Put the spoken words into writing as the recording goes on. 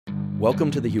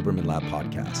Welcome to the Huberman Lab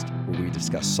podcast, where we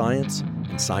discuss science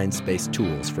and science-based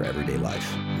tools for everyday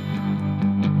life.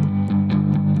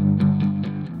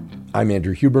 I'm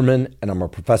Andrew Huberman, and I'm a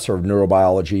professor of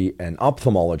neurobiology and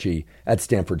ophthalmology at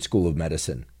Stanford School of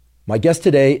Medicine. My guest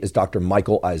today is Dr.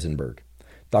 Michael Eisenberg.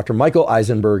 Dr. Michael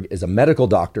Eisenberg is a medical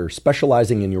doctor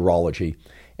specializing in urology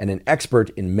and an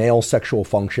expert in male sexual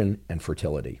function and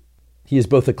fertility. He is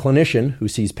both a clinician who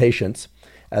sees patients,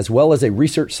 as well as a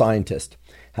research scientist,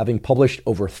 having published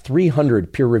over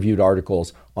 300 peer-reviewed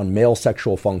articles on male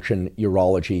sexual function,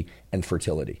 urology, and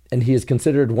fertility. And he is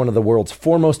considered one of the world's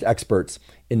foremost experts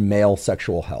in male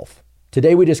sexual health.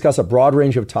 Today we discuss a broad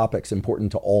range of topics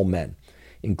important to all men,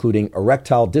 including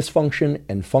erectile dysfunction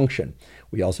and function.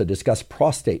 We also discuss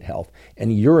prostate health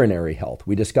and urinary health.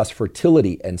 We discuss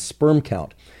fertility and sperm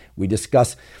count. We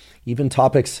discuss even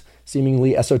topics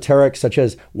seemingly esoteric, such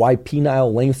as why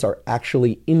penile lengths are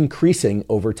actually increasing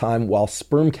over time while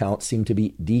sperm counts seem to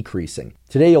be decreasing.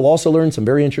 Today, you'll also learn some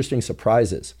very interesting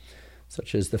surprises,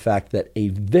 such as the fact that a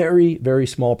very, very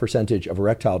small percentage of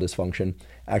erectile dysfunction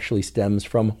actually stems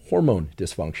from hormone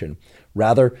dysfunction.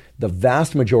 Rather, the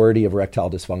vast majority of erectile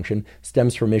dysfunction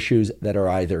stems from issues that are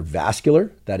either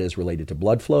vascular, that is related to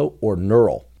blood flow, or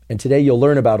neural. And today, you'll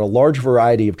learn about a large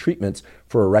variety of treatments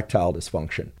for erectile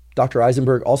dysfunction. Dr.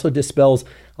 Eisenberg also dispels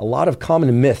a lot of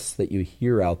common myths that you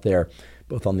hear out there,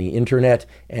 both on the internet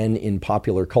and in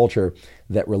popular culture,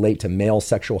 that relate to male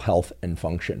sexual health and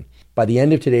function. By the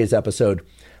end of today's episode,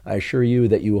 I assure you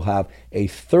that you will have a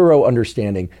thorough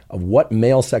understanding of what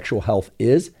male sexual health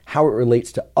is, how it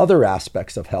relates to other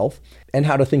aspects of health, and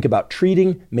how to think about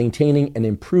treating, maintaining, and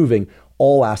improving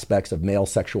all aspects of male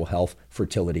sexual health,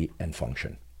 fertility, and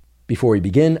function. Before we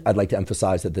begin, I'd like to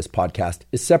emphasize that this podcast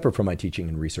is separate from my teaching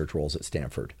and research roles at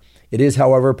Stanford. It is,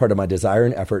 however, part of my desire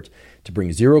and effort to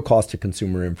bring zero cost to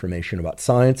consumer information about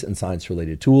science and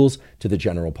science-related tools to the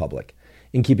general public.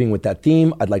 In keeping with that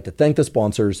theme, I'd like to thank the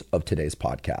sponsors of today's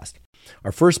podcast.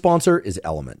 Our first sponsor is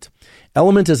Element.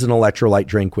 Element is an electrolyte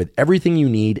drink with everything you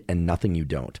need and nothing you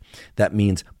don't. That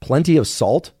means plenty of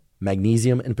salt,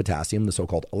 magnesium, and potassium, the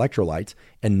so-called electrolytes,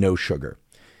 and no sugar.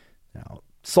 Now,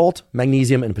 salt,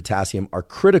 magnesium, and potassium are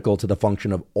critical to the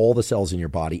function of all the cells in your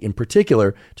body, in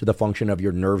particular to the function of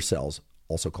your nerve cells,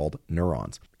 also called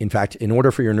neurons. In fact, in order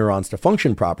for your neurons to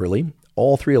function properly,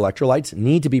 all three electrolytes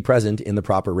need to be present in the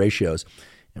proper ratios.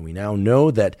 And we now know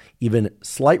that even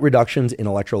slight reductions in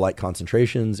electrolyte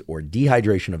concentrations or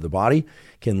dehydration of the body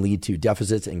can lead to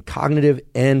deficits in cognitive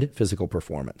and physical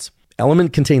performance.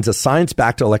 Element contains a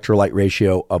science-backed electrolyte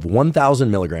ratio of 1,000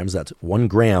 milligrams, that's 1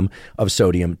 gram of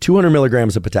sodium, 200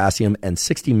 milligrams of potassium, and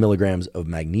 60 milligrams of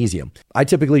magnesium. I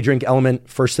typically drink Element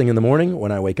first thing in the morning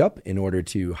when I wake up in order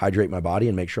to hydrate my body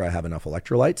and make sure I have enough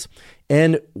electrolytes.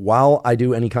 And while I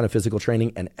do any kind of physical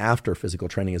training and after physical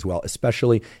training as well,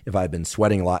 especially if I've been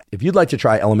sweating a lot. If you'd like to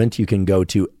try Element, you can go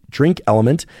to Drink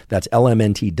Element, that's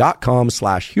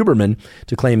lmnt.com/Huberman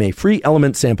to claim a free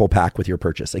Element sample pack with your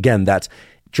purchase. Again, that's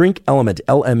Drink Element,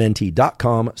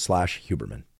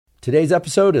 lmnt.com/Huberman. Today's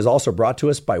episode is also brought to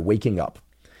us by Waking Up.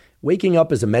 Waking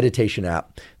Up is a meditation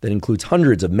app that includes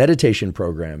hundreds of meditation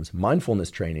programs,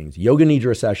 mindfulness trainings, yoga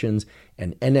nidra sessions,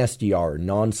 and NSDR,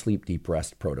 non-sleep deep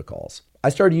rest protocols. I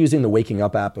started using the Waking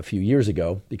Up app a few years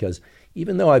ago because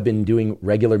even though I've been doing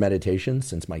regular meditation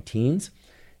since my teens,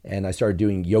 and I started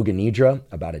doing yoga nidra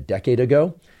about a decade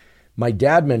ago, my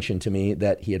dad mentioned to me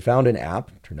that he had found an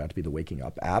app, turned out to be the Waking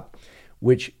Up app,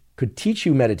 which could teach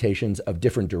you meditations of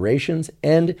different durations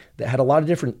and that had a lot of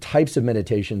different types of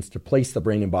meditations to place the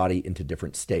brain and body into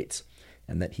different states,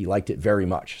 and that he liked it very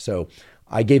much. So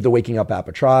I gave the Waking Up app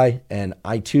a try, and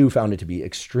I too found it to be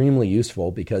extremely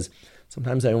useful because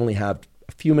sometimes I only have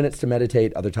a few minutes to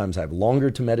meditate, other times I have longer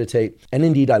to meditate, and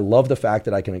indeed I love the fact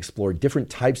that I can explore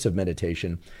different types of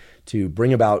meditation to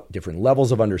bring about different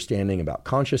levels of understanding about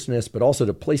consciousness, but also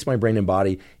to place my brain and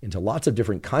body into lots of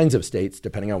different kinds of states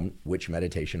depending on which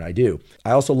meditation I do. I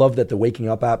also love that the Waking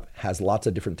Up app has lots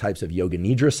of different types of yoga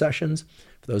nidra sessions.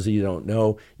 For those of you who don't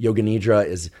know, yoga nidra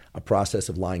is a process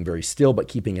of lying very still but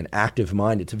keeping an active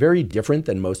mind. It's very different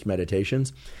than most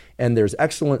meditations, and there's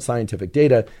excellent scientific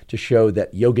data to show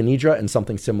that yoga nidra and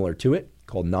something similar to it,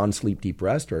 called non-sleep deep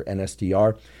rest or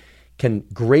NSDR, can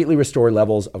greatly restore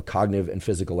levels of cognitive and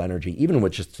physical energy, even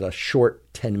with just a short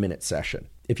 10-minute session.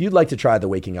 If you'd like to try the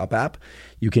Waking Up app,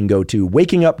 you can go to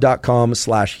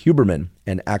wakingup.com/Huberman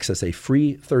and access a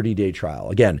free 30-day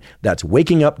trial. Again, that's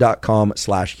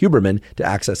wakingup.com/Huberman to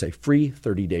access a free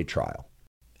 30-day trial.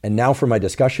 And now for my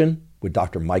discussion with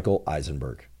Dr. Michael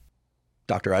Eisenberg.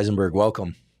 Dr. Eisenberg,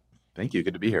 welcome. Thank you.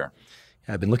 Good to be here.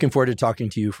 I've been looking forward to talking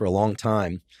to you for a long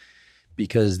time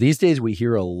because these days we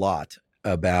hear a lot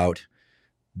about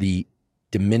the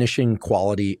diminishing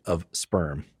quality of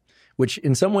sperm, which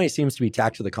in some ways seems to be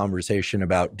tacked to the conversation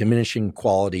about diminishing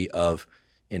quality of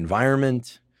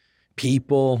environment,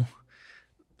 people,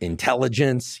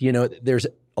 intelligence. There's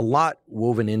a lot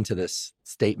woven into this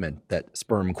statement that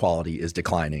sperm quality is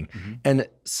declining. Mm-hmm. And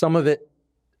some of it,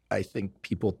 I think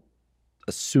people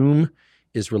assume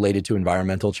is related to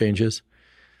environmental changes.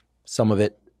 Some of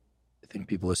it, I think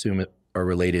people assume are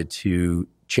related to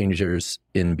changes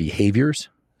in behaviors.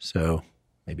 So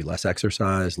maybe less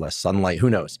exercise, less sunlight, who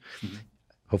knows? Mm-hmm.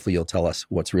 Hopefully you'll tell us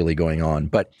what's really going on.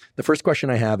 But the first question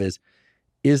I have is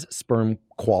sperm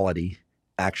quality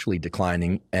actually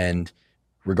declining? And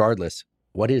regardless,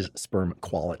 what is sperm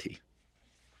quality?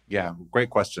 Yeah, great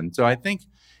question. So I think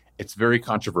it's very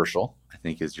controversial, I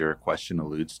think, as your question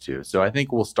alludes to. So I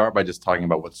think we'll start by just talking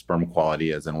about what sperm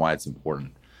quality is and why it's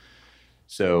important.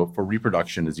 So for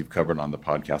reproduction, as you've covered on the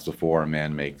podcast before, a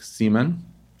man makes semen,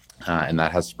 and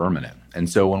that has sperm in it. And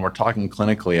so when we're talking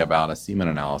clinically about a semen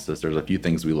analysis, there's a few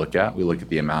things we look at. We look at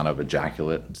the amount of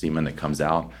ejaculate semen that comes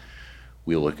out.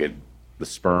 We look at the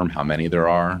sperm, how many there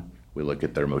are. We look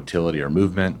at their motility or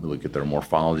movement. We look at their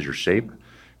morphology or shape.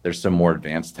 There's some more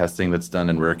advanced testing that's done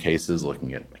in rare cases,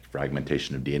 looking at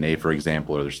fragmentation of DNA, for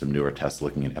example, or there's some newer tests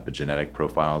looking at epigenetic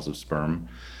profiles of sperm.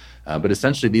 But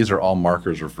essentially, these are all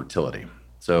markers of fertility.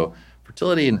 So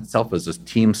fertility in itself is a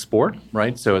team sport,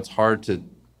 right? So it's hard to,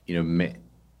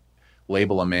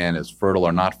 label a man as fertile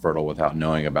or not fertile without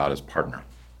knowing about his partner.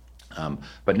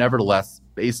 But nevertheless,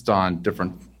 based on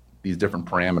these different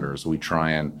parameters, we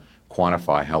try and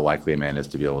quantify how likely a man is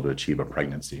to be able to achieve a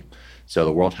pregnancy. So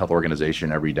the World Health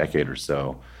Organization every decade or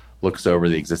so looks over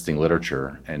the existing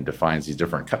literature and defines these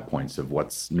different cut points of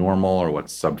what's normal or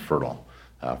what's subfertile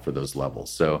for those levels.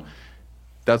 So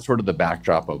that's sort of the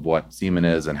backdrop of what semen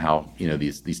is and how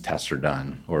these tests are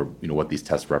done, or what these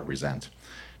tests represent.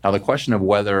 Now the question of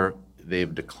whether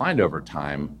they've declined over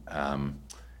time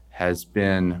has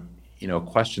been a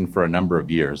question for a number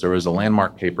of years. There was a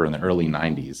landmark paper in the early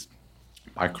 90s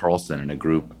by Carlson and a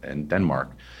group in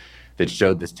Denmark that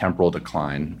showed this temporal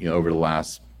decline over the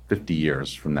last 50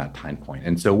 years from that time point.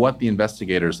 And so what the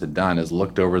investigators had done is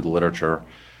looked over the literature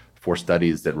for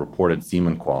studies that reported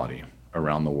semen quality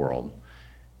around the world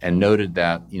and noted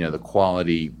that the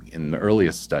quality in the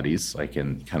earliest studies, like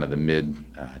in kind of the mid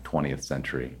 20th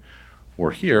century,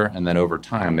 were here, and then over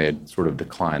time they had sort of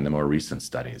declined, the more recent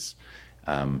studies.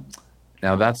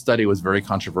 Now that study was very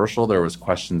controversial. There was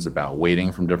questions about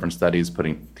weighting from different studies,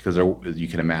 because you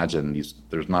can imagine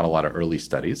there's not a lot of early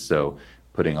studies, so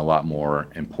putting a lot more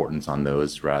importance on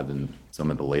those rather than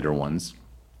some of the later ones.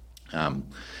 And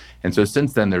so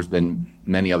since then, there's been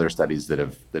many other studies that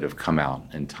have come out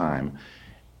in time.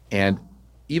 And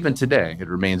even today, it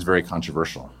remains very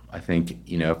controversial. I think,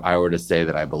 if I were to say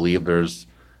that I believe there's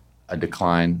a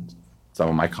decline, some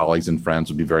of my colleagues and friends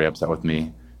would be very upset with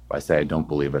me. If I say I don't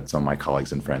believe it, some of my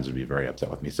colleagues and friends would be very upset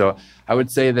with me. So I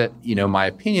would say that, my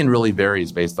opinion really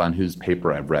varies based on whose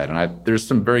paper I've read. And there's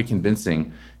some very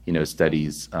convincing,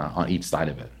 studies on each side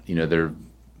of it. There,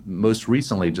 most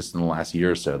recently, just in the last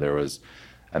year or so, there was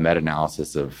a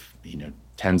meta-analysis of,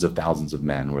 tens of thousands of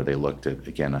men where they looked at,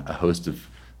 again, a host of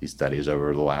these studies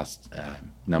over the last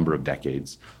number of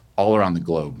decades all around the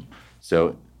globe.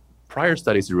 So prior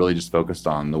studies had really just focused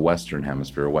on the Western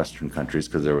hemisphere, Western countries,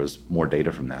 because there was more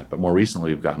data from that. But more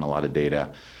recently, we've gotten a lot of data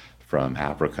from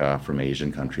Africa, from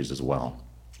Asian countries as well.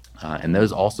 And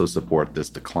those also support this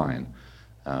decline.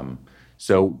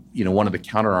 So, one of the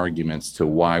counter arguments to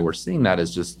why we're seeing that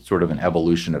is just sort of an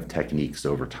evolution of techniques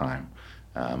over time.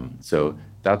 So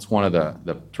that's one of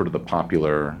the sort of the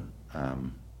popular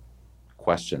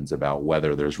questions about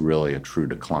whether there's really a true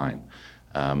decline.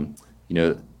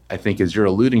 I think, as you're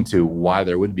alluding to, why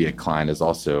there would be a decline is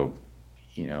also,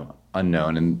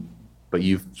 unknown. But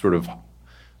you've sort of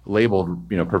labeled,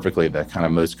 perfectly the kind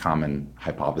of most common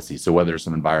hypotheses. So whether there's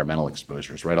some environmental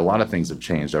exposures, right? A lot of things have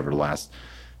changed over the last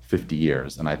 50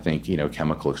 years. And I think,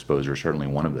 chemical exposure is certainly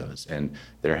one of those. And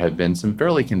there have been some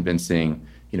fairly convincing,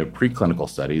 preclinical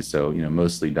studies, so,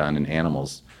 mostly done in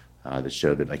animals, that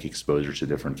show that like exposure to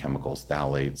different chemicals,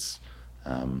 phthalates,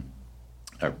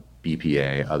 or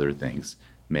BPA, other things,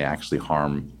 may actually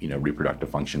harm, reproductive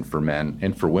function for men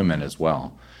and for women as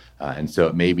well. And so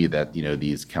it may be that,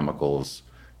 these chemicals,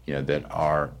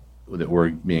 that we're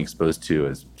being exposed to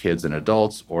as kids and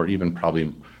adults, or even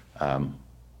probably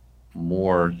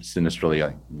more sinisterly,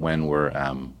 like when we're,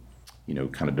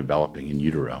 kind of developing in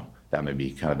utero, that may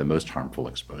be kind of the most harmful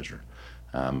exposure.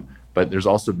 But there's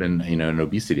also been, an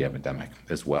obesity epidemic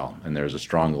as well. And there's a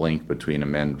strong link between a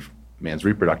man's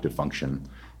reproductive function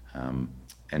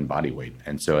and body weight.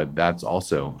 And so that's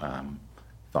also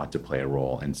thought to play a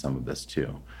role in some of this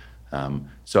too.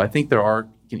 So I think there are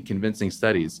convincing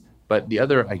studies, but the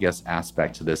other, I guess,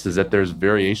 aspect to this is that there's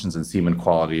variations in semen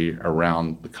quality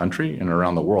around the country and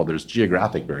around the world. There's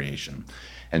geographic variation.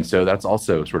 And so that's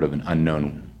also sort of an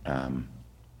unknown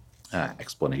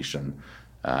explanation.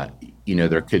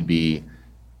 There could be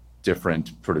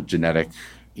different sort of genetic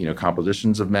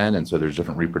compositions of men, and so there's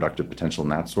different reproductive potential in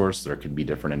that source. There could be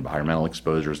different environmental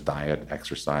exposures, diet,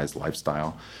 exercise,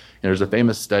 lifestyle. There's a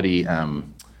famous study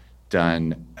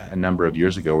done a number of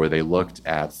years ago where they looked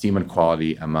at semen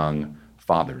quality among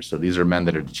fathers. So these are men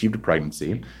that had achieved a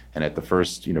pregnancy, and at the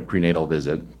first prenatal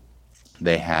visit,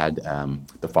 they had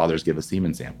the fathers give a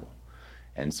semen sample.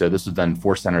 And so this was done in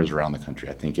 4 centers around the country.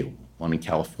 I think one in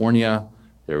California,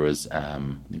 there was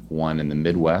one in the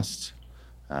Midwest,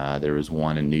 there was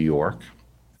one in New York.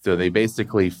 So they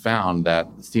basically found that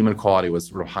semen quality was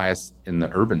sort of highest in the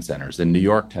urban centers. In New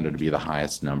York tended to be the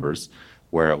highest numbers,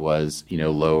 where it was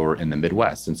lower in the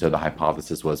Midwest. And so the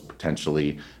hypothesis was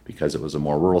potentially because it was a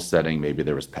more rural setting, maybe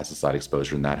there was pesticide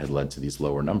exposure and that had led to these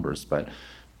lower numbers. But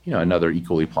another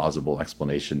equally plausible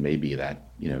explanation may be that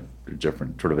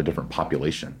sort of a different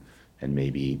population, and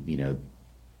maybe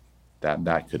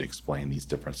that could explain these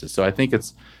differences. So I think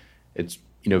it's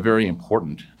very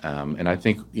important. And I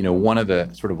think, one of the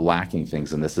sort of lacking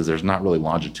things in this is there's not really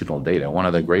longitudinal data. One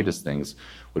of the greatest things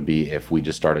would be if we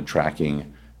just started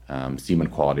tracking semen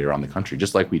quality around the country,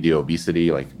 just like we do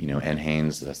obesity, like,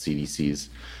 NHANES, the CDC's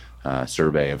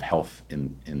survey of health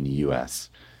in the U.S.,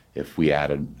 if we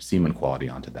added semen quality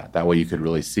onto that. That way you could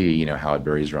really see, how it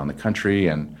varies around the country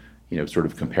and, sort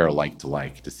of compare like to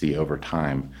like to see over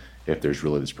time if there's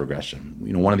really this progression.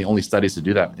 One of the only studies to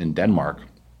do that in Denmark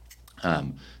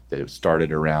that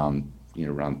started around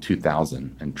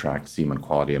 2000 and tracked semen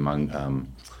quality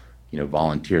among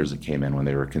volunteers that came in when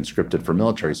they were conscripted for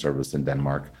military service in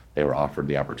Denmark. They were offered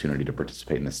the opportunity to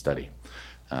participate in this study.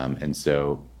 And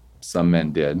so some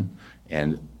men did.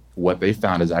 And what they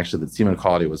found is actually that semen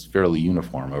quality was fairly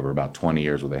uniform over about 20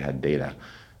 years where they had data.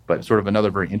 But sort of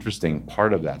another very interesting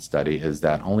part of that study is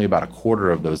that only about a quarter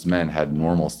of those men had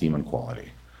normal semen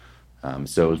quality.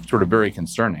 So it was sort of very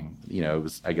concerning. It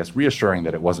was, I guess, reassuring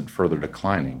that it wasn't further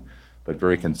declining, but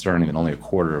very concerning that only a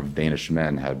quarter of Danish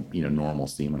men had, normal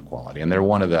semen quality. And they're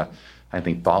one of the, I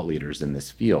think, thought leaders in this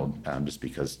field, just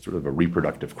because sort of a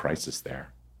reproductive crisis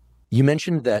there. You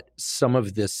mentioned that some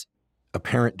of this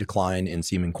apparent decline in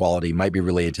semen quality might be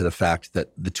related to the fact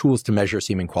that the tools to measure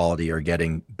semen quality are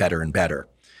getting better and better.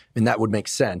 And that would make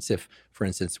sense if, for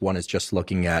instance, one is just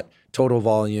looking at total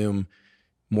volume,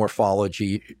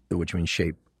 morphology, which means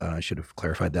shape. I should have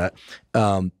clarified that.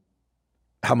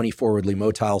 How many forwardly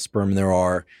motile sperm there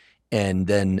are, and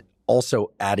then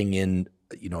also adding in,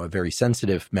 a very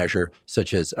sensitive measure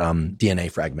such as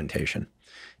DNA fragmentation.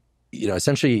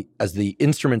 Essentially, as the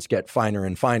instruments get finer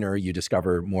and finer, you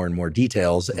discover more and more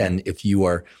details. And if you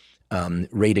are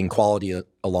rating quality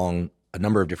along a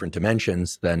number of different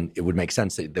dimensions, then it would make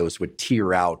sense that those would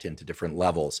tier out into different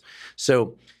levels.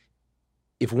 So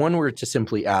if one were to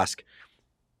simply ask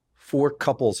 4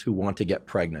 couples who want to get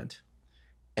pregnant,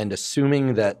 and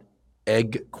assuming that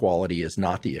egg quality is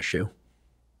not the issue,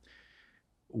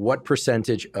 what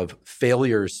percentage of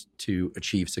failures to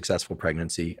achieve successful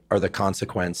pregnancy are the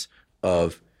consequence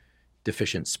of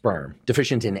deficient sperm,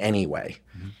 deficient in any way?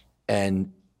 Mm-hmm.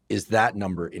 And is that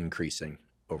number increasing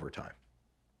over time?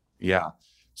 Yeah.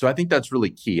 So I think that's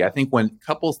really key. I think when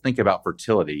couples think about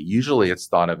fertility, usually it's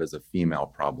thought of as a female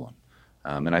problem.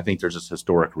 And I think there's just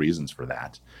historic reasons for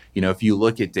that. If you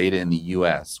look at data in the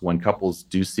U.S., when couples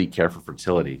do seek care for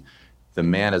fertility, the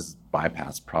man is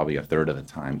bypassed probably a third of the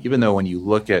time, even though when you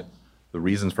look at the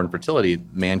reasons for infertility,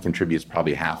 man contributes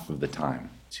probably half of the time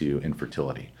to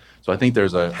infertility. So I think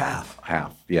there's a half,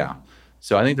 yeah.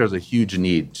 So I think there's a huge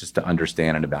need just to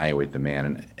understand and evaluate the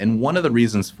man. And one of the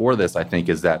reasons for this, I think,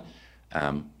 is that,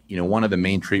 one of the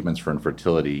main treatments for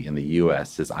infertility in the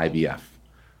U.S. is IVF,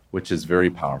 which is very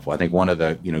powerful. I think one of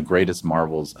the, greatest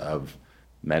marvels of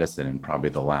medicine in probably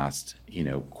the last,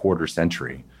 quarter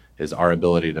century is our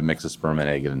ability to mix a sperm and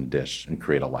egg in a dish and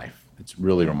create a life. It's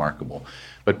really remarkable.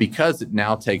 But because it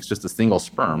now takes just a single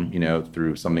sperm,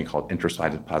 through something called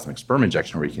intracytoplasmic sperm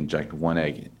injection, where you can inject one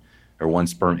egg or one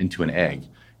sperm into an egg,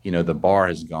 the bar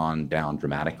has gone down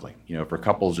dramatically. For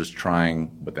couples just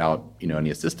trying without,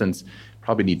 any assistance,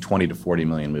 probably need 20 to 40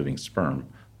 million moving sperm.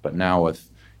 But now with,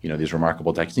 these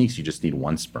remarkable techniques, you just need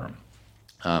one sperm.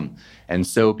 And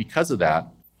so because of that,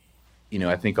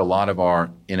 I think a lot of our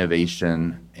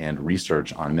innovation and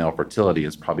research on male fertility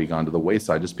has probably gone to the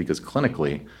wayside just because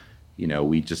clinically,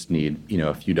 we just need,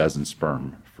 a few dozen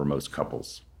sperm for most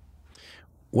couples.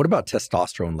 What about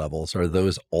testosterone levels? Are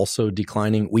those also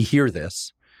declining? We hear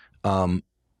this. And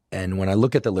when I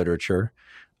look at the literature,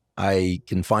 I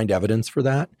can find evidence for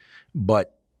that.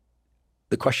 But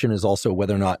the question is also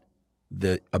whether or not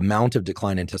the amount of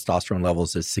decline in testosterone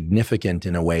levels is significant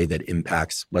in a way that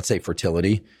impacts, let's say,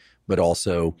 fertility, but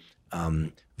also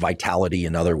vitality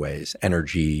in other ways,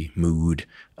 energy, mood,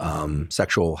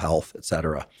 sexual health, et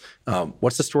cetera.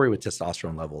 What's the story with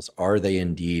testosterone levels? Are they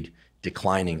indeed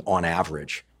declining on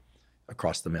average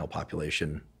across the male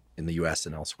population in the US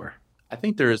and elsewhere? I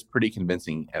think there is pretty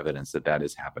convincing evidence that that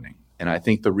is happening. And I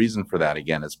think the reason for that,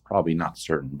 again, is probably not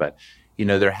certain. But,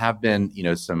 there have been,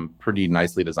 some pretty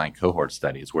nicely designed cohort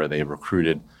studies where they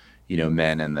recruited,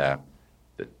 men in the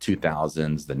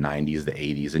 2000s, the 90s, the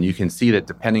 80s. And you can see that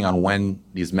depending on when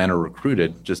these men are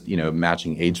recruited, just,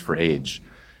 matching age for age,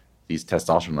 these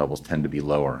testosterone levels tend to be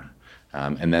lower.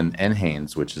 And then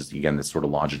NHANES, which is, again, this sort of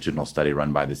longitudinal study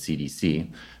run by the CDC,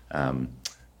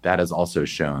 that has also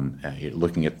shown,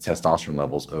 looking at testosterone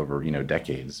levels over,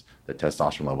 decades, that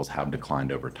testosterone levels have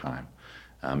declined over time.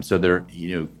 So there,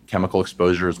 chemical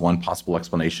exposure is one possible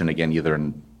explanation, again, either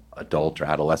in adult or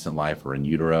adolescent life or in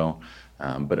utero.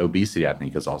 But obesity, I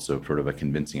think, is also sort of a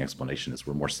convincing explanation. As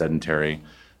we're more sedentary,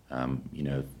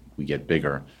 we get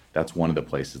bigger. That's one of the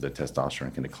places that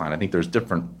testosterone can decline. I think there's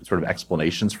different sort of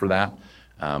explanations for that.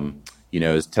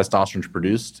 As testosterone is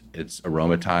produced, it's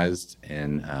aromatized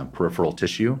in peripheral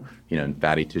tissue. In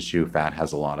fatty tissue, fat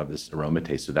has a lot of this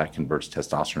aromatase, so that converts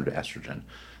testosterone to estrogen.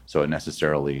 So it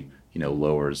necessarily,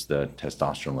 lowers the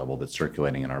testosterone level that's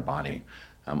circulating in our body.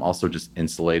 Also, just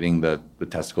insulating the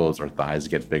testicles or thighs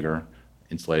get bigger.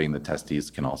 Insulating the testes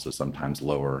can also sometimes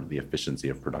lower the efficiency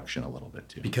of production a little bit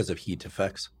too. Because of heat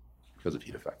effects? Because of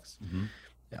heat effects. Mm-hmm.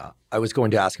 Yeah, I was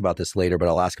going to ask about this later, but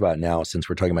I'll ask about it now since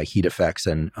we're talking about heat effects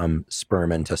and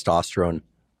sperm and testosterone.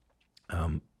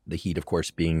 The heat, of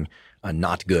course, being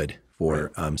not good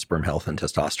for sperm health and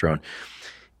testosterone,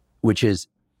 which is,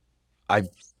 I've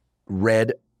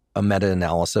read a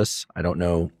meta-analysis. I don't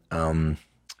know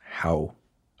how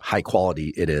high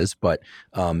quality it is, but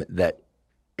that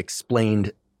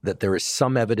explained that there is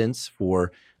some evidence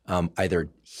for either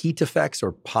heat effects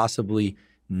or possibly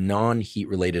non-heat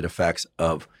related effects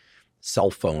of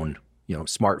cell phone,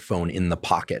 smartphone in the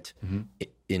pocket,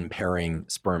 impairing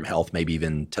sperm health, maybe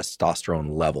even testosterone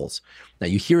levels. Now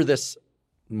you hear this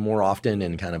more often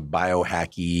in kind of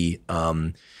biohacky,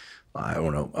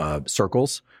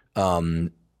 circles,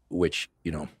 which,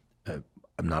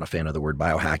 I'm not a fan of the word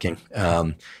biohacking.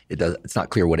 It's not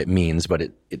clear what it means, but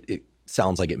it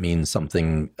sounds like it means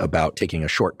something about taking a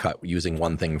shortcut, using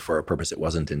one thing for a purpose it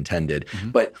wasn't intended. Mm-hmm.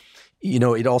 But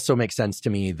it also makes sense to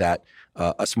me that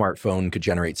a smartphone could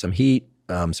generate some heat,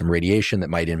 some radiation that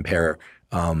might impair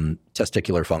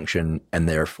testicular function and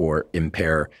therefore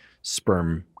impair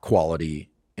sperm quality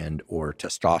and or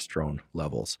testosterone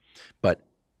levels. But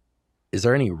is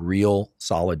there any real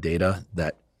solid data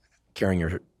that carrying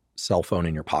your cell phone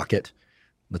in your pocket,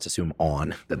 let's assume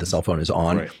that the cell phone is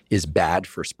on, is bad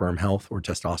for sperm health or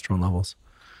testosterone levels?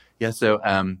 Yeah, so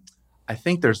I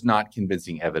think there's not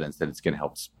convincing evidence that it's going to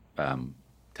help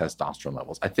testosterone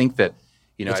levels. I think that,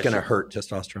 it's going to hurt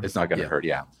testosterone? It's not going to hurt,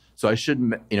 yeah. So I should,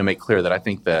 make clear that I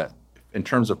think that in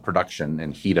terms of production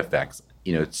and heat effects,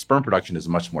 sperm production is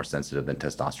much more sensitive than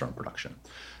testosterone production.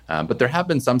 But there have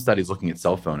been some studies looking at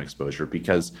cell phone exposure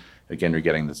because, again, you're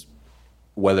getting this,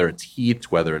 whether it's heat,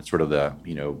 whether it's sort of the,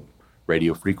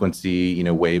 radio frequency,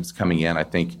 waves coming in, I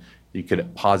think you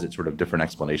could posit sort of different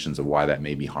explanations of why that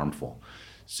may be harmful.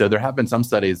 So there have been some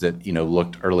studies that,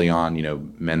 looked early on,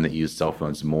 men that used cell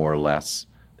phones more or less,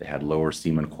 they had lower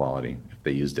semen quality if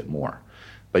they used it more.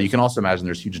 But you can also imagine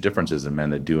there's huge differences in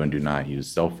men that do and do not use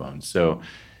cell phones. So,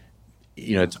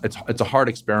 it's a hard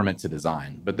experiment to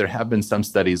design, but there have been some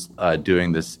studies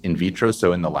doing this in vitro,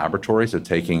 so in the laboratory, so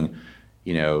taking,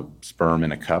 sperm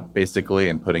in a cup basically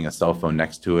and putting a cell phone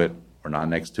next to it or not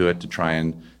next to it to try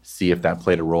and see if that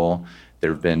played a role.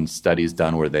 There have been studies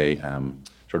done where they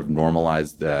sort of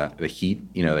normalize the heat.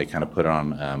 They kind of put it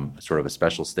on sort of a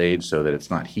special stage so that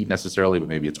it's not heat necessarily, but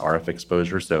maybe it's RF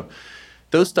exposure. So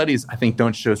those studies, I think,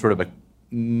 don't show sort of a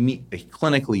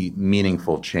clinically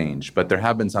meaningful change. But there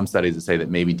have been some studies that say that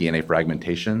maybe DNA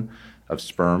fragmentation of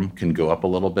sperm can go up a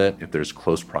little bit if there's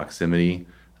close proximity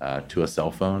to a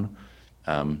cell phone.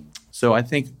 So I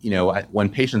think, when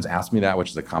patients ask me that, which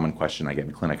is a common question I get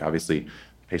in clinic, obviously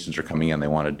patients are coming in, they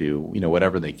want to do,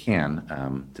 whatever they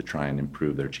can to try and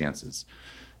improve their chances.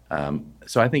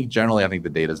 So I think generally, the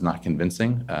data is not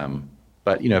convincing.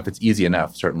 But, if it's easy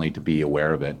enough, certainly to be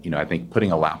aware of it, I think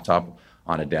putting a laptop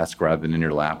on a desk rather than in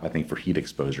your lap, I think for heat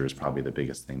exposure is probably the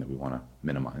biggest thing that we want to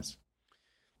minimize.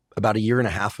 About a year and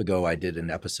a half ago, I did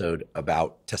an episode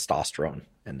about testosterone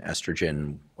and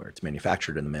estrogen, where it's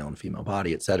manufactured in the male and female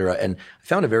body, et cetera. And I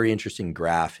found a very interesting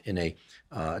graph in a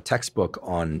textbook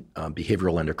on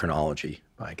behavioral endocrinology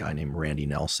by a guy named Randy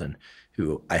Nelson,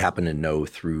 who I happen to know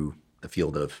through the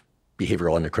field of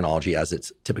behavioral endocrinology as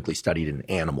it's typically studied in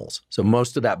animals. So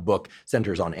most of that book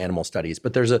centers on animal studies,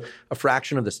 but there's a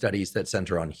fraction of the studies that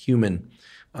center on human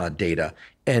data.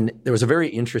 And there was a very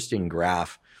interesting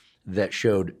graph that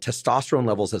showed testosterone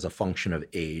levels as a function of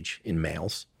age in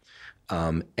males.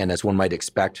 And as one might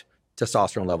expect,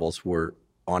 testosterone levels were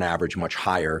on average much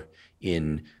higher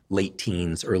in late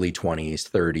teens, early 20s,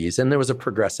 30s, and there was a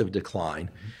progressive decline.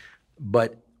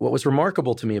 But what was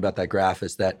remarkable to me about that graph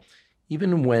is that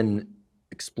even when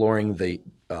exploring the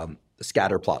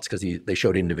scatter plots, because they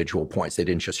showed individual points, they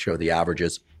didn't just show the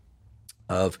averages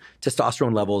of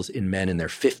testosterone levels in men in their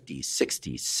 50s,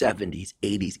 60s, 70s,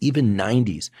 80s, even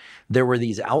 90s. There were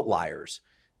these outliers,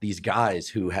 these guys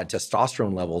who had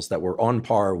testosterone levels that were on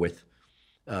par with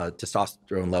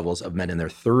testosterone levels of men in their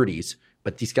 30s,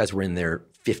 but these guys were in their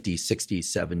 50s, 60s,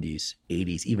 70s,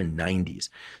 80s, even 90s.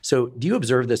 So do you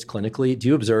observe this clinically? Do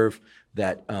you observe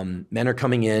that men are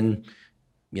coming in,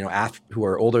 who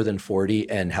are older than 40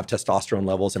 and have testosterone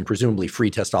levels and presumably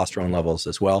free testosterone levels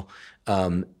as well,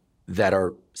 that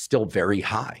are still very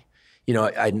high?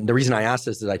 The reason I ask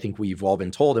this is I think we've all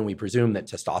been told and we presume that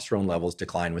testosterone levels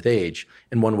decline with age,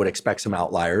 and one would expect some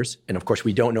outliers. And of course,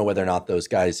 we don't know whether or not those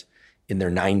guys in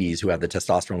their 90s who have the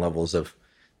testosterone levels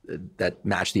that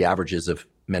match the averages of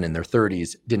men in their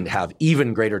 30s didn't have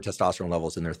even greater testosterone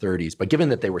levels in their 30s. But given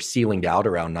that they were ceilinged out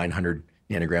around 900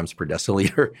 nanograms per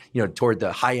deciliter, toward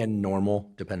the high-end normal,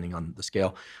 depending on the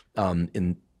scale,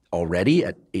 in already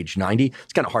at age 90,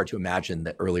 it's kind of hard to imagine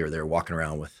that earlier they were walking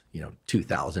around with,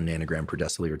 2,000 nanogram per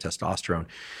deciliter testosterone.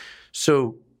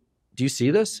 So do you see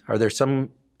this?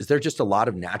 Is there just a lot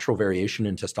of natural variation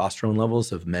in testosterone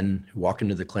levels of men who walk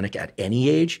into the clinic at any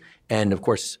age? And of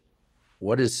course,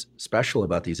 what is special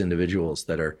about these individuals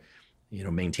that are,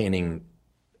 maintaining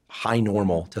high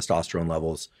normal testosterone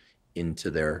levels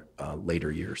into their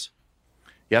later years?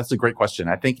 Yeah, that's a great question.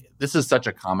 I think this is such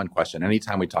a common question.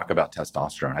 Anytime we talk about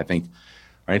testosterone,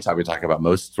 or anytime we talk about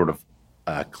most sort of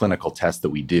clinical tests that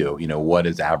we do, what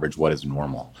is average, what is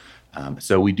normal?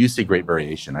 So we do see great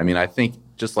variation. I think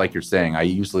just like you're saying, I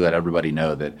usually let everybody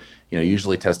know that,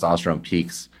 usually testosterone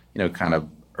peaks, kind of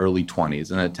early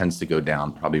 20s, and it tends to go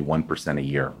down probably 1% a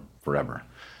year forever.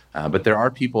 But there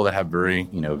are people that have very,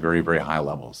 very, very high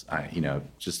levels.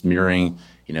 Just mirroring,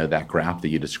 that graph that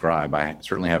you describe, I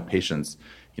certainly have patients,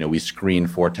 we screen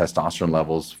for testosterone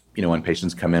levels, when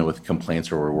patients come in with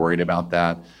complaints or we're worried about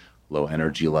that, low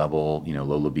energy level,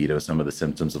 low libido, some of the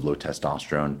symptoms of low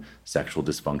testosterone, sexual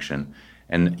dysfunction.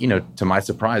 And, to my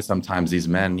surprise, sometimes these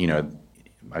men,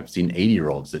 I've seen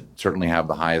 80-year-olds that certainly have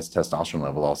the highest testosterone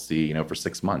level I'll see, for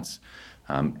 6 months.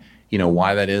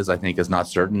 Why that is, I think, is not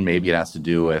certain. Maybe it has to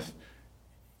do with,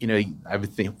 I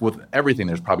would think with everything,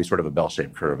 there's probably sort of a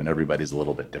bell-shaped curve and everybody's a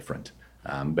little bit different.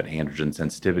 But androgen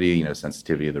sensitivity,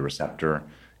 sensitivity of the receptor,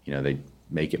 they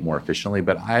make it more efficiently.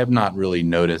 But I have not really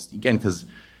noticed, again, because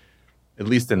at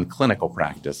least in clinical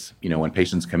practice, when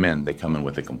patients come in, they come in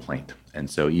with a complaint. And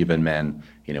so even men,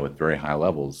 with very high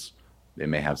levels, they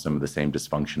may have some of the same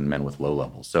dysfunction men with low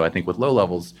levels. So I think with low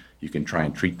levels, you can try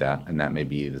and treat that, and that may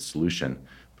be the solution.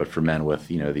 But for men with,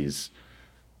 these,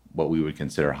 what we would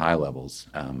consider high levels,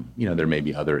 there may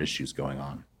be other issues going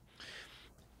on.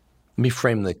 Let me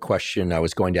frame the question I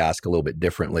was going to ask a little bit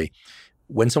differently.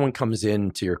 When someone comes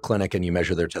into your clinic and you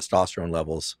measure their testosterone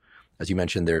levels, as you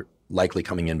mentioned, they're likely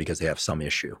coming in because they have some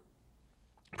issue,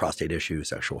 prostate issue,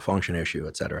 sexual function issue,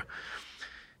 et cetera.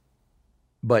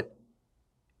 But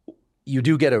you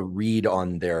do get a read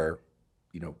on their,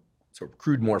 sort of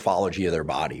crude morphology of their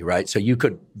body, right? So you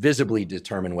could visibly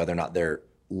determine whether or not they're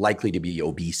likely to be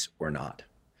obese or not,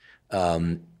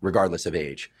 regardless of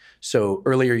age. So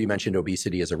earlier you mentioned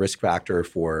obesity as a risk factor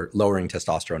for lowering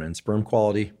testosterone and sperm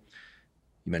quality.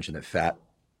 You mentioned that fat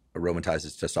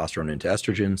aromatizes testosterone into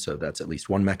estrogen, so that's at least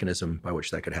one mechanism by which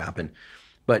that could happen.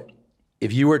 But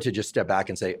if you were to just step back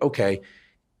and say, okay,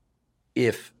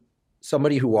 if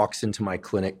somebody who walks into my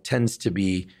clinic tends to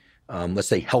be, let's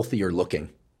say, healthier looking,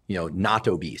 not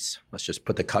obese, let's just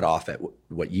put the cutoff at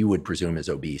what you would presume is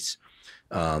obese,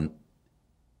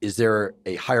 is there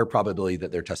a higher probability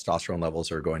that their testosterone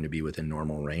levels are going to be within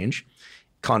normal range?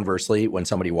 Conversely, when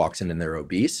somebody walks in and they're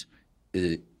obese,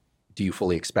 do you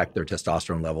fully expect their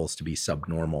testosterone levels to be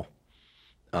subnormal?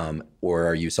 Or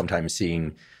are you sometimes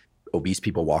seeing obese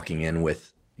people walking in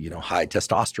with, high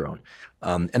testosterone?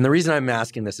 And the reason I'm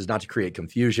asking this is not to create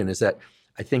confusion, is that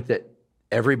I think that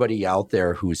everybody out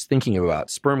there who's thinking about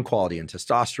sperm quality and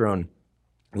testosterone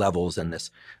levels and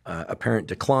this apparent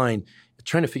decline,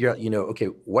 trying to figure out, okay,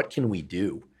 what can we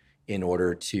do in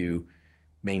order to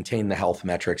maintain the health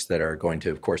metrics that are going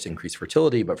to, of course, increase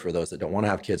fertility, but for those that don't want to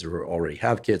have kids or who already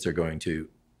have kids are going to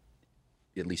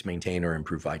at least maintain or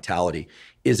improve vitality.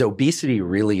 Is obesity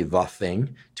really the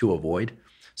thing to avoid?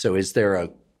 So is there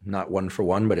not one for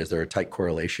one, but is there a tight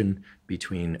correlation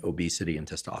between obesity and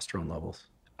testosterone levels?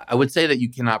 I would say that you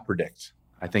cannot predict.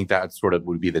 I think that sort of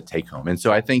would be the take home. And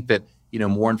so I think that,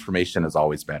 more information is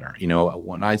always better.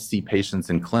 When I see patients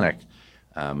in clinic,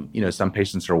 some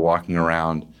patients are walking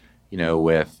around,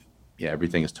 with,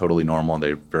 everything is totally normal.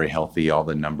 They're very healthy. All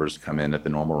the numbers come in at the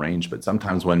normal range. But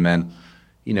sometimes when men,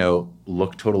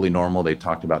 look totally normal, they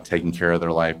talked about taking care of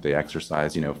their life, they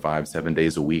exercise, 5-7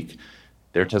 days a week,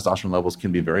 their testosterone levels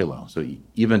can be very low. So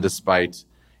even despite,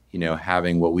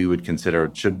 having what we would consider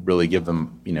should really give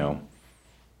them,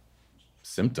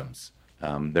 symptoms,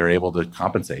 they're able to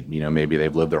compensate. Maybe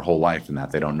they've lived their whole life and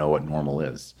that they don't know what normal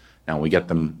is. Now, when we get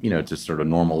them, to sort of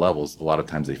normal levels, a lot of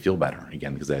times they feel better,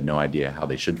 again, because they had no idea how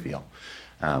they should feel.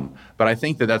 But I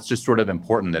think that that's just sort of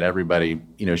important that everybody,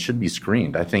 should be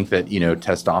screened. I think that,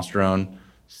 testosterone,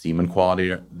 semen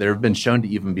quality, there have been shown to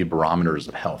even be barometers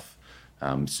of health.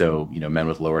 So, men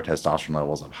with lower testosterone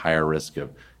levels have higher risk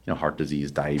of, heart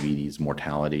disease, diabetes,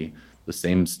 mortality. The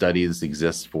same studies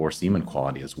exist for semen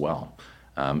quality as well.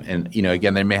 And,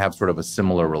 again, they may have sort of a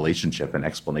similar relationship and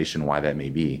explanation why that may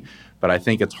be. But I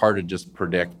think it's hard to just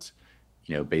predict,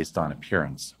 based on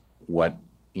appearance, what,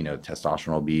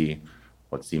 testosterone will be,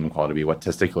 what semen quality will be, what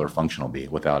testicular function will be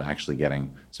without actually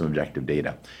getting some objective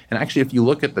data. And actually, if you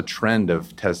look at the trend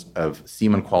of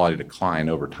semen quality decline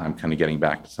over time, kind of getting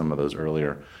back to some of those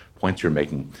earlier points you're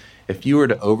making, if you were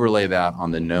to overlay that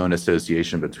on the known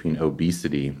association between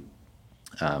obesity,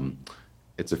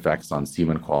 its effects on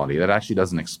semen quality, that actually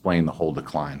doesn't explain the whole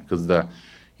decline, because the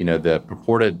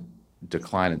purported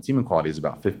decline in semen quality is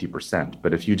about 50%.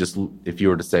 But if you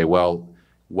were to say, well,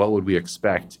 what would we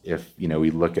expect if,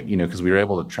 we look at, because we were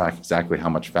able to track exactly how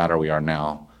much fatter we are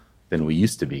now than we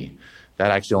used to be,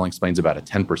 that actually only explains about a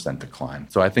 10% decline.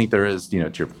 So I think there is, to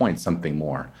your point, something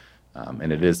more.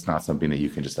 And it is not something that you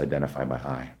can just identify by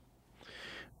eye.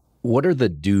 What are the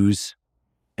do's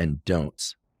and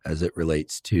don'ts as it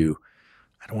relates to,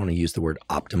 I don't want to use the word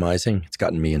optimizing. It's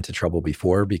gotten me into trouble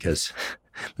before because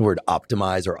the word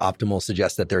optimize or optimal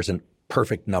suggests that there's a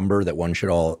perfect number that one should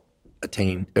all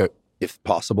attain, if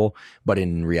possible. But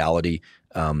in reality,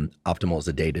 optimal is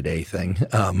a day-to-day thing,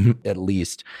 at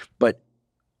least. But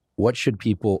what should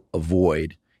people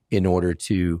avoid in order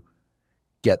to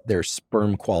get their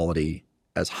sperm quality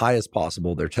as high as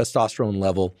possible, their testosterone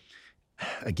level?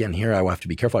 Again, here I will have to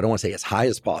be careful. I don't want to say as high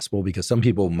as possible because some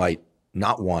people might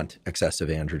not want excessive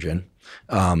androgen.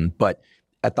 But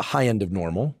at the high end of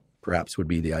normal, perhaps would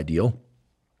be the ideal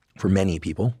for many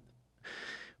people.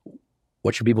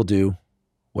 What should people do?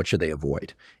 What should they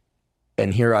avoid?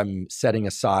 And here I'm setting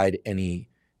aside any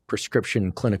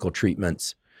prescription clinical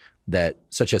treatments that,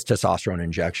 such as testosterone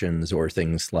injections or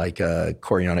things like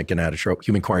chorionic gonadotropin,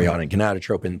 human chorionic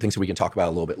gonadotropin, things that we can talk about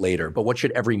a little bit later. But what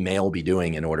should every male be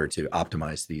doing in order to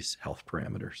optimize these health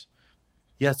parameters?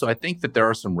 Yeah, so I think that there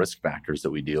are some risk factors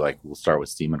that we do. Like we'll start with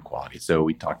semen quality. So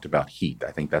we talked about heat.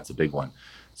 I think that's a big one.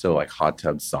 So like hot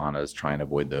tubs, saunas, try and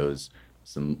avoid those.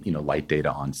 Some light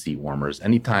data on seat warmers.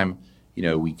 Anytime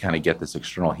we kind of get this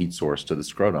external heat source to the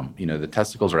scrotum. The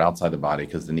testicles are outside the body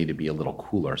because they need to be a little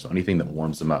cooler. So anything that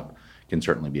warms them up can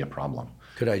certainly be a problem.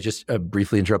 Could I just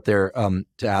briefly interrupt there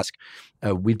to ask?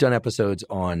 We've done episodes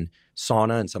on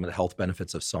sauna and some of the health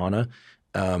benefits of sauna.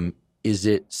 Is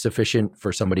it sufficient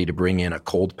for somebody to bring in a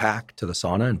cold pack to the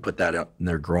sauna and put that up in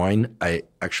their groin? I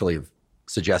actually have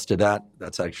suggested that.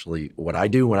 That's actually what I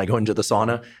do when I go into the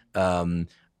sauna.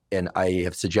 And I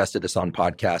have suggested this on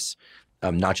podcasts,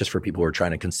 not just for people who are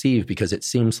trying to conceive, because it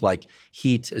seems like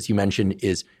heat, as you mentioned,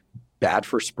 is bad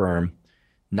for sperm,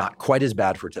 not quite as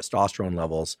bad for testosterone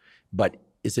levels. But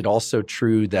is it also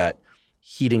true that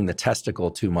heating the testicle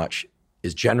too much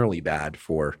is generally bad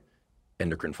for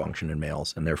endocrine function in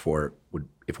males, and therefore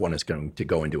if one is going to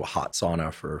go into a hot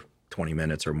sauna for 20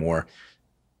 minutes or more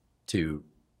to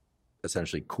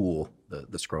essentially cool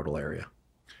the scrotal area?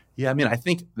 Yeah, I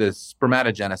think the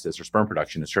spermatogenesis or sperm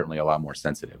production is certainly a lot more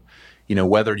sensitive.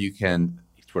 Whether you can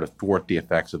sort of thwart the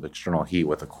effects of external heat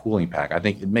with a cooling pack, I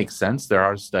think it makes sense. There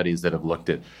are studies that have looked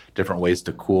at different ways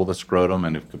to cool the scrotum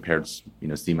and have compared,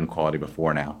 semen quality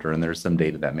before and after, and there's some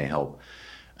data that may help.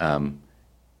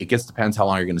 It just depends how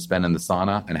long you're going to spend in the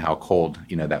sauna and how cold,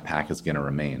 that pack is going to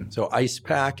remain. So ice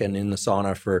pack and in the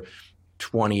sauna for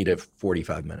 20 to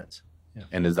 45 minutes. Yeah.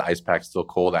 And is the ice pack still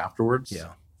cold afterwards?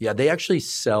 Yeah. Yeah, they actually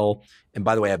sell, and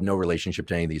by the way, I have no relationship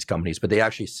to any of these companies, but they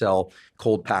actually sell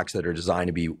cold packs that are designed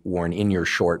to be worn in your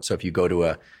shorts. So if you go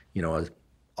to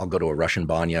I'll go to a Russian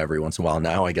banya every once in a while.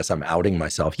 Now I guess I'm outing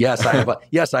myself. Yes,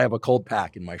 I have a cold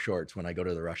pack in my shorts when I go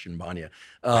to the Russian banya.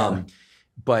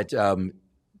 But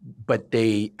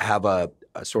they have a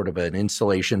sort of an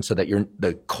insulation so that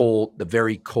the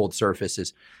very cold surface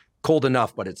is cold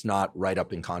enough, but it's not right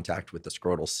up in contact with the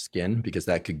scrotal skin, because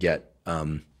that could get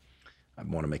I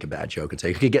want to make a bad joke and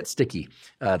say it could get sticky,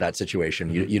 that situation.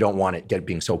 You don't want it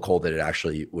being so cold that it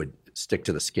actually would stick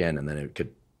to the skin, and then it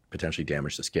could potentially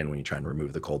damage the skin when you try and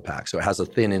remove the cold pack. So it has a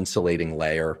thin insulating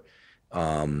layer.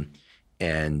 That's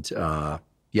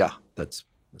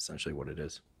essentially what it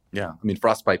is. Yeah. I mean,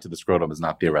 frostbite to the scrotum is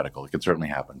not theoretical. It can certainly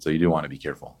happen. So you do want to be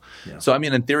careful. Yeah. So, I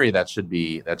mean, in theory, that should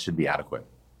be adequate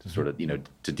to sort of,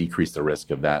 to decrease the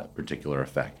risk of that particular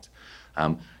effect.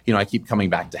 I keep coming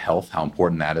back to health, how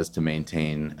important that is to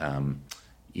maintain,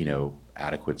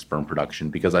 adequate sperm production,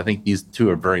 because I think these two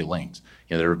are very linked.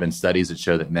 There have been studies that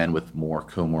show that men with more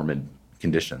comorbid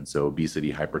conditions, so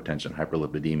obesity, hypertension,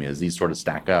 hyperlipidemia, as these sort of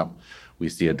stack up, we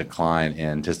see a decline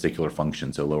in testicular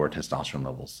function, so lower testosterone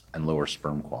levels and lower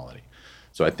sperm quality.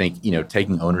 So I think,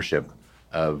 taking ownership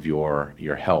of your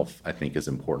health, I think, is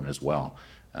important as well.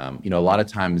 A lot of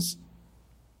times,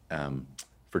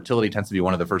 fertility tends to be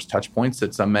one of the first touch points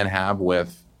that some men have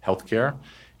with healthcare,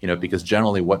 because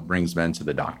generally what brings men to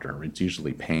the doctor, it's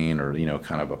usually pain or,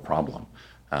 kind of a problem.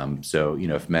 So,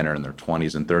 if men are in their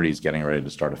 20s and 30s getting ready to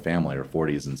start a family, or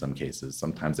 40s in some cases,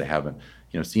 sometimes they haven't,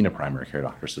 seen a primary care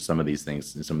doctor. So some of these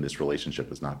things, some of this relationship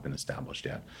has not been established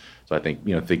yet. So I think,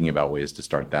 thinking about ways to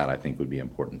start that, I think, would be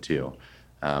important too.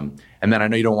 And then I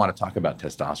know you don't want to talk about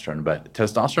testosterone, but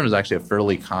testosterone is actually a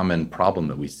fairly common problem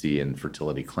that we see in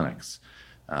fertility clinics.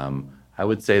 I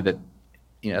would say that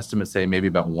estimates say maybe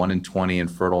about 1 in 20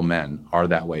 infertile men are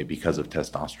that way because of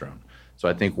testosterone. So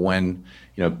I think when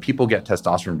people get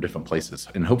testosterone from different places,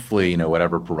 and hopefully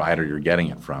whatever provider you're getting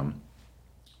it from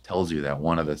tells you that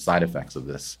one of the side effects of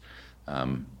this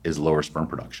is lower sperm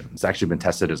production. It's actually been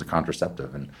tested as a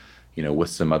contraceptive, and with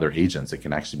some other agents, it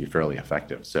can actually be fairly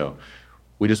effective. So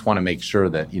we just want to make sure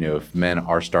that, if men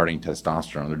are starting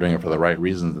testosterone, they're doing it for the right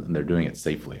reasons and they're doing it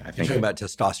safely. I think you're talking about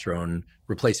testosterone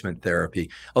replacement therapy.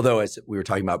 Although, as we were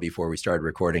talking about before we started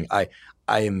recording, I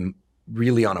am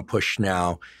really on a push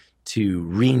now to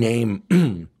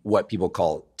rename what people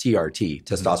call TRT,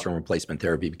 testosterone replacement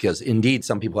therapy, because indeed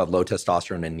some people have low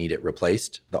testosterone and need it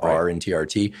replaced, the R in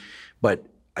TRT. But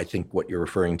I think what you're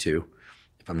referring to,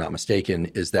 if I'm not mistaken,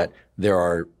 is that there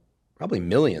are probably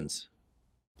millions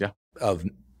of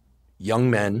young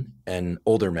men and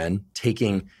older men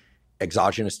taking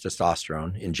exogenous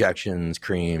testosterone, injections,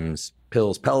 creams,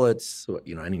 pills, pellets,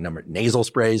 any number, nasal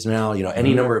sprays now,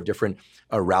 any number of different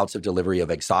routes of delivery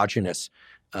of exogenous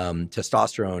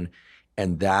testosterone,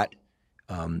 and that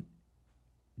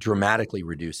dramatically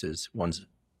reduces one's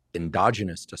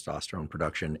endogenous testosterone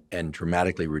production and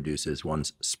dramatically reduces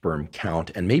one's sperm count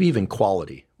and maybe even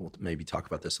quality. We'll maybe talk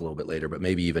about this a little bit later, but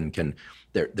maybe even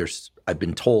I've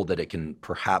been told that it can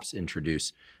perhaps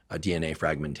introduce a DNA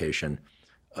fragmentation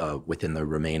within the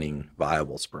remaining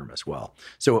viable sperm as well.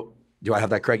 So do I have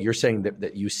that correct? You're saying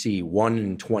that you see 1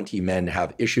 in 20 men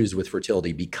have issues with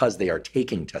fertility because they are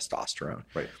taking testosterone.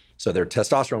 Right. So their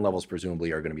testosterone levels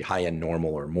presumably are going to be high-end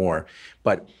normal or more,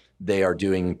 but they are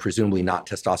doing presumably not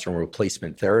testosterone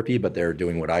replacement therapy, but they're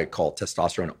doing what I call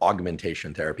testosterone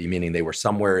augmentation therapy, meaning they were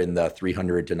somewhere in the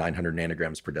 300 to 900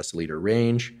 nanograms per deciliter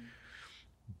range,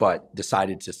 but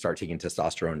decided to start taking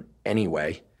testosterone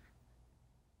anyway,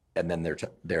 and then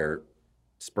their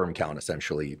sperm count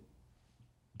essentially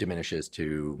diminishes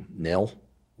to nil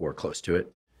or close to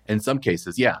it. In some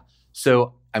cases, yeah.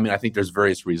 So, I think there's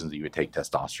various reasons that you would take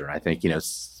testosterone. I think,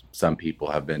 some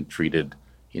people have been treated,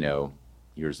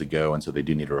 years ago, and so they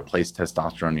do need to replace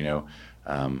testosterone,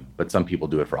 but some people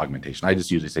do it for augmentation. I just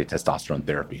usually say testosterone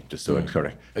therapy, just so it sort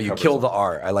of you kill the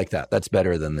R. I like that. That's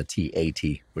better than the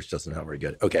TAT, which doesn't sound very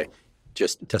good. Okay,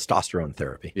 just testosterone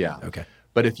therapy. Yeah. Okay.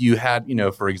 But if you had,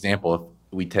 for example, if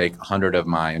we take 100 of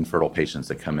my infertile patients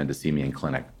that come in to see me in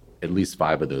clinic, at least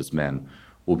 5 of those men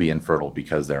will be infertile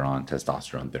because they're on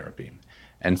testosterone therapy.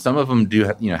 And some of them do,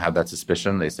 have that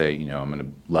suspicion. They say, I'm going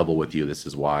to level with you. This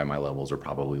is why my levels are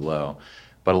probably low.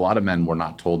 But a lot of men were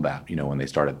not told that, when they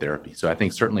started therapy. So I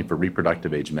think certainly for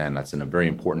reproductive age men, that's a very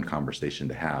important conversation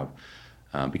to have,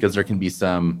 because there can be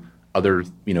some other,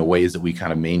 ways that we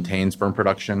kind of maintain sperm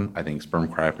production. I think sperm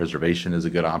cryopreservation is a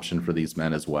good option for these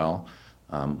men as well.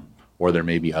 Or there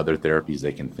may be other therapies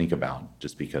they can think about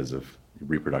just because of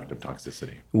reproductive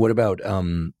toxicity. What about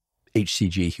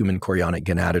HCG, human chorionic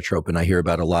gonadotropin. I hear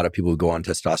about a lot of people who go on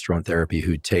testosterone therapy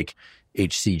who take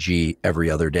HCG every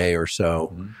other day or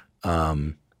so.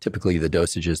 Typically the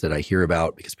dosages that I hear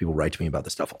about, because people write to me about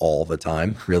this stuff all the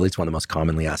time, really, it's one of the most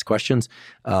commonly asked questions.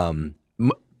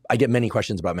 I get many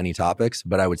questions about many topics,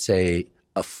 but I would say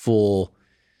a full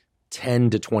 10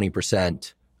 to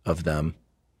 20% of them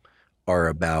are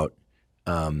about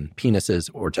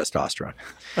penises or testosterone.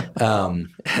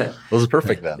 Those are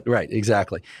perfect then. Right,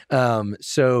 exactly.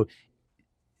 So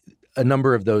a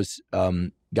number of those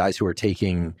guys who are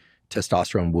taking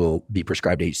testosterone will be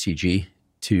prescribed HCG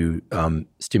to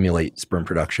stimulate sperm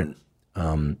production,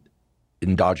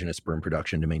 endogenous sperm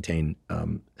production to maintain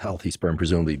healthy sperm,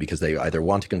 presumably because they either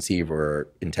want to conceive or are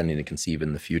intending to conceive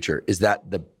in the future. Is that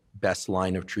the best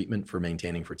line of treatment for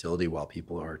maintaining fertility while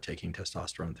people are taking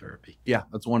testosterone therapy? Yeah,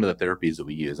 that's one of the therapies that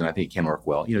we use, and I think it can work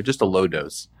well. Just a low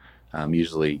dose,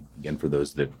 usually, again, for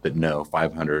those that know,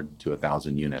 500 to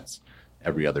 1,000 units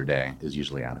every other day is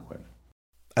usually adequate.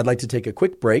 I'd like to take a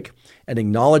quick break and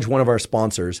acknowledge one of our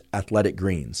sponsors, Athletic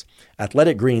Greens.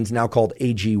 Athletic Greens, now called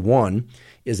AG1,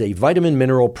 is a vitamin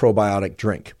mineral probiotic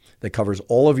drink that covers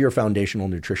all of your foundational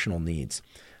nutritional needs.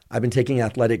 I've been taking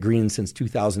Athletic Greens since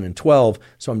 2012,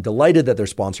 so I'm delighted that they're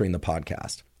sponsoring the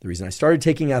podcast. The reason I started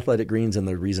taking Athletic Greens and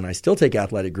the reason I still take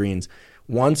Athletic Greens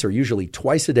once or usually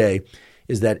twice a day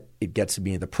is that it gets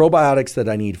me the probiotics that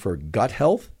I need for gut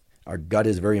health. Our gut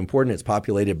is very important. It's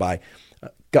populated by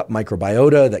gut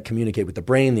microbiota that communicate with the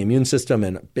brain, the immune system,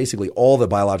 and basically all the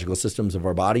biological systems of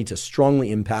our body to strongly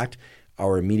impact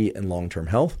our immediate and long-term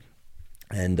health.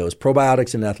 And those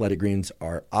probiotics in Athletic Greens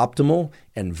are optimal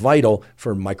and vital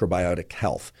for microbiotic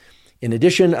health. In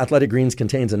addition, Athletic Greens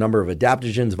contains a number of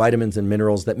adaptogens, vitamins, and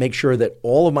minerals that make sure that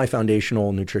all of my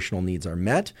foundational nutritional needs are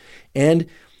met, and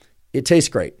it tastes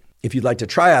great. If you'd like to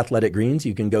try Athletic Greens,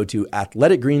 you can go to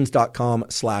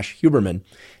athleticgreens.com/Huberman,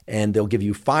 and they'll give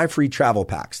you 5 free travel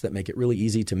packs that make it really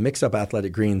easy to mix up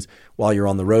Athletic Greens while you're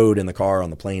on the road, in the car, on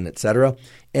the plane, etc.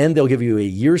 And they'll give you a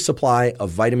year's supply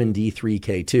of vitamin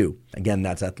D3K2. Again,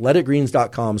 that's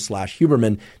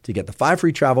athleticgreens.com/Huberman to get the 5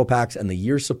 free travel packs and the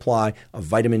year's supply of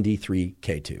vitamin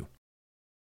D3K2.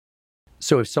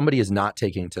 So if somebody is not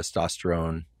taking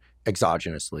testosterone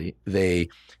exogenously, they've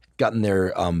gotten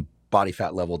their body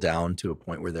fat level down to a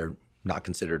point where they're not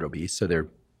considered obese. So they're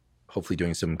hopefully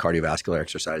doing some cardiovascular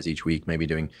exercise each week, maybe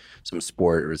doing some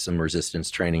sport or some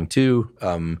resistance training too,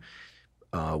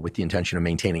 with the intention of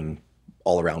maintaining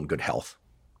all around good health.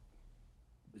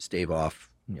 Stave off,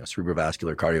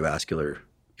 cerebrovascular, cardiovascular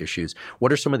issues.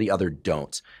 What are some of the other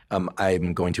don'ts?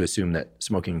 I'm going to assume that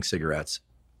smoking cigarettes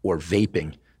or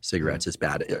vaping cigarettes is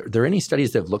bad. Are there any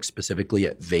studies that have looked specifically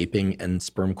at vaping and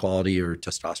sperm quality or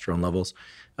testosterone levels?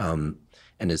 And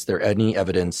is there any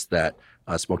evidence that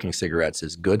smoking cigarettes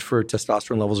is good for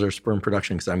testosterone levels or sperm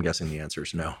production? Because I'm guessing the answer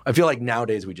is no. I feel like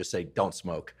nowadays we just say don't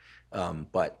smoke,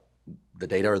 but the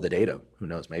data are the data. Who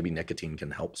knows? Maybe nicotine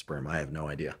can help sperm. I have no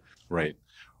idea. Right.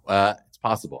 It's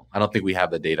possible. I don't think we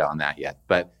have the data on that yet.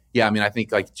 But yeah, I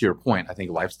think like to your point, I think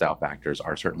lifestyle factors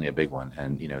are certainly a big one.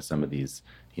 And, some of these,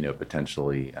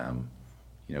 potentially,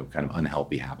 kind of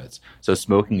unhealthy habits. So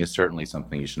smoking is certainly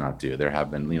something you should not do. There have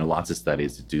been, lots of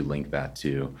studies that do link that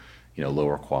to,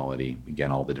 lower quality. Again,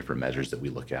 all the different measures that we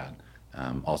look at.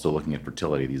 Also looking at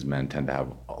fertility, these men tend to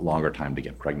have a longer time to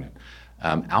get pregnant.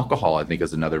 Alcohol, I think,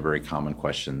 is another very common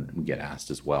question we get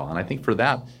asked as well. And I think for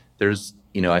that, there's,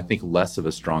 I think less of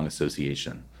a strong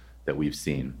association that we've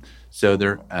seen. So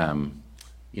there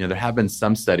have been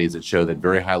some studies that show that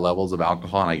very high levels of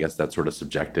alcohol, and I guess that's sort of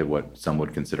subjective, what some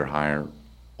would consider higher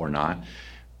or not.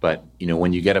 But,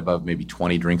 when you get above maybe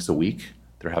 20 drinks a week,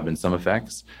 there have been some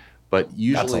effects. But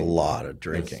usually that's a lot of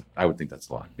drinking. I would think that's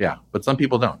a lot. Yeah. But some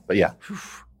people don't. But yeah.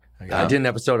 I did an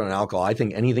episode on alcohol. I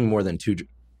think anything more than 2,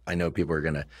 I know people are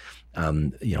going to,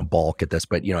 balk at this,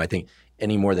 but, I think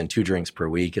any more than 2 drinks per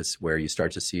week is where you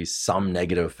start to see some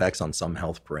negative effects on some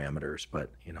health parameters.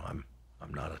 But, I'm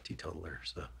not a teetotaler,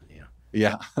 so,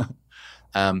 Yeah.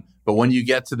 But when you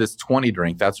get to this 20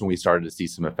 drink, that's when we started to see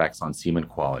some effects on semen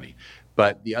quality.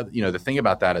 But the other, the thing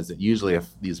about that is that usually if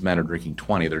these men are drinking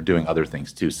 20, they're doing other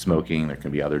things too, smoking, there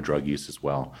can be other drug use as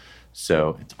well.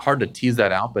 So it's hard to tease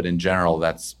that out, but in general,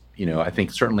 that's, I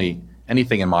think certainly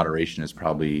anything in moderation is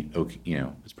probably,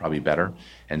 is probably better.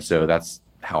 And so that's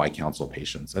how I counsel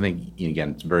patients. I think,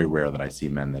 again, it's very rare that I see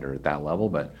men that are at that level,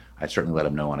 but I certainly let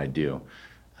them know when I do.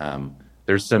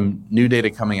 There's some new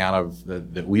data coming out of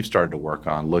that we've started to work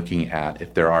on, looking at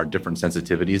if there are different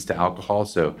sensitivities to alcohol.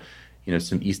 So,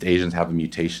 some East Asians have a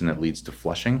mutation that leads to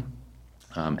flushing.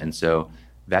 And so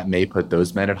that may put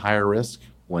those men at higher risk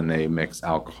when they mix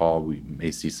alcohol. We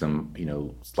may see some,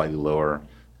 slightly lower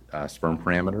sperm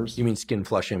parameters. You mean skin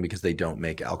flushing because they don't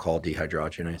make alcohol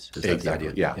dehydrogenase? Is that Exactly,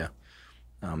 the idea?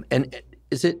 yeah. And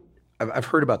is it? I've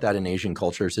heard about that in Asian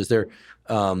cultures. Is there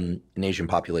in Asian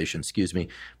population? Excuse me.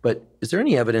 But is there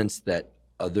any evidence that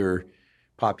other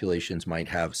populations might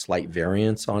have slight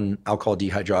variance on alcohol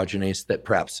dehydrogenase that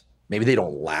perhaps maybe they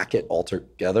don't lack it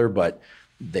altogether, but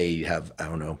they have, I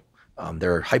don't know,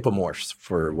 they're hypomorphs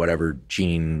for whatever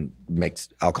gene makes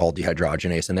alcohol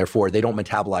dehydrogenase, and therefore they don't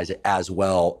metabolize it as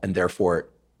well, and therefore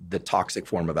the toxic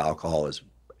form of alcohol is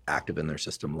active in their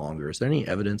system longer. Is there any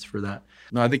evidence for that?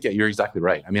 No, I think you're exactly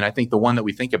right. I mean, I think the one that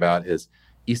we think about is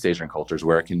East Asian cultures,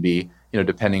 where it can be,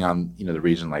 depending on, the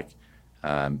region, like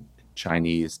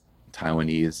Chinese,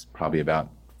 Taiwanese, probably about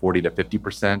 40 to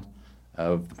 50%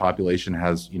 of the population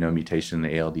has, mutation in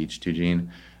the ALDH2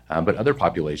 gene. But other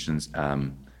populations,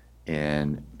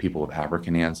 in people with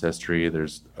African ancestry,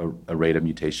 there's a rate of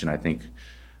mutation, I think,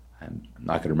 I'm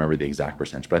not going to remember the exact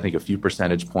percentage, but I think a few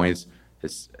percentage points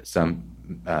is some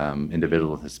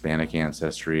individual with Hispanic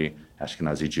ancestry,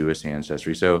 Ashkenazi Jewish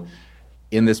ancestry. So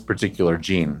in this particular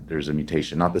gene, there's a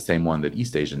mutation, not the same one that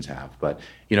East Asians have. But,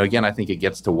 again, I think it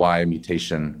gets to why a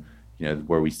mutation,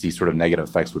 where we see sort of negative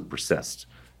effects would persist.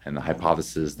 And the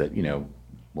hypothesis that,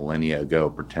 millennia ago,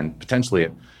 potentially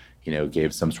it,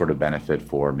 gave some sort of benefit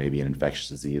for maybe an infectious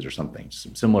disease or something,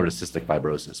 similar to cystic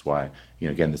fibrosis, why,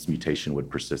 again, this mutation would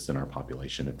persist in our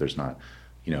population if there's not,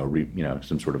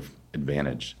 some sort of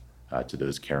advantage to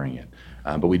those carrying it.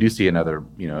 But we do see in other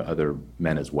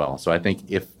men as well. So I think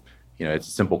if, it's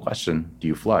a simple question, do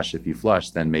you flush? If you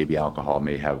flush, then maybe alcohol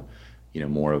may have,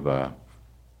 more of a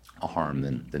harm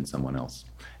than someone else.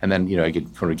 And then,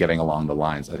 again, sort of getting along the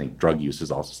lines, I think drug use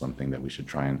is also something that we should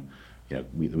try and,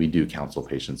 we do counsel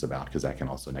patients about, because that can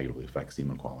also negatively affect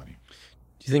semen quality.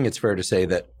 Do you think it's fair to say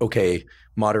that, okay,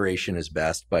 moderation is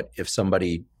best, but if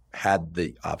somebody had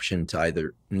the option to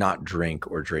either not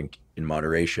drink or drink in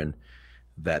moderation,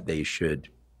 that they should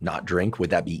not drink? Would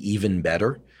that be even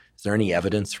better? Is there any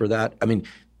evidence for that? I mean,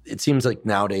 it seems like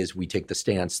nowadays we take the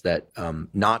stance that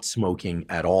not smoking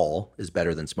at all is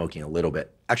better than smoking a little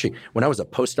bit. Actually, when I was a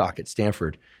postdoc at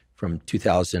Stanford from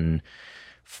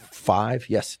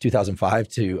 2005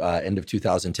 to end of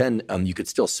 2010, you could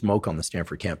still smoke on the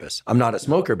Stanford campus. I'm not a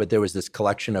smoker, but there was this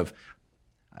collection of,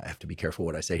 I have to be careful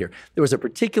what I say here. There was a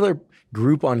particular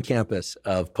group on campus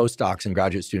of postdocs and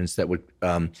graduate students that would,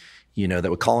 that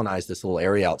would colonize this little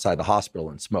area outside the hospital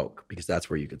and smoke, because that's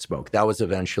where you could smoke. That was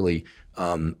eventually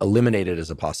eliminated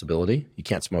as a possibility. You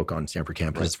can't smoke on Stanford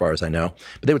campus, right, as far as I know.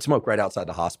 But they would smoke right outside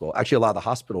the hospital. Actually, a lot of the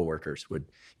hospital workers would,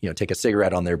 take a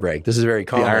cigarette on their break. This is very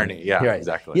common. The irony, yeah, right.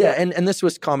 Exactly. Yeah, and this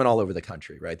was common all over the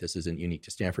country, right? This isn't unique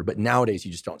to Stanford. But nowadays,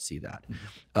 you just don't see that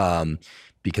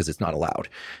because it's not allowed.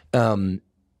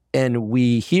 And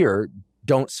we here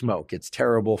don't smoke. It's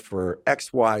terrible for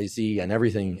X, Y, Z, and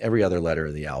every other letter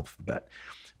of the alphabet.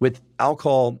 With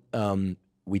alcohol,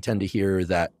 we tend to hear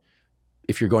that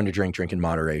if you're going to drink in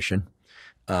moderation.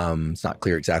 It's not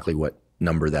clear exactly what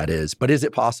number that is. But is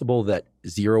it possible that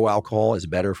zero alcohol is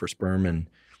better for sperm and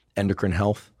endocrine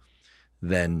health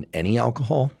than any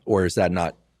alcohol? Or is that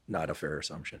not a fair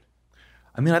assumption?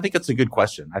 I mean, I think it's a good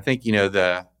question. I think,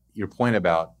 your point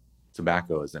about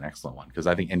tobacco is an excellent one, because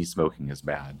I think any smoking is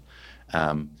bad.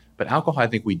 But alcohol, I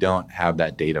think we don't have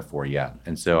that data for yet.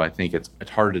 And so I think it's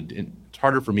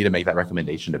harder for me to make that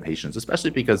recommendation to patients, especially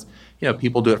because,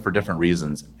 people do it for different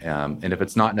reasons. And if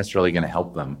it's not necessarily going to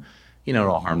help them,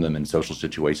 it'll harm them in social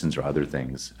situations or other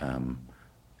things.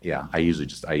 I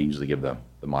usually give the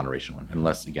moderation one,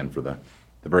 unless, again, for the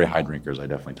very high drinkers, I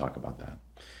definitely talk about that.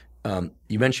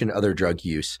 You mentioned other drug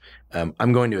use.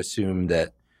 I'm going to assume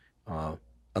that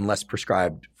unless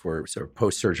prescribed for sort of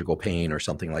post-surgical pain or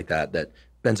something like that, that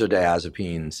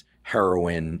benzodiazepines,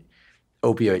 heroin,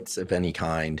 opiates of any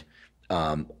kind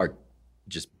are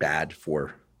just bad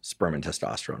for sperm and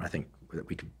testosterone. I think that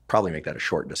we could probably make that a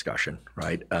short discussion,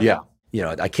 right?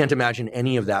 I can't imagine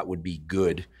any of that would be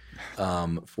good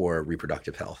for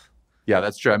reproductive health. Yeah,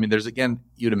 that's true. I mean, there's, again,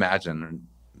 you'd imagine,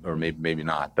 or maybe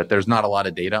not, but there's not a lot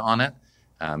of data on it.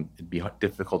 It'd be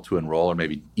difficult to enroll, or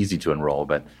maybe easy to enroll,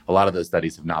 but a lot of those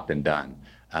studies have not been done.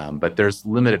 But there's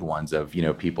limited ones of,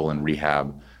 people in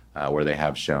rehab where they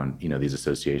have shown, these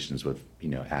associations with,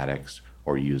 addicts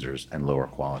or users and lower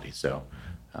quality. So,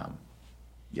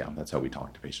 that's how we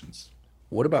talk to patients.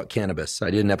 What about cannabis?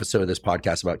 I did an episode of this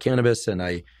podcast about cannabis, and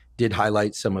I did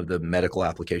highlight some of the medical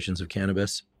applications of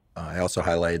cannabis. I also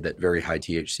highlighted that very high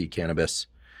THC cannabis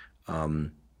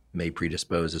may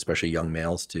predispose, especially young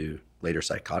males, to later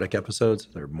psychotic episodes.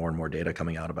 There are more and more data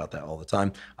coming out about that all the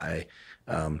time. I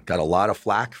got a lot of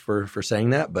flack for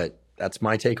saying that, but that's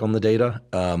my take on the data.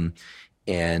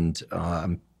 And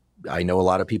I'm I know a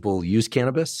lot of people use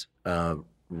cannabis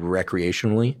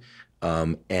recreationally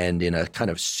and in a kind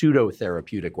of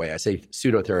pseudo-therapeutic way. I say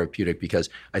pseudo-therapeutic because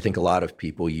I think a lot of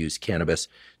people use cannabis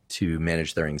to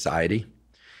manage their anxiety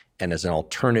and as an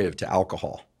alternative to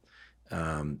alcohol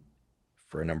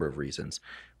for a number of reasons.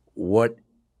 What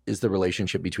is the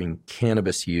relationship between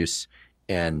cannabis use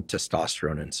and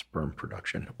testosterone and sperm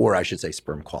production, or I should say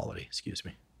sperm quality, excuse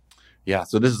me? Yeah,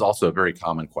 so this is also a very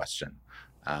common question.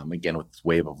 Again, with this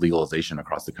wave of legalization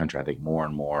across the country, I think more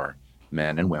and more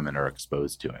men and women are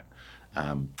exposed to it.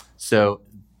 So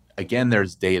again,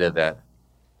 there's data that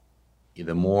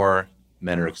the more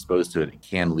men are exposed to it, it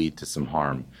can lead to some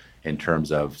harm in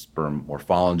terms of sperm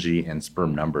morphology and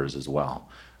sperm numbers as well.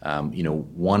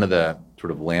 One of the sort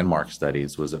of landmark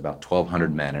studies was about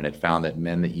 1,200 men, and it found that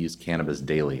men that used cannabis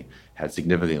daily had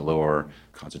significantly lower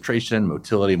concentration,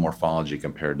 motility, morphology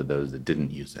compared to those that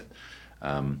didn't use it.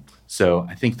 So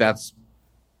I think that's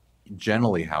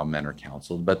generally how men are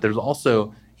counseled, but there's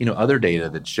also other data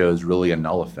that shows really a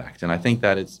null effect, and I think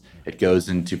that it goes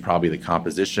into probably the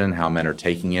composition, how men are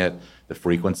taking it, the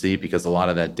frequency, because a lot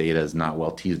of that data is not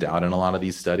well teased out in a lot of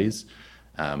these studies.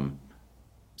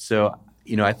 So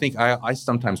I think I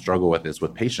sometimes struggle with this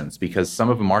with patients because some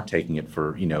of them are taking it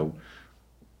for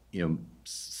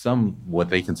some what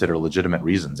they consider legitimate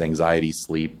reasons: anxiety,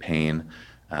 sleep, pain.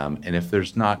 And if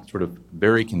there's not sort of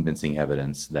very convincing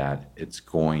evidence that it's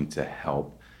going to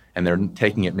help, and they're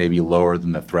taking it maybe lower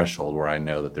than the threshold where I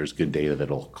know that there's good data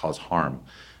that'll cause harm,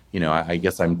 I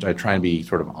guess I try and be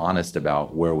sort of honest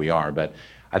about where we are. But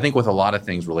I think with a lot of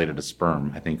things related to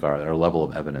sperm, I think our level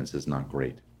of evidence is not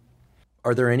great.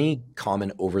 Are there any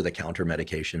common over-the-counter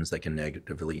medications that can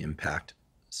negatively impact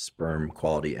sperm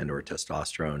quality and or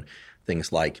testosterone?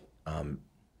 Things like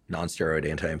non-steroid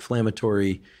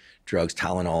anti-inflammatory drugs,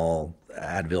 Tylenol,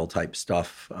 Advil type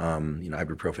stuff,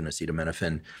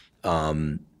 ibuprofen,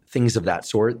 acetaminophen, things of that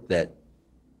sort that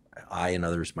I and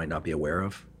others might not be aware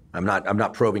of. I'm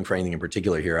not probing for anything in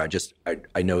particular here.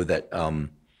 I know that a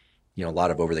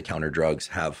lot of over-the-counter drugs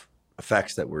have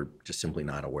effects that we're just simply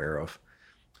not aware of.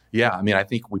 Yeah, I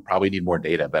think we probably need more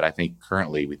data, but I think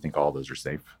currently we think all those are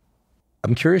safe.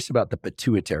 I'm curious about the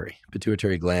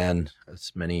pituitary gland.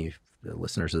 As many of the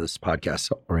listeners of this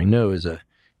podcast already know, is a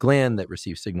gland that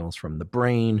receives signals from the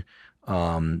brain.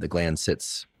 The gland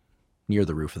sits near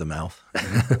the roof of the mouth.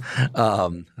 I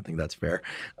think that's fair.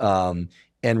 And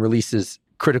releases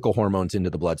critical hormones into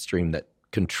the bloodstream that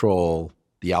control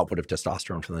the output of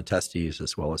testosterone from the testes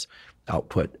as well as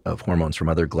output of hormones from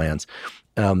other glands.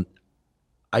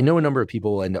 I know a number of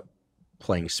people end up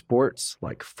playing sports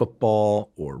like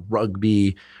football or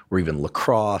rugby or even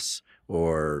lacrosse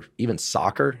or even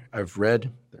soccer. I've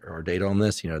read there are data on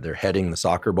this. They're heading the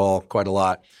soccer ball quite a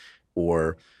lot,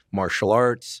 or martial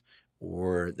arts,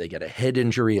 or they get a head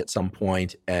injury at some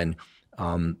point. And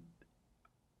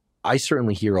I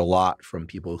certainly hear a lot from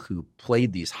people who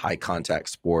played these high contact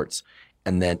sports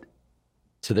and then,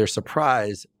 to their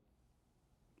surprise,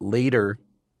 later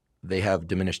they have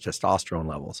diminished testosterone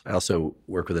levels. I also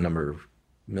work with a number of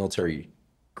military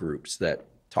groups that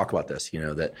talk about this,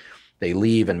 that they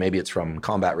leave and maybe it's from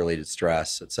combat-related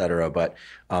stress, et cetera, but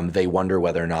they wonder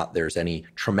whether or not there's any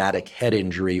traumatic head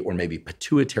injury or maybe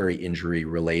pituitary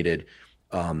injury-related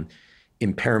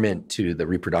impairment to the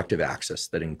reproductive axis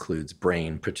that includes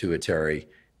brain, pituitary,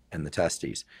 and the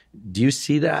testes. Do you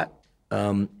see that?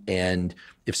 And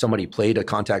if somebody played a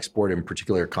contact sport, in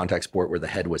particular a contact sport where the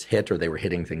head was hit or they were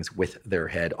hitting things with their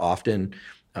head often,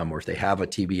 or if they have a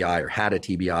TBI or had a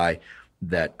TBI,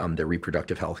 that their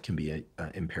reproductive health can be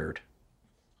impaired.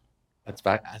 That's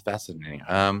fascinating.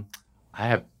 I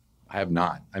have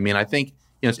not. I think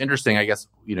it's interesting. I guess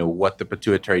what the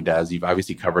pituitary does. You've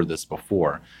obviously covered this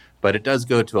before, but it does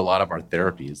go to a lot of our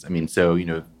therapies.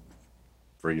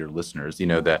 For your listeners,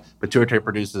 the pituitary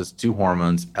produces two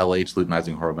hormones, LH,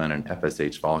 luteinizing hormone, and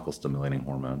FSH, follicle stimulating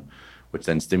hormone, which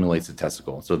then stimulates the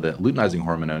testicle. So the luteinizing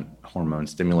hormone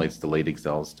stimulates the Leydig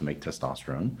cells to make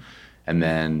testosterone, and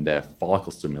then the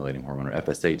follicle stimulating hormone, or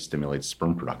FSH, stimulates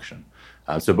sperm production.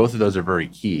 So both of those are very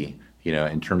key,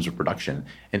 in terms of production.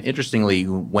 And interestingly,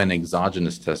 when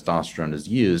exogenous testosterone is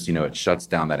used, it shuts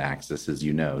down that axis, as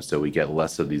you know. So we get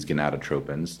less of these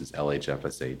gonadotropins, this LH,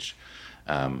 FSH,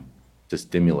 to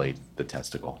stimulate the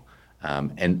testicle.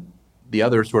 And the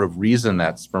other sort of reason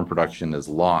that sperm production is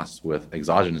lost with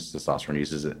exogenous testosterone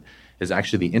use is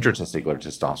actually the intertesticular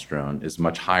testosterone is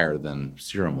much higher than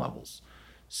serum levels.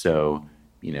 So,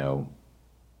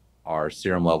 our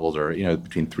serum levels are,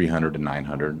 between 300 and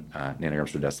 900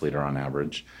 nanograms per deciliter on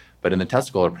average. But in the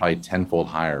testicle, are probably tenfold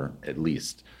higher at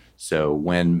least. So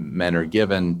when men are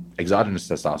given exogenous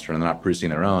testosterone and they're not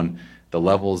producing their own, the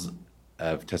levels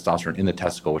of testosterone in the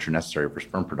testicle, which are necessary for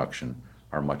sperm production,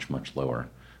 are much, much lower.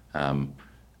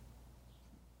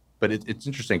 But it's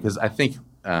interesting because I think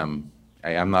I'm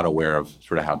not aware of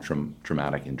sort of how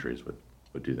traumatic injuries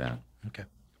would do that. Okay.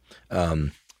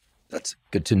 That's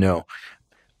good to know.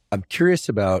 I'm curious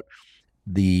about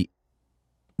the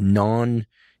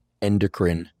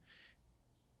non-endocrine,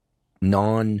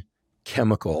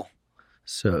 non-chemical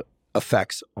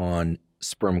effects on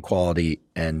sperm quality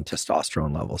and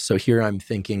testosterone levels. So here I'm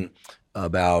thinking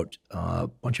about a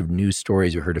bunch of news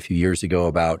stories we heard a few years ago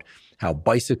about how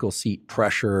bicycle seat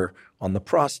pressure on the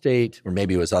prostate, or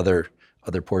maybe it was other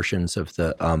portions of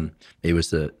the, maybe it was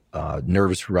the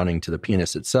nerves running to the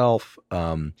penis itself,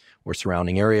 or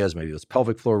surrounding areas, maybe it was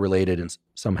pelvic floor related, and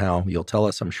somehow, you'll tell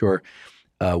us, I'm sure,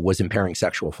 was impairing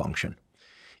sexual function.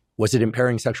 Was it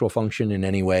impairing sexual function in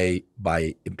any way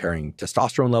by impairing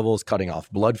testosterone levels, cutting off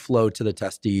blood flow to the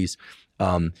testes?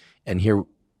 And here,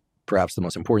 perhaps the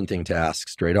most important thing to ask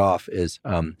straight off is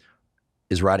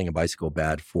riding a bicycle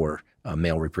bad for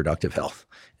male reproductive health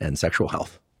and sexual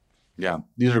health? Yeah,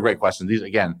 these are great questions. These,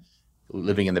 again,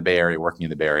 living in the Bay Area, working in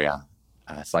the Bay Area,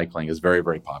 cycling is very,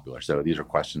 very popular. So these are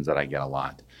questions that I get a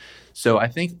lot. So I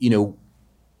think,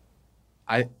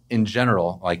 in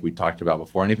general, like we talked about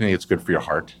before, anything that's good for your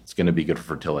heart, it's going to be good for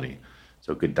fertility.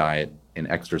 So good diet and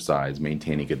exercise,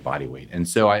 maintaining good body weight. And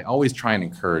so I always try and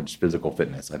encourage physical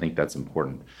fitness. I think that's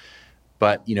important.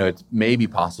 But, it may be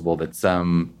possible that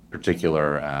some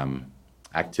particular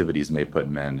activities may put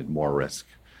men at more risk.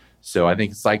 So I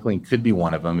think cycling could be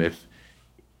one of them,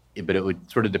 but it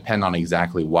would sort of depend on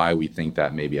exactly why we think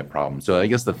that may be a problem. So I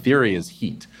guess the theory is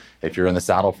heat. If you're in the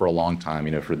saddle for a long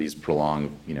time, for these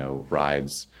prolonged,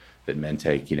 rides that men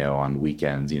take, on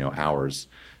weekends, hours,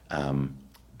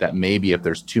 that maybe if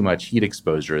there's too much heat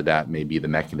exposure, that may be the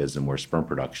mechanism where sperm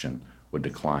production would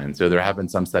decline. So there have been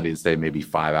some studies that say maybe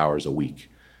 5 hours a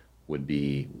week would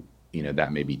be,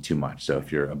 that may be too much. So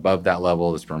if you're above that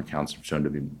level, the sperm counts are shown to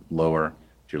be lower.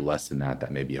 If you're less than that,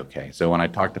 that may be okay. So when I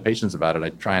talk to patients about it, I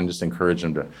try and just encourage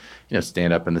them to,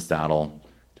 stand up in the saddle,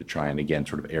 to try and, again,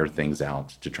 sort of air things out,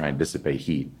 to try and dissipate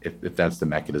heat, if that's the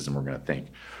mechanism we're going to think.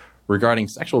 Regarding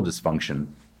sexual dysfunction,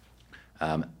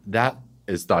 that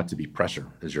is thought to be pressure,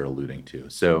 as you're alluding to.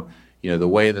 So, the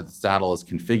way that the saddle is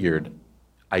configured,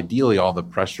 ideally all the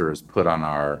pressure is put on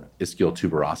our ischial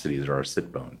tuberosities, or our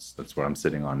sit bones. That's what I'm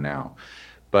sitting on now.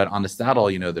 But on the saddle,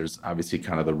 there's obviously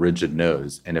kind of the rigid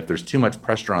nose. And if there's too much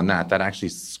pressure on that actually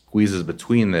squeezes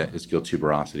between the ischial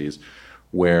tuberosities,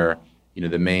 where,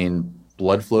 the main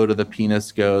blood flow to the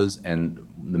penis goes and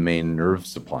the main nerve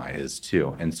supply is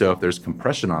too. And so if there's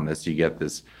compression on this, you get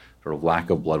this sort of lack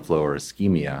of blood flow or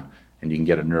ischemia, and you can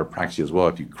get a neuropraxia as well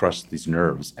if you crush these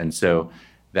nerves. And so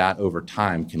that over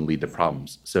time can lead to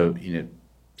problems. So,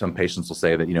 some patients will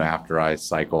say that, after I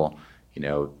cycle,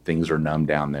 things are numb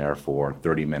down there for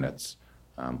 30 minutes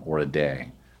or a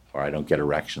day, or I don't get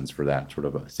erections for that sort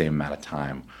of same amount of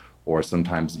time. Or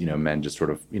sometimes, men just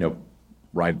sort of,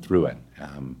 ride through it.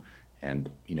 And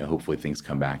hopefully things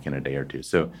come back in a day or two.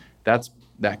 So that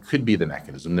could be the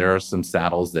mechanism. There are some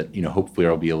saddles that, hopefully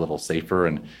will be a little safer.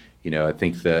 And, I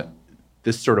think that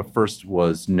this sort of first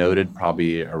was noted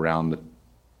probably around the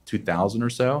 2000 or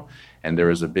so. And there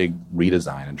was a big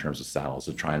redesign in terms of saddles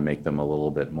to try and make them a little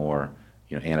bit more,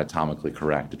 anatomically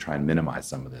correct, to try and minimize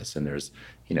some of this. And there's,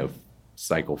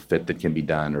 cycle fit that can be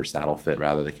done, or saddle fit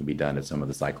rather, that can be done at some of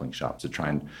the cycling shops to try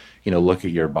and, look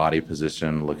at your body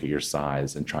position, look at your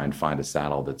size, and try and find a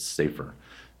saddle that's safer.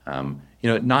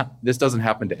 This doesn't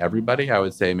happen to everybody. I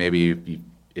would say maybe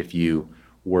if you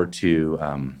were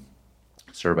to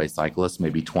survey cyclists,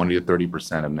 maybe 20 to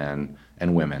 30% of men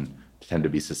and women tend to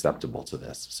be susceptible to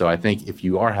this. So I think if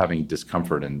you are having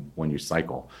discomfort when you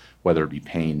cycle, whether it be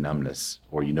pain, numbness,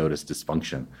 or you notice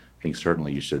dysfunction, I think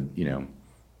certainly you should,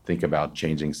 think about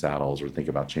changing saddles or think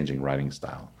about changing riding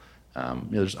style.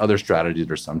 There's other strategies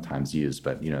that are sometimes used,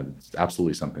 but it's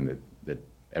absolutely something that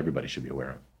everybody should be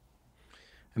aware of.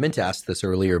 I meant to ask this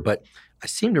earlier, but I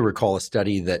seem to recall a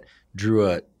study that drew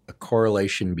a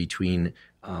correlation between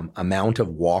amount of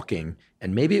walking,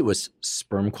 and maybe it was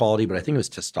sperm quality, but I think it was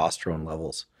testosterone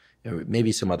levels,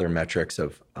 maybe some other metrics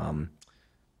of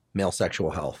male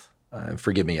sexual health.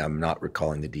 Forgive me, I'm not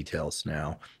recalling the details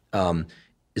now.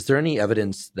 Is there any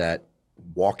evidence that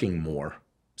walking more,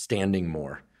 standing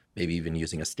more, maybe even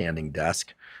using a standing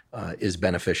desk, is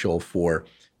beneficial for,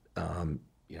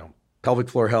 pelvic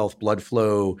floor health, blood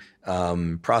flow,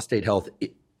 prostate health?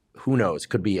 Who knows?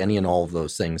 Could be any and all of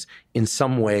those things in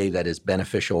some way that is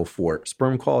beneficial for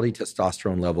sperm quality,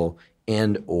 testosterone level,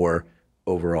 and or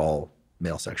overall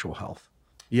male sexual health.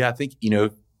 Yeah, I think,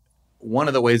 one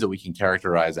of the ways that we can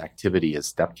characterize activity is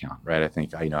step count, right? I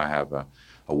think, I have a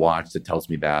watch that tells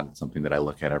me that. It's something that I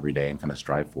look at every day and kind of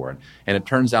strive for. And it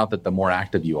turns out that the more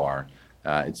active you are,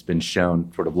 it's been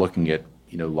shown sort of looking at,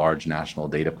 large national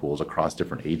data pools across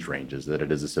different age ranges that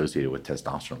it is associated with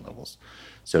testosterone levels.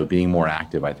 So being more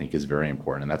active, I think, is very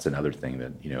important. And that's another thing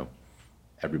that,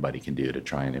 everybody can do to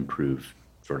try and improve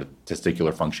sort of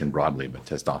testicular function broadly, but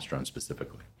testosterone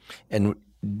specifically. And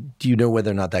do you know whether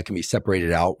or not that can be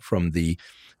separated out from the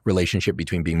relationship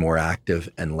between being more active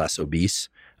and less obese?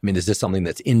 I mean, is this something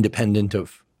that's independent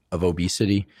of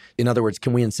obesity? In other words,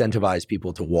 can we incentivize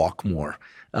people to walk more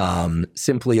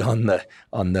simply on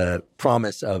the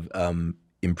promise of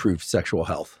improved sexual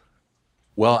health?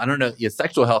 Well, I don't know. Yeah,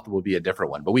 sexual health will be a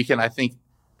different one, but I think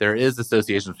there is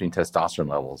association between testosterone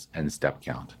levels and step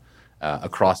count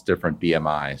across different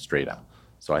BMI strata.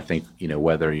 So I think,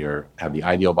 whether you have the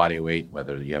ideal body weight,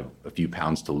 whether you have a few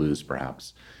pounds to lose,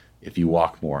 perhaps, if you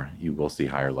walk more, you will see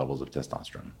higher levels of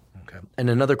testosterone. Okay. And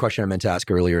another question I meant to ask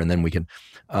earlier, and then we can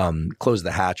close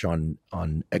the hatch on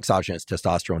exogenous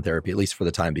testosterone therapy, at least for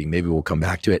the time being. Maybe we'll come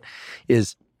back to it,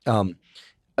 is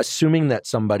assuming that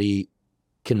somebody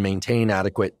can maintain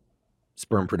adequate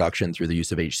sperm production through the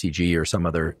use of HCG or some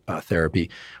other therapy,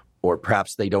 or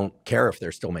perhaps they don't care if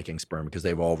they're still making sperm because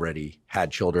they've already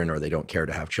had children or they don't care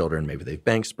to have children. Maybe they've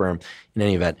banked sperm. In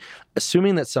any event,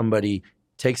 assuming that somebody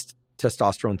takes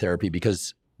testosterone therapy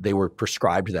because they were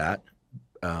prescribed that,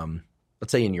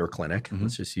 let's say in your clinic,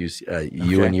 let's just use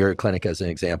you and your clinic as an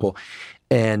example,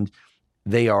 and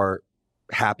they are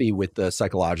happy with the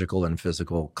psychological and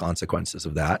physical consequences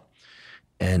of that,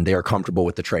 and they are comfortable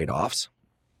with the trade-offs.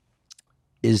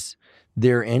 Is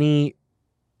there any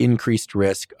increased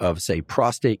risk of, say,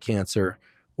 prostate cancer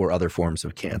or other forms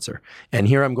of cancer? And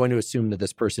here I'm going to assume that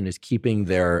this person is keeping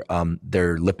their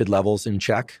lipid levels in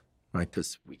check, right?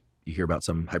 Because you hear about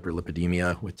some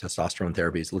hyperlipidemia with testosterone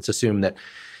therapies. Let's assume that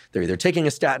they're either taking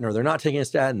a statin or they're not taking a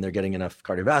statin, they're getting enough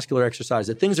cardiovascular exercise,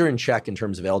 that things are in check in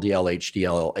terms of LDL,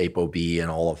 HDL, ApoB, and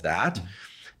all of that. Mm-hmm.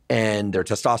 And their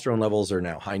testosterone levels are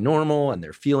now high normal and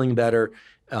they're feeling better.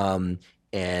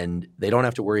 And they don't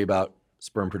have to worry about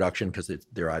sperm production because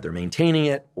they're either maintaining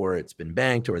it or it's been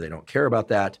banked or they don't care about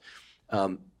that.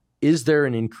 Is there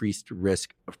an increased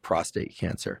risk of prostate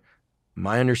cancer?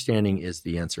 My understanding is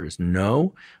the answer is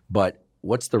no, but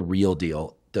what's the real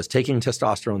deal? Does taking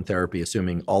testosterone therapy,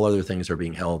 assuming all other things are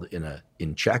being held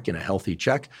in check, in a healthy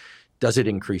check, does it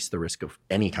increase the risk of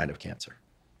any kind of cancer?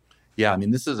 Yeah, I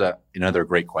mean, this is another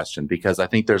great question because I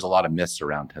think there's a lot of myths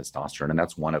around testosterone, and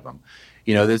that's one of them.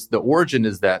 The origin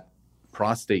is that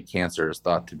prostate cancer is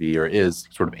thought to be or is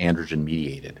sort of androgen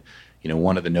mediated.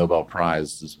 One of the Nobel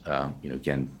Prizes,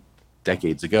 again,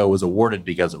 decades ago was awarded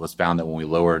because it was found that when we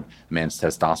lowered a man's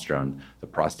testosterone, the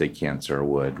prostate cancer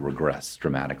would regress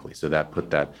dramatically. So that put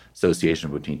that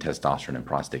association between testosterone and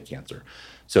prostate cancer.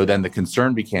 So then the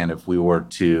concern became if we were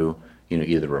to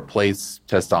either replace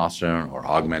testosterone or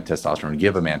augment testosterone,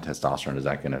 give a man testosterone, is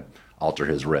that going to alter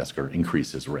his risk or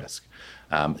increase his risk?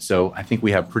 So I think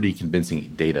we have pretty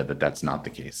convincing data that that's not the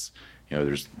case.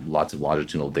 There's lots of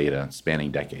longitudinal data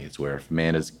spanning decades where if a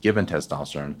man is given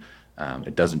testosterone,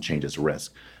 it doesn't change his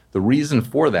risk. The reason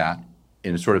for that,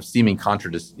 in sort of seeming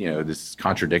this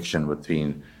contradiction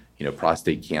between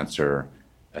prostate cancer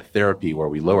therapy where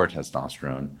we lower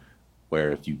testosterone,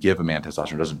 where if you give a man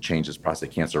testosterone, it doesn't change his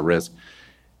prostate cancer risk,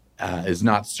 is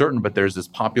not certain, but there's this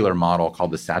popular model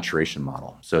called the saturation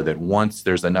model. So that once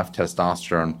there's enough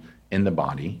testosterone in the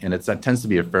body, and that tends to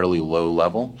be a fairly low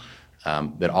level,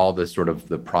 that all the sort of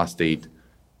the prostate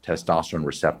testosterone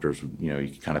receptors, you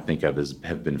can kind of think of as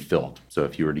have been filled. So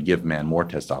if you were to give a man more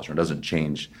testosterone, it doesn't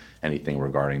change anything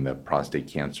regarding the prostate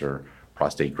cancer,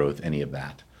 prostate growth, any of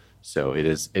that. So it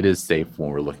is safe when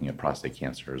we're looking at prostate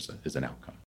cancer as an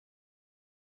outcome.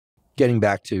 Getting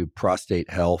back to prostate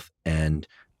health and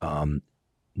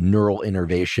neural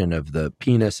innervation of the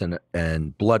penis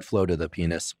and blood flow to the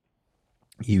penis,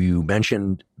 you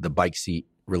mentioned the bike seat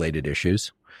related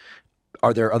issues.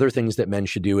 Are there other things that men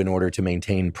should do in order to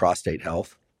maintain prostate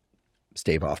health,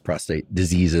 stave off prostate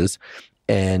diseases,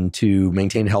 and to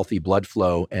maintain healthy blood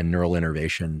flow and neural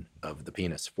innervation of the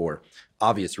penis for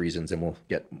obvious reasons? And we'll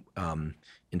get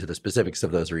into the specifics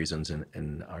of those reasons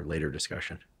in our later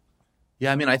discussion.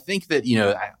 Yeah, I mean, I think that,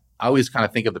 I always kind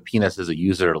of think of the penis as a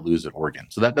use it or lose it organ.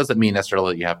 So that doesn't mean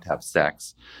necessarily that you have to have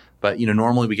sex. But,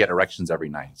 normally we get erections every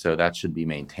night. So that should be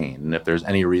maintained. And if there's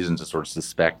any reason to sort of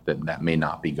suspect that that may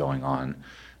not be going on,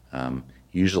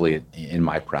 usually in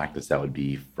my practice, that would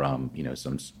be from,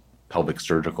 some pelvic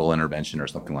surgical intervention or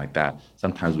something like that,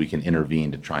 sometimes we can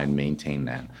intervene to try and maintain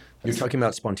that. You're talking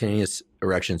about spontaneous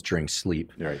erections during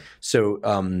sleep. Right. So,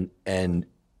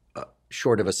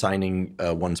 short of assigning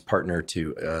one's partner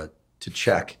to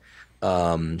check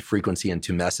frequency and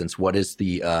tumescence, what is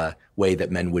the way that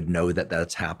men would know that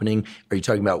that's happening? Are you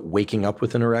talking about waking up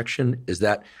with an erection? Is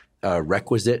that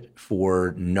requisite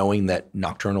for knowing that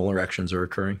nocturnal erections are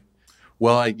occurring?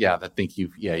 Well, I think you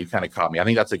kind of caught me. I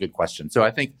think that's a good question. So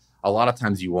I think a lot of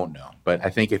times you won't know, but I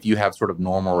think if you have sort of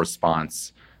normal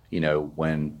response,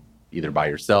 when either by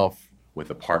yourself, with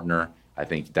a partner, I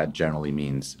think that generally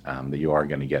means that you are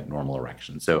going to get normal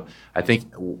erections. So I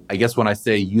guess when I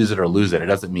say use it or lose it, it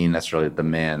doesn't mean necessarily that the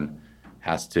man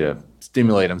has to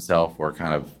stimulate himself or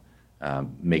kind of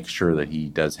make sure that he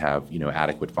does have,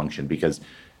 adequate function, because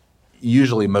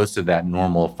usually most of that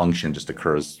normal function just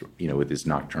occurs, with this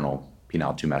nocturnal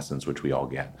penile tumescence, which we all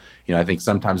get. I think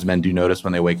sometimes men do notice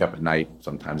when they wake up at night.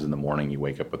 Sometimes in the morning you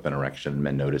wake up with an erection and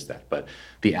men notice that. But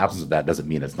the absence of that doesn't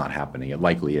mean it's not happening. It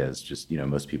likely is. Just,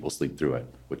 most people sleep through it,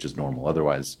 which is normal.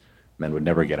 Otherwise, men would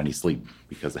never get any sleep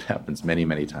because it happens many,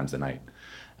 many times a night.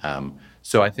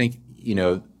 So I think,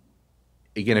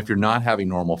 again, if you're not having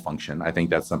normal function, I think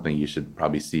that's something you should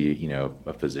probably see,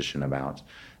 a physician about.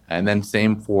 And then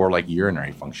same for like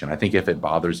urinary function. I think if it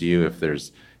bothers you, if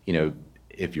there's,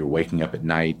 if you're waking up at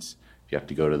night, if you have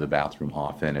to go to the bathroom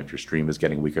often, if your stream is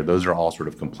getting weaker, those are all sort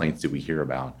of complaints that we hear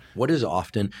about. What is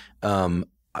often? My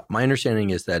understanding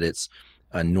is that it's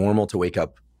normal to wake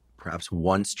up perhaps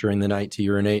once during the night to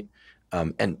urinate.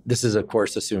 And this is, of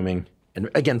course, assuming, and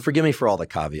again, forgive me for all the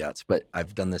caveats, but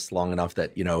I've done this long enough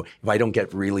that, if I don't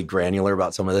get really granular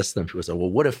about some of this, then people say,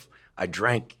 well, what if I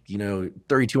drank,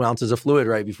 32 ounces of fluid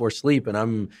right before sleep and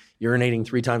I'm urinating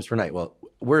 3 times per night? Well,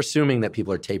 we're assuming that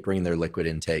people are tapering their liquid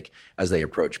intake as they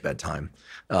approach bedtime.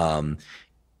 And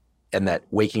that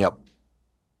waking up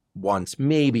once,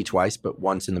 maybe twice, but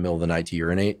once in the middle of the night to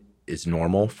urinate is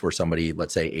normal for somebody,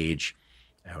 let's say age,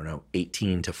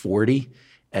 18 to 40.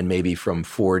 And maybe from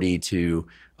 40 to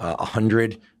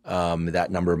 100, that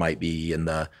number might be in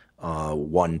the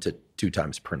 1 to 2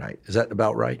 times per night. Is that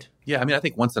about right? Yeah, I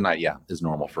think once a night, is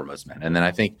normal for most men. And then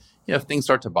I think, if things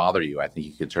start to bother you, I think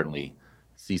you could certainly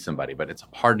see somebody, but it's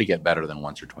hard to get better than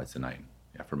once or twice a night,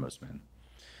 for most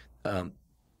men.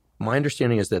 My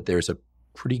understanding is that there's a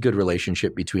pretty good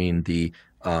relationship between the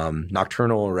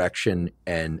nocturnal erection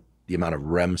and the amount of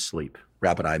REM sleep,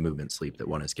 rapid eye movement sleep, that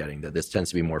one is getting, that this tends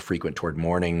to be more frequent toward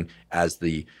morning as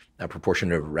the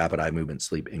proportion of rapid eye movement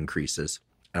sleep increases.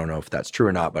 I don't know if that's true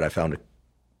or not, but I found a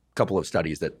couple of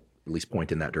studies that at least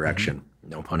point in that direction. Mm-hmm.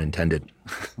 No pun intended.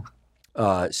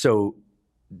 So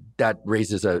that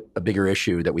raises a bigger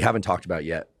issue that we haven't talked about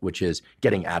yet, which is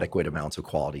getting adequate amounts of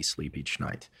quality sleep each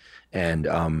night. And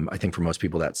I think for most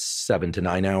people that's 7 to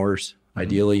 9 hours,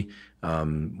 ideally,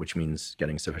 which means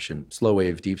getting sufficient slow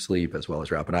wave, deep sleep, as well as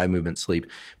rapid eye movement sleep.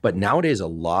 But nowadays, a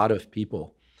lot of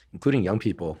people, including young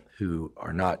people who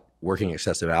are not working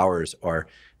excessive hours, are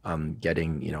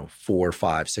getting 4,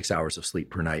 5, 6 hours of sleep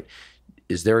per night.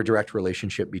 Is there a direct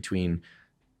relationship between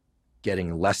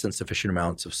getting less than sufficient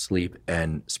amounts of sleep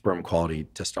and sperm quality,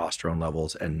 testosterone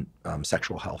levels, and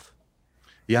sexual health?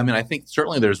 Yeah, I think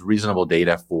certainly there's reasonable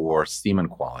data for semen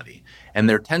quality. And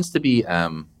there tends to be,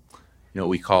 what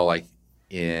we call, like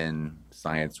in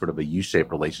science, sort of a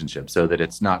U-shaped relationship, so that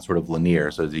it's not sort of linear.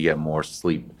 So as you get more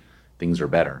sleep, things are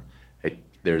better.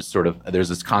 There's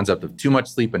this concept of too much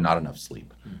sleep and not enough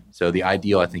sleep. Mm-hmm. So the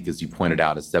ideal, I think, as you pointed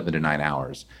out, is 7 to 9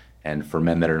 hours. And for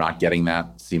men that are not getting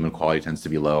that, semen quality tends to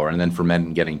be lower. And then for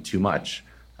men getting too much,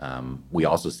 we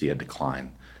also see a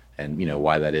decline. And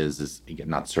why that is again,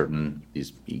 not certain.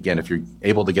 Again, if you're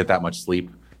able to get that much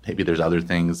sleep, maybe there's other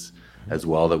things as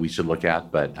well that we should look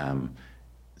at. But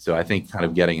so I think kind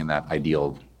of getting in that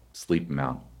ideal sleep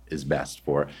amount is best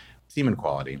for semen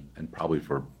quality and probably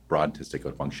for broad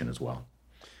testicular function as well.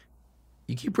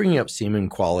 You keep bringing up semen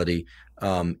quality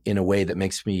in a way that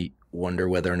makes me wonder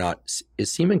whether or not, is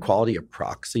semen quality a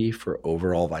proxy for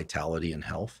overall vitality and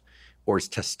health, or is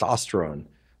testosterone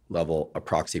level a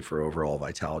proxy for overall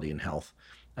vitality and health?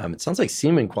 It sounds like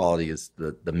semen quality is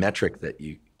the metric that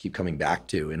you keep coming back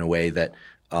to in a way that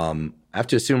I have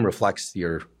to assume reflects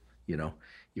your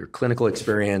clinical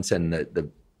experience and the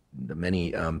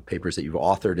many papers that you've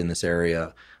authored in this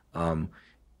area.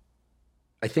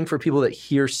 I think for people that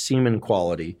hear semen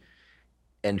quality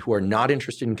and who are not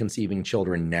interested in conceiving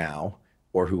children now,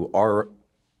 or who are,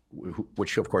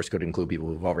 which of course could include people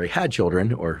who've already had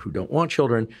children or who don't want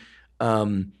children,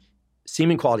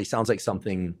 semen quality sounds like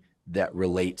something that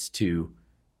relates to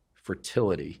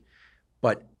fertility.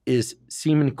 But is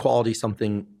semen quality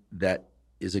something that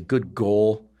is a good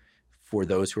goal for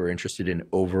those who are interested in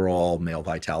overall male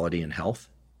vitality and health?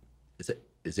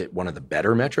 Is it one of the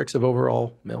better metrics of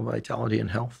overall male vitality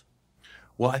and health?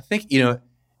 Well, I think,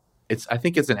 I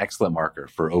think it's an excellent marker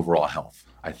for overall health.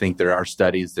 I think there are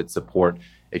studies that support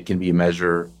it can be a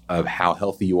measure of how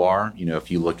healthy you are.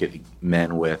 If you look at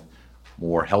men with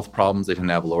more health problems, they tend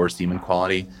to have lower semen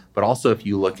quality. But also if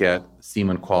you look at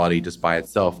semen quality just by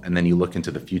itself, and then you look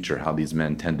into the future, how these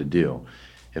men tend to do.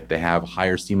 If they have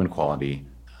higher semen quality,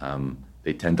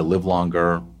 they tend to live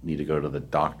longer, need to go to the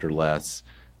doctor less,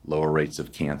 lower rates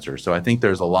of cancer. So I think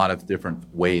there's a lot of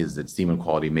different ways that semen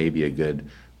quality may be a good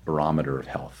barometer of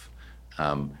health.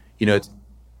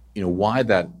 Why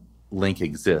that link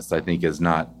exists, I think is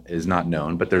not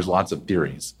known, but there's lots of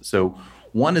theories. So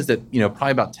one is that,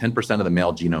 probably about 10% of the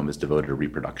male genome is devoted to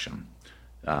reproduction.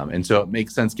 And so it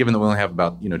makes sense, given that we only have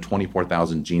about,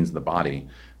 24,000 genes in the body,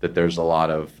 that there's a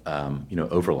lot of,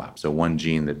 overlap. So one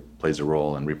gene that plays a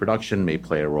role in reproduction may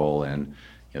play a role in,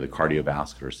 the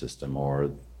cardiovascular system or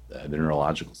the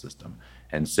neurological system.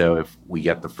 And so if we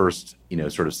get the first,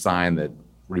 sort of sign that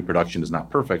reproduction is not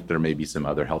perfect, there may be some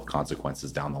other health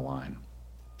consequences down the line.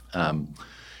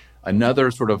 Another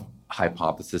sort of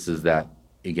hypothesis is that,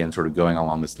 again, sort of going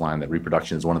along this line, that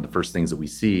reproduction is one of the first things that we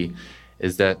see,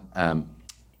 is that,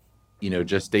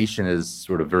 gestation is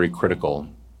sort of very critical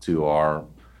to our,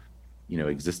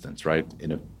 existence, right?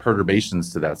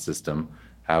 Perturbations to that system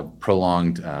have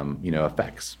prolonged,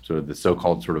 effects. So the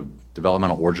so-called sort of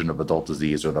developmental origin of adult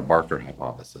disease, or the Barker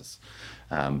hypothesis.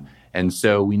 And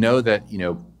so we know that,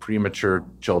 premature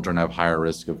children have higher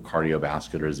risk of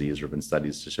cardiovascular disease. There have been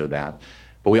studies to show that.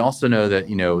 But we also know that,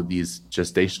 these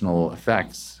gestational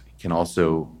effects can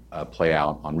also play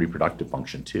out on reproductive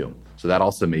function too. So that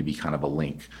also may be kind of a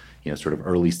link, sort of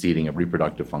early seeding of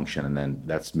reproductive function. And then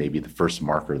that's maybe the first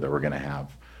marker that we're going to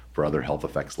have for other health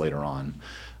effects later on.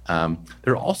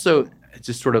 There are also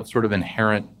just sort of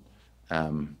inherent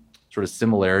sort of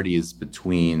similarities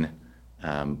between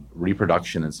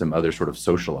reproduction and some other sort of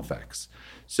social effects.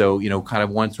 So, kind of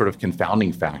one sort of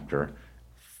confounding factor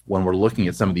when we're looking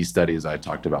at some of these studies I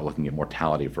talked about, looking at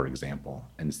mortality, for example,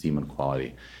 and semen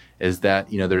quality, is that,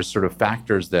 there's sort of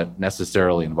factors that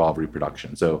necessarily involve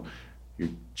reproduction. So your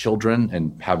children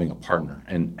and having a partner.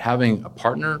 And having a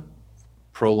partner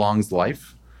prolongs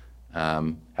life.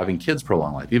 Having kids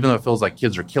prolong life, even though it feels like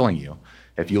kids are killing you.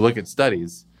 If you look at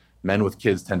studies, men with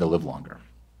kids tend to live longer.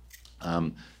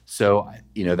 So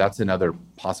that's another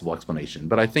possible explanation.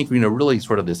 But I think, really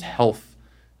sort of this health,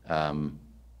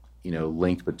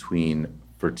 link between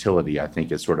fertility, I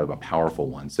think is sort of a powerful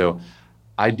one. So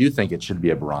I do think it should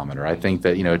be a barometer. I think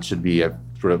that, it should be a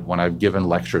sort of, when I've given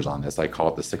lectures on this, I call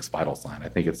it the sixth vital sign. I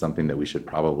think it's something that we should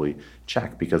probably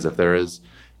check, because if there is,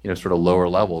 sort of lower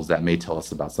levels, that may tell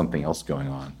us about something else going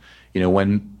on.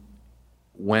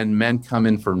 When men come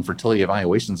in for infertility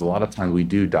evaluations, a lot of times we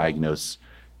do diagnose,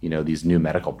 these new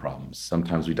medical problems.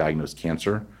 Sometimes we diagnose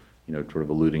cancer, sort of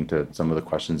alluding to some of the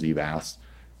questions you've asked,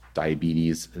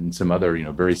 diabetes, and some other,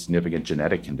 very significant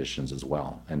genetic conditions as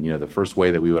well. And, the first way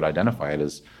that we would identify it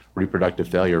is reproductive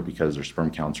failure, because their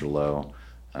sperm counts are low,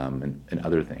 and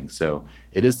other things. So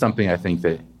it is something I think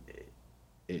that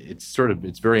it's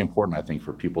very important, I think,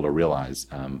 for people to realize,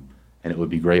 and it would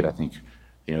be great, I think,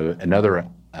 another,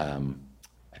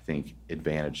 I think,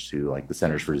 advantage to like the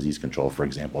Centers for Disease Control, for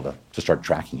example, to start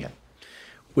tracking it.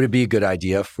 Would it be a good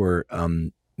idea for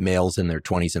males in their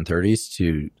 20s and 30s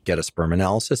to get a sperm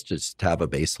analysis, just to have a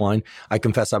baseline? I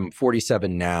confess I'm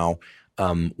 47 now.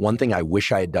 One thing I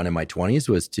wish I had done in my 20s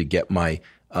was to get my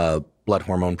blood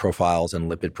hormone profiles and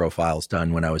lipid profiles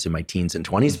done when I was in my teens and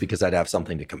 20s, because I'd have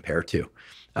something to compare to.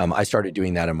 I started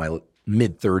doing that in my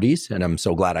mid-30s, and I'm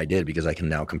so glad I did, because I can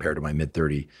now compare to my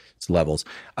mid-30s levels.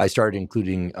 I started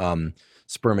including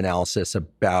sperm analysis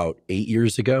about 8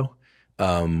 years ago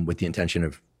with the intention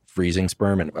of freezing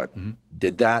sperm, and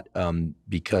did that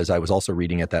because I was also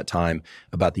reading at that time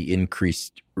about the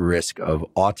increased risk of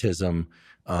autism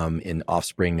in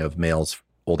offspring of males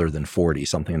older than 40,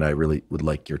 something that I really would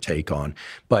like your take on.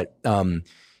 But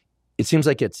it seems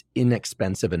like it's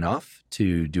inexpensive enough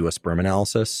to do a sperm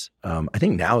analysis. I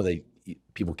think now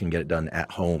people can get it done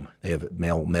at home. They have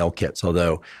mail kits,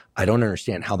 although I don't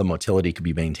understand how the motility could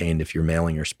be maintained if you're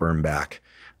mailing your sperm back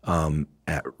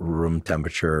at room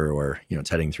temperature, or it's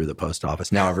heading through the post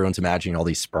office. Now everyone's imagining all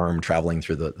these sperm traveling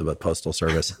through the postal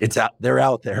service. They're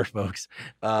out there, folks.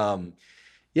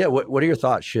 Yeah, what are your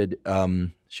thoughts? Should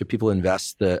people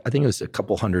invest I think it was a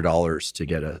couple $100 to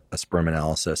get a sperm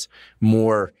analysis,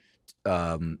 more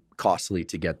costly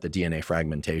to get the DNA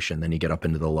fragmentation, then you get up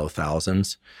into the low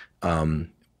thousands.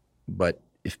 But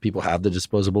if people have the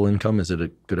disposable income, is it a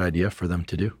good idea for them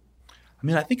to do? I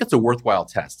mean, I think it's a worthwhile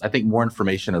test. I think more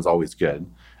information is always good.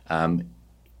 I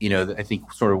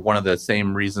think sort of one of the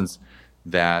same reasons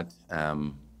that,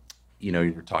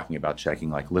 you're talking about checking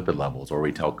like lipid levels, or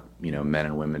we tell, men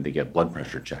and women to get blood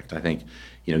pressure checked. I think,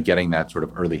 getting that sort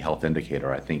of early health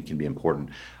indicator, I think can be important.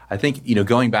 I think,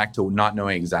 going back to not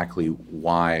knowing exactly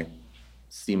why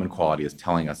semen quality is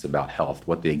telling us about health,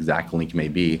 what the exact link may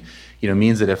be,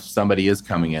 means that if somebody is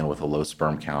coming in with a low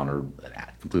sperm count or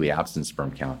completely absent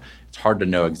sperm count, it's hard to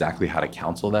know exactly how to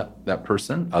counsel that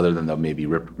person, other than there may be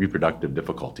reproductive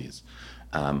difficulties.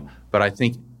 But I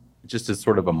think just as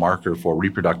sort of a marker for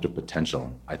reproductive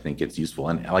potential, I think it's useful.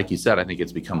 And like you said, I think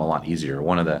it's become a lot easier.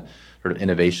 One of the sort of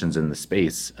innovations in the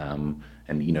space, and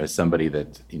as somebody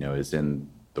that, is in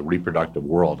the reproductive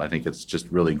world, I think it's just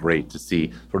really great to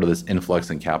see sort of this influx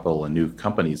in capital and new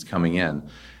companies coming in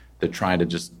that trying to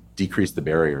just decrease the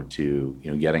barrier to,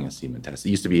 getting a semen test. It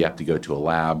used to be you have to go to a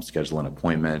lab, schedule an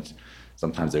appointment.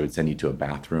 Sometimes they would send you to a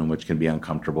bathroom, which can be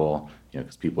uncomfortable,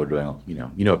 because people are doing,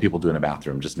 what people do in a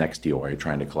bathroom just next to you while you're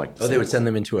trying to collect. They would send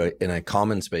them into in a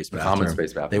common space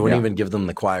bathroom. They wouldn't even give them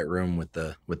the quiet room with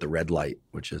the red light,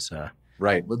 which is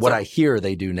right. What I hear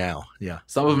they do now. Yeah.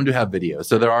 Some of them do have video.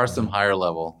 So there are some higher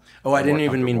level. Oh, I didn't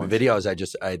even mean videos.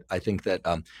 I think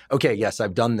that, okay, yes,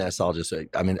 I've done this. I'll just say,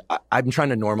 I'm trying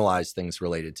to normalize things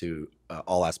related to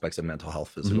all aspects of mental health,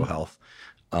 physical health.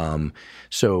 I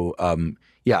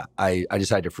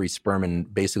decided to freeze sperm,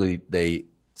 and basically they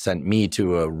sent me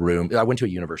to a room. I went to a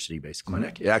university-based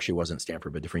clinic. It actually wasn't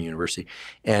Stanford, but different university.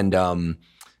 And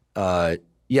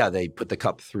they put the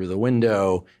cup through the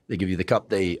window. They give you the cup.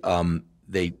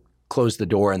 They close the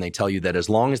door, and they tell you that as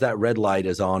long as that red light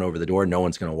is on over the door, no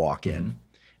one's going to walk in.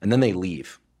 And then they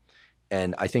leave.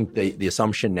 And I think the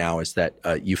assumption now is that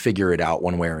you figure it out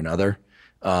one way or another,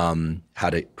 how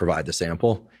to provide the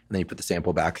sample. And then you put the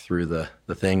sample back through the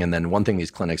thing. And then one thing these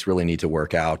clinics really need to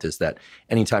work out is that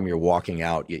anytime you're walking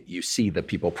out, you see the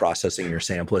people processing your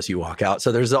sample as you walk out.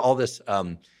 So there's all this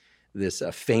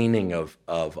feigning of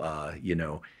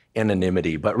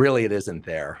anonymity, but really it isn't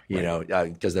there,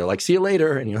 because they're like, see you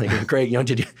later. And you're like, great,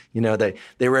 did you,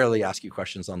 they rarely ask you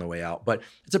questions on the way out. But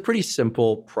it's a pretty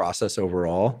simple process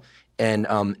overall. And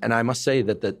I must say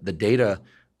that the data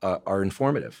are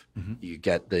informative. You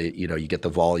get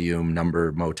the volume,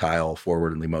 number, motile,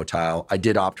 forwardly motile. I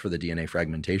did opt for the DNA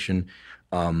fragmentation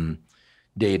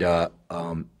data,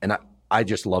 and I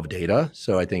just love data,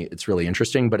 so I think it's really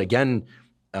interesting. But again,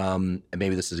 and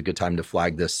maybe this is a good time to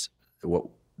flag this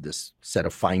set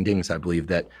of findings. I believe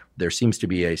that there seems to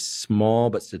be a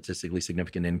small but statistically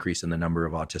significant increase in the number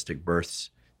of autistic births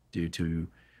due to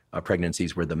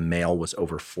pregnancies where the male was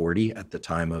over 40 at the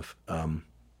time of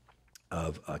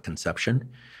conception.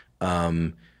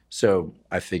 So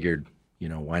I figured,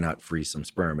 why not freeze some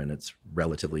sperm? And it's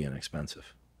relatively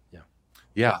inexpensive.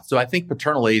 Yeah. So I think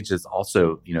paternal age is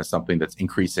also, something that's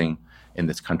increasing in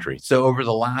this country. So over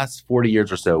the last 40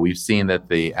 years or so, we've seen that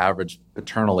the average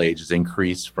paternal age has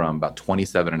increased from about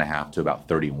 27 and a half to about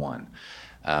 31.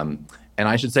 And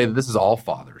I should say that this is all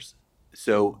fathers.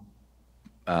 So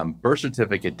birth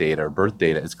certificate data or birth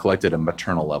data is collected at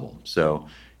maternal level. So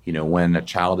when a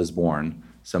child is born,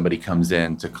 somebody comes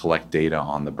in to collect data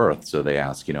on the birth. So they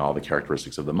ask, all the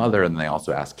characteristics of the mother, and they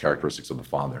also ask characteristics of the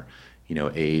father,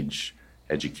 age,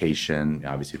 education,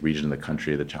 obviously region of the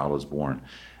country the child was born.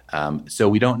 So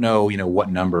we don't know, what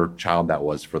number child that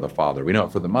was for the father. We know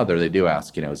it for the mother. They do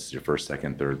ask, is this your first,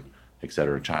 second, third, et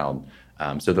cetera, child.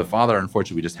 So the father,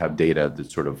 unfortunately, we just have data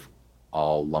that's sort of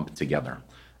all lumped together.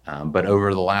 But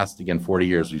over the last, again, 40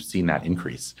 years, we've seen that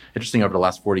increase. Interesting, over the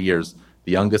last 40 years,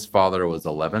 the youngest father was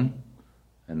 11,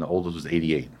 and the oldest was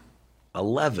 88.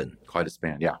 11? Quite a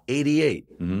span, yeah.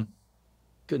 88? Mm-hmm.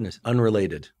 Goodness,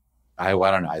 unrelated. I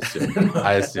don't know, I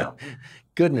assume.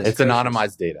 Goodness it's gracious.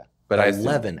 Anonymized data, but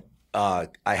 11. I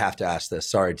have to ask this.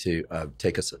 Sorry to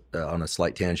take us on a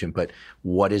slight tangent, but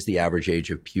what is the average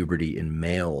age of puberty in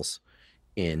males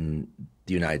in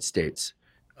the United States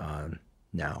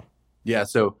now? Yeah,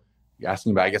 so you're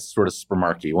asking about, I guess, sort of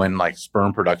spermarchy, when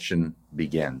sperm production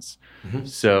begins. Mm-hmm.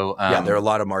 So there are a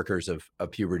lot of markers of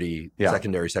puberty,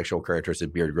 secondary sexual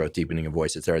characteristics, beard growth, deepening of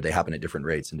voice, et cetera. They happen at different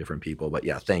rates in different people. But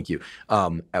thank you.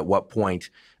 At what point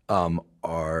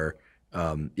are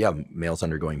males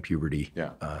undergoing puberty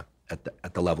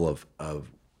at the level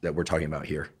of that we're talking about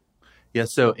here? Yeah,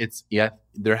 so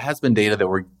there has been data that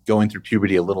we're going through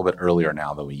puberty a little bit earlier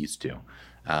now than we used to.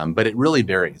 But it really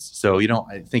varies. So,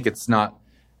 I think it's not,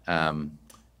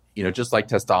 just like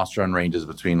testosterone ranges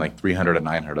between 300 and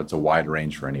 900, it's a wide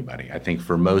range for anybody. I think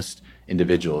for most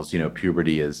individuals,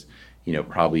 puberty is,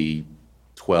 probably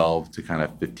 12 to kind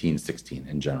of 15, 16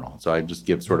 in general. So I just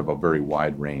give sort of a very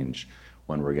wide range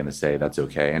when we're going to say that's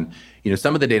okay. And,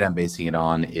 some of the data I'm basing it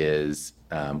on is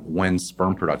when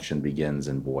sperm production begins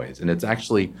in boys. And it's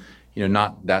actually,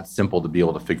 not that simple to be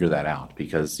able to figure that out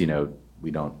because,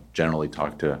 we don't generally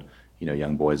talk to,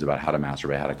 young boys about how to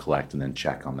masturbate, how to collect, and then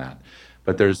check on that.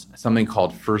 But there's something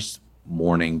called first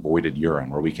morning voided urine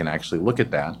where we can actually look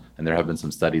at that, and there have been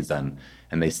some studies done,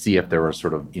 and they see if there are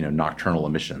sort of, nocturnal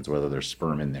emissions, whether there's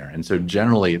sperm in there. And so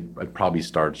generally it probably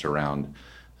starts around,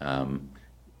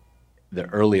 the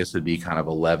earliest would be kind of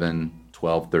 11,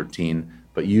 12, 13,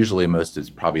 but usually most is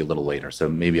probably a little later. So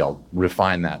maybe I'll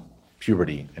refine that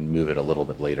puberty and move it a little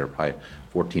bit later, probably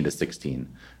 14 to 16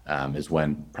 is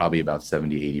when probably about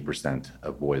 70, 80%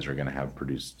 of boys are going to have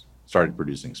started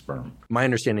producing sperm. My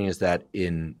understanding is that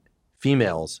in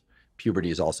females, puberty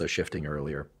is also shifting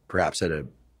earlier, perhaps at a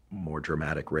more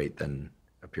dramatic rate than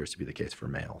appears to be the case for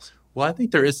males. Well, I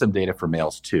think there is some data for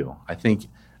males too. I think,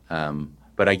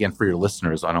 but again, for your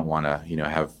listeners, I don't want to,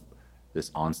 have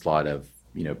this onslaught of,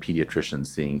 pediatricians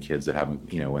seeing kids that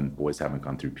haven't, when boys haven't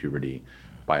gone through puberty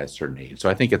by a certain age. So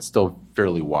I think it's still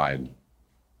fairly wide.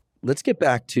 Let's get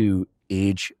back to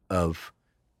age of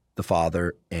the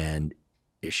father and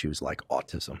issues like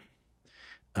autism.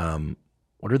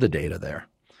 What are the data there?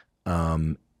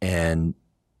 And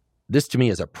this to me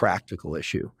is a practical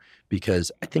issue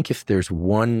because I think if there's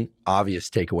one obvious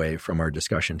takeaway from our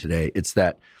discussion today, it's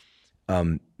that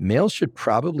males should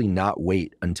probably not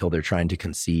wait until they're trying to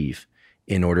conceive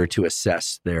in order to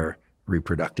assess their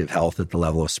reproductive health at the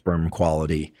level of sperm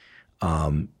quality,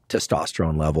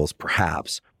 testosterone levels,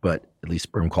 perhaps, but at least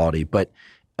sperm quality. But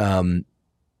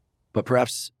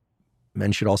perhaps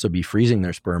men should also be freezing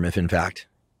their sperm if, in fact,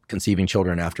 conceiving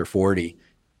children after 40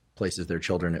 places their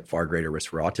children at far greater risk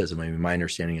for autism. I mean, my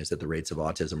understanding is that the rates of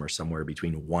autism are somewhere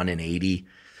between 1 in 80.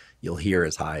 You'll hear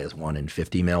as high as 1 in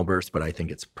 50 male births, but I think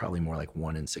it's probably more like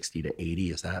 1 in 60 to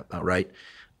 80. Is that about right?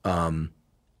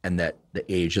 And that the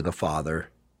age of the father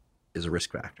is a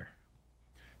risk factor.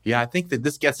 Yeah, I think that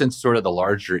this gets into sort of the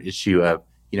larger issue of,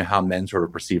 how men sort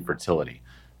of perceive fertility.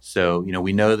 So,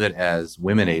 we know that as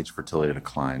women age, fertility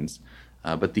declines,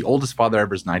 but the oldest father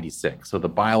ever is 96. So the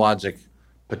biologic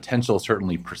potential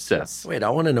certainly persists. Wait, I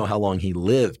want to know how long he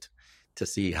lived to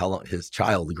see how long his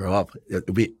child grow up.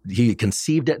 He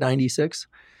conceived at 96?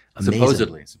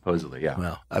 Amazing. Supposedly, yeah.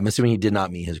 Well, I'm assuming he did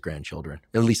not meet his grandchildren,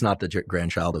 at least not the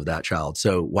grandchild of that child.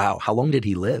 So, wow, how long did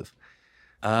he live?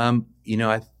 This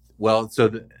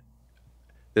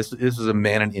was a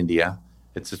man in India.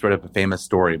 It's just sort of a famous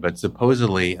story, but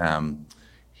supposedly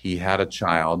he had a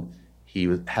child.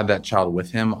 He had that child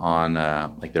with him on,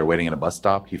 they're waiting at a bus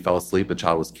stop. He fell asleep. The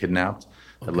child was kidnapped.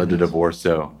 It led to divorce.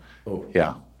 So,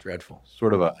 yeah. Dreadful.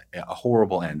 Sort of a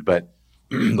horrible end. But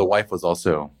the wife was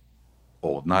also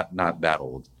old, not that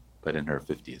old, but in her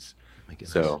 50s. My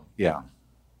goodness. So, yeah.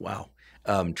 Wow.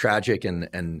 Tragic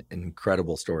and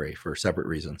incredible story for separate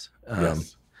reasons.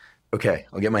 Yes. Okay,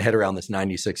 I'll get my head around this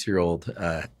 96-year-old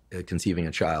conceiving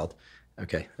a child.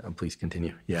 Okay, please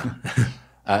continue. Yeah.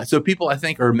 So people, I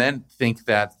think, or men think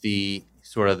that the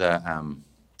sort of the,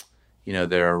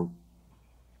 their,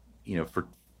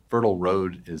 fertile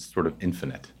road is sort of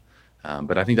infinite.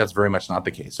 But I think that's very much not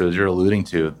the case. So as you're alluding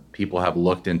to, people have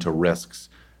looked into risks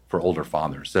for older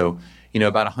fathers. So,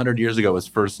 about 100 years ago, it was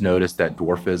first noticed that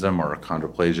dwarfism or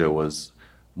achondroplasia was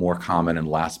more common in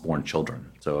last-born children.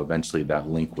 So eventually that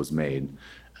link was made.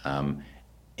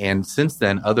 And since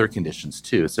then, other conditions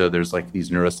too. So there's like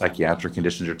these neuropsychiatric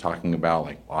conditions you're talking about,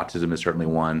 like autism is certainly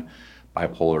one,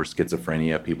 bipolar,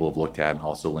 schizophrenia, people have looked at and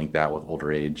also linked that with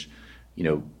older age,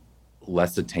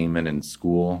 less attainment in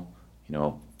school,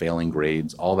 failing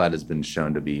grades, all that has been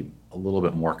shown to be a little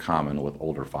bit more common with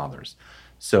older fathers.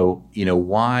 So,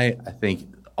 why I think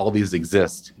all these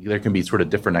exist, there can be sort of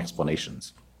different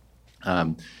explanations.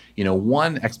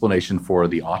 One explanation for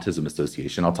the Autism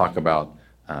Association, I'll talk about,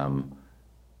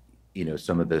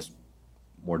 some of this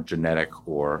more genetic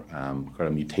or kind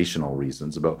of mutational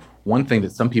reasons. But one thing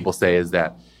that some people say is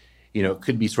that, it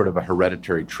could be sort of a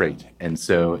hereditary trait. And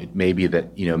so it may be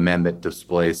that, men that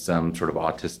display some sort of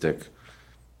autistic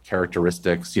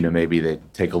characteristics, maybe they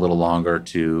take a little longer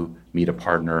to meet a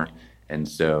partner. And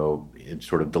so it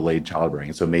sort of delayed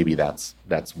childbearing. So maybe that's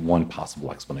one possible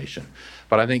explanation.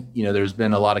 But I think, there's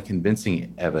been a lot of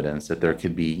convincing evidence that there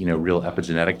could be, real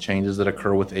epigenetic changes that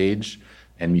occur with age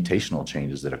and mutational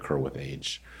changes that occur with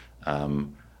age.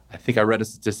 I think I read a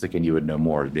statistic, and you would know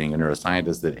more, being a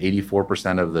neuroscientist, that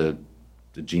 84% of the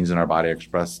genes in our body are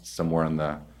expressed somewhere in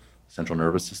the central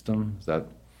nervous system. Is that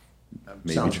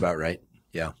maybe sounds about right?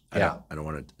 Yeah. I don't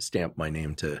want to stamp my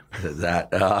name to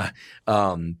that,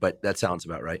 but that sounds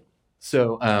about right.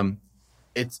 So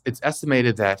it's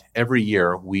estimated that every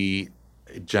year we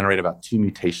generate about 2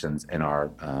 mutations in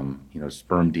our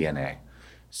sperm DNA.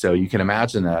 So you can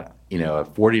imagine that a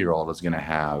 40-year-old is going to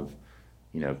have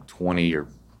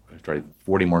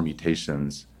 40 more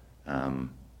mutations than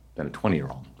a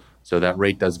 20-year-old. So that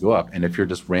rate does go up. And if you're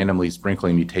just randomly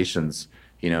sprinkling mutations,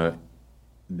 in a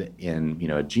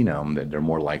genome, that they're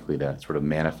more likely to sort of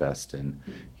manifest in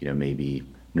maybe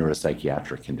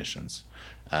neuropsychiatric conditions.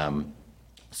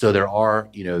 So there are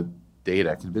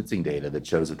convincing data that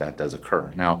shows that does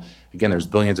occur. Now, again, there's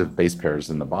billions of base pairs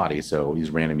in the body, so these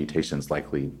random mutations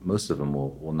likely, most of them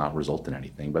will not result in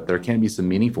anything, but there can be some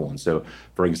meaningful ones. So,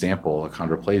 for example,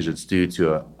 achondroplasia is due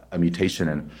to a mutation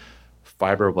in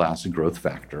fibroblast growth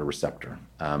factor receptor.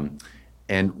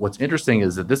 And what's interesting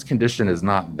is that this condition is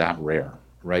not that rare,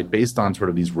 right? Based on sort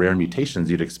of these rare mutations,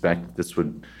 you'd expect that this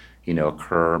would,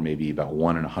 occur maybe about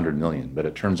 1 in 100 million, but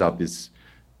it turns out these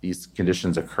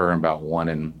conditions occur in about 1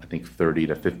 in, I think, 30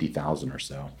 to 50,000 or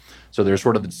so. So there's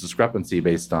sort of this discrepancy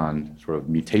based on sort of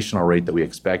mutational rate that we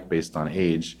expect based on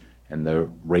age and the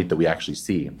rate that we actually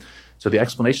see. So the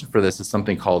explanation for this is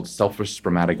something called selfish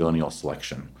spermatogonial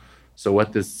selection. So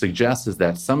what this suggests is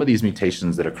that some of these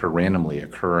mutations that occur randomly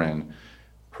occur in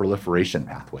proliferation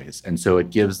pathways. And so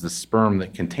it gives the sperm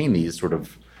that contain these sort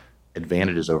of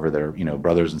advantages over their,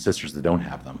 brothers and sisters that don't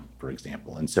have them, for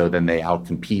example. And so then they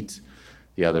outcompete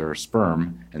the other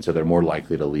sperm, and so they're more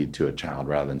likely to lead to a child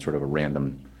rather than sort of a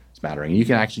random smattering. And you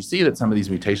can actually see that some of these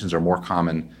mutations are more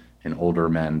common in older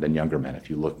men than younger men if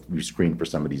you screen for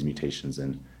some of these mutations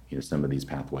in some of these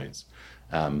pathways.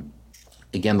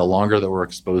 Again, the longer that we're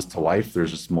exposed to life,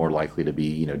 there's just more likely to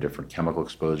be different chemical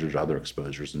exposures, other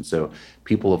exposures, and so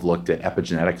people have looked at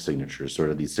epigenetic signatures, sort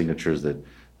of these signatures that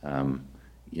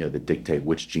that dictate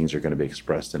which genes are going to be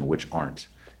expressed and which aren't.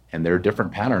 And there are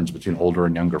different patterns between older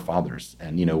and younger fathers.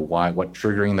 And what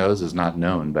triggering those is not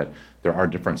known, but there are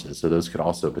differences. So those could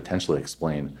also potentially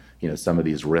explain, some of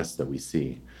these risks that we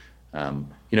see.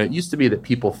 It used to be that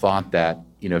people thought that,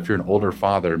 if you're an older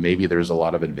father, maybe there's a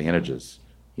lot of advantages,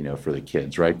 for the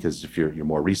kids, right? Because if you're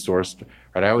more resourced,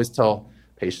 right? I always tell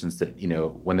patients that,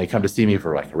 when they come to see me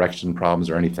for like erection problems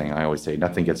or anything, I always say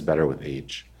nothing gets better with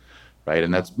age, right?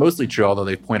 And that's mostly true, although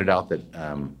they've pointed out that,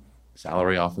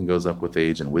 salary often goes up with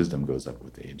age and wisdom goes up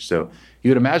with age. So you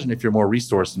would imagine if you're more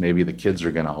resourced, maybe the kids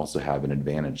are going to also have an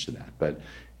advantage to that. But,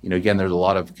 again, there's a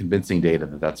lot of convincing data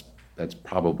that's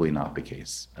probably not the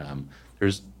case.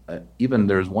 There's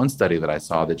one study that I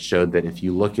saw that showed that if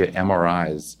you look at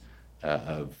MRIs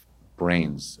of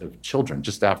brains of children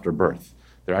just after birth,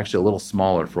 they're actually a little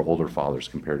smaller for older fathers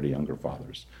compared to younger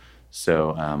fathers.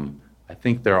 So I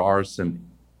think there are some,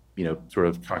 sort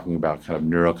of talking about kind of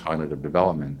neurocognitive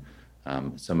development,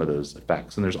 some of those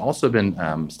effects. And there's also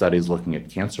been studies looking at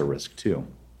cancer risk too.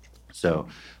 So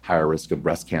higher risk of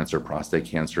breast cancer, prostate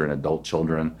cancer in adult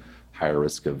children, higher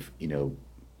risk of,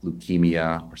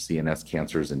 leukemia or CNS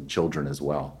cancers in children as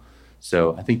well.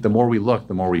 So I think the more we look,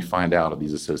 the more we find out of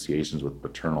these associations with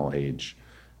paternal age.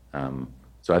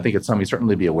 So I think it's something we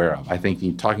certainly be aware of. I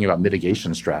think talking about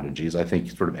mitigation strategies, I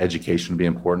think sort of education would be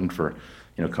important for,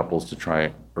 couples to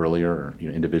try earlier, or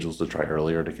individuals to try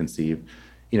earlier to conceive.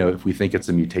 If we think it's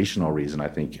a mutational reason, I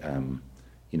think,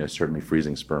 certainly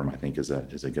freezing sperm, I think, is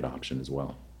a good option as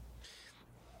well.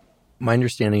 My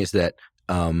understanding is that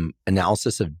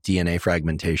analysis of DNA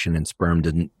fragmentation in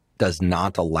sperm does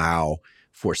not allow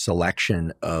for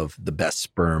selection of the best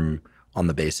sperm on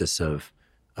the basis of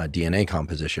DNA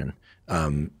composition.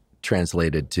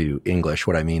 Translated to English,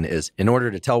 what I mean is, in order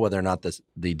to tell whether or not the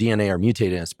DNA are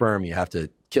mutated in a sperm, you have to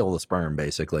kill the sperm,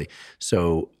 basically.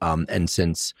 So, and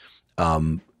since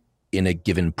in a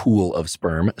given pool of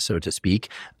sperm, so to speak,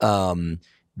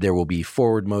 there will be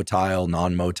forward motile,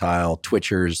 non-motile,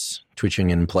 twitching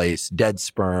in place, dead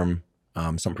sperm.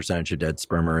 Some percentage of dead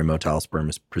sperm or immotile sperm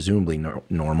is presumably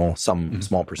normal, some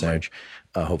small percentage,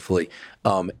 hopefully,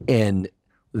 and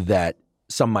that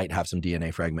some might have some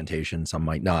DNA fragmentation, some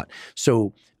might not.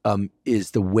 So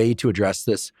is the way to address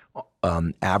this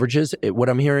averages? What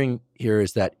I'm hearing here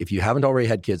is that if you haven't already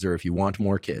had kids, or if you want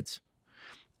more kids,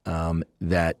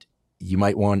 that you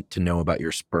might want to know about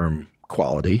your sperm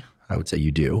quality. I would say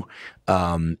you do.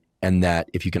 And that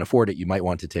if you can afford it, you might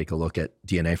want to take a look at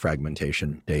DNA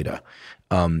fragmentation data.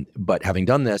 But having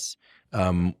done this,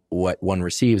 what one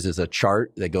receives is a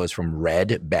chart that goes from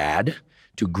red, bad,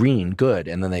 to green, good.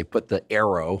 And then they put the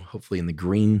arrow, hopefully in the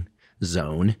green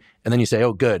zone. And then you say,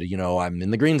 oh, good, I'm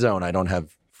in the green zone. I don't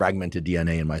have fragmented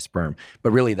DNA in my sperm.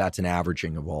 But really, that's an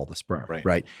averaging of all the sperm,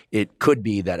 right? It could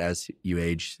be that as you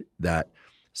age, that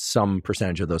some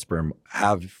percentage of those sperm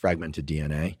have fragmented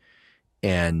DNA.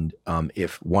 And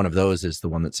if one of those is the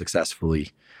one that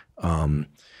successfully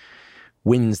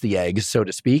wins the egg, so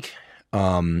to speak,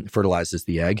 fertilizes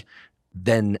the egg,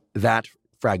 then that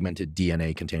fragmented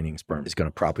DNA containing sperm is going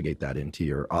to propagate that into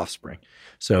your offspring.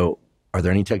 So are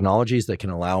there any technologies that can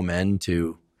allow men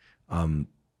to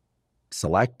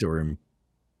select or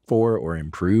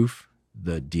improve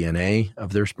the DNA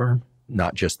of their sperm,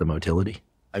 not just the motility?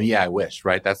 I mean, yeah, I wish,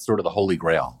 right? That's sort of the holy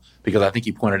grail, because I think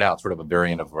you pointed out sort of a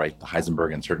variant of, right, the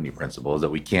Heisenberg uncertainty principle is that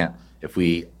we can't, if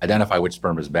we identify which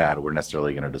sperm is bad, we're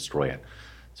necessarily going to destroy it.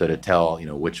 So to tell,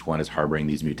 which one is harboring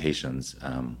these mutations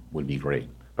would be great.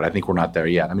 But I think we're not there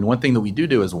yet. I mean, one thing that we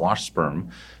do is wash sperm.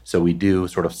 So we do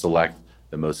sort of select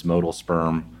the most motile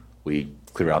sperm. We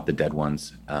clear out the dead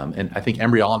ones. And I think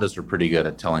embryologists are pretty good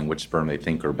at telling which sperm they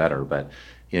think are better. But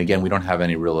again, we don't have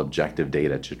any real objective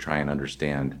data to try and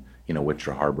understand, which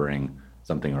are harboring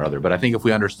something or other. But I think if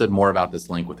we understood more about this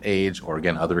link with age or,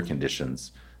 again, other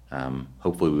conditions,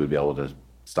 hopefully we would be able to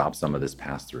stop some of this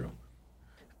pass-through.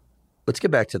 Let's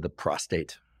get back to the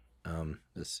prostate,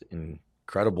 this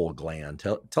incredible gland.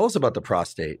 Tell us about the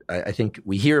prostate. I think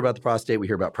we hear about the prostate. We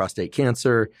hear about prostate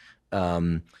cancer.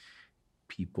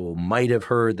 People might have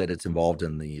heard that it's involved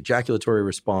in the ejaculatory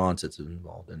response. It's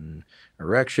involved in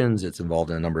erections. It's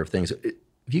involved in a number of things. If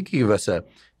you could give us a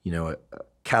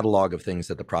catalog of things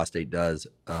that the prostate does.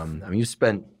 You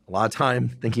spent a lot of time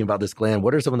thinking about this gland.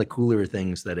 What are some of the cooler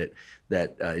things that it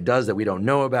does that we don't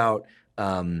know about?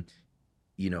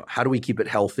 How do we keep it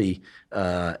healthy?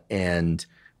 And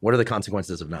what are the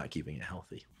consequences of not keeping it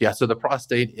healthy? Yeah, so the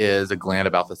prostate is a gland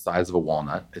about the size of a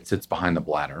walnut. It sits behind the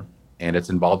bladder, and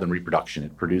it's involved in reproduction.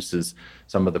 It produces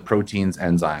some of the proteins,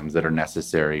 enzymes that are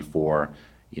necessary for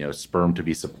sperm to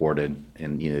be supported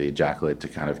and the ejaculate to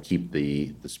kind of keep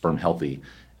the sperm healthy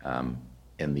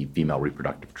in the female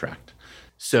reproductive tract.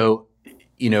 So,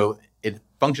 it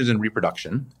functions in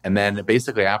reproduction, and then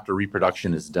basically after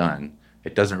reproduction is done,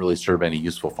 it doesn't really serve any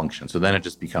useful function. So then it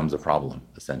just becomes a problem,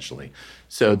 essentially.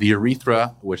 So the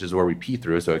urethra, which is where we pee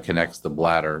through, so it connects the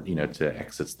bladder, to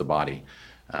exits the body,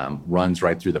 runs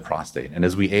right through the prostate. And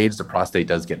as we age, the prostate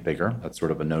does get bigger. That's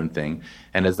sort of a known thing.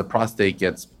 And as the prostate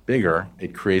gets bigger,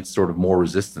 it creates sort of more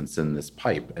resistance in this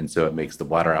pipe. And so it makes the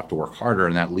bladder have to work harder.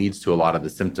 And that leads to a lot of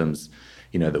the symptoms,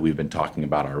 that we've been talking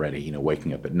about already,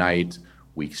 waking up at night,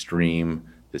 weak stream,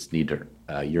 this need to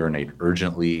urinate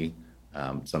urgently,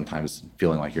 sometimes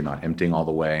feeling like you're not emptying all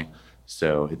the way.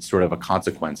 So it's sort of a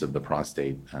consequence of the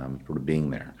prostate sort of being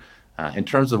there. In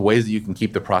terms of ways that you can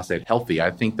keep the prostate healthy,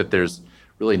 I think that there's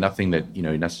really nothing that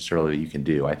necessarily you can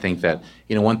do. I think that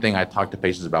one thing I talk to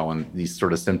patients about when these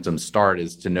sort of symptoms start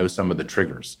is to know some of the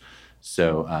triggers.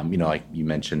 So like you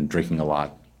mentioned, drinking a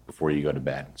lot before you go to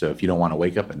bed. So if you don't want to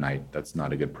wake up at night, that's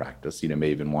not a good practice. You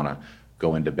may even want to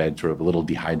go into bed sort of a little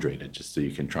dehydrated just so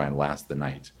you can try and last the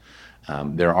night.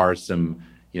 There are some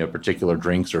particular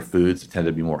drinks or foods that tend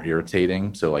to be more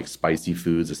irritating. So like spicy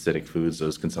foods, acidic foods,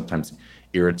 those can sometimes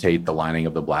irritate the lining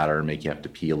of the bladder and make you have to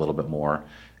pee a little bit more.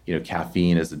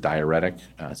 Caffeine is a diuretic,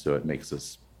 so it makes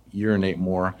us urinate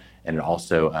more, and it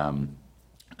also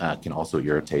can also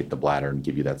irritate the bladder and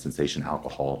give you that sensation.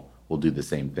 Alcohol will do the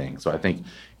same thing. So I think,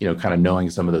 kind of knowing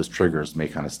some of those triggers may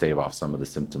kind of stave off some of the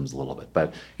symptoms a little bit.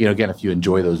 But, again, if you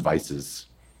enjoy those vices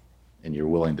and you're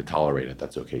willing to tolerate it,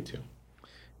 that's okay too.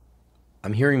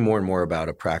 I'm hearing more and more about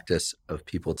a practice of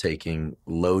people taking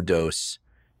low-dose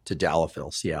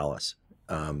tadalafil, Cialis.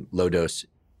 Low dose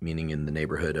meaning in the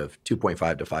neighborhood of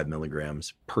 2.5 to 5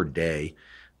 milligrams per day,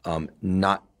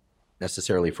 not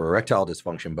necessarily for erectile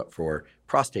dysfunction, but for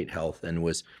prostate health, and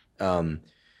was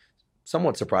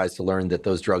somewhat surprised to learn that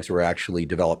those drugs were actually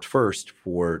developed first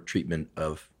for treatment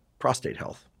of prostate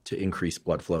health, to increase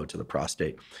blood flow to the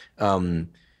prostate.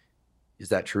 Is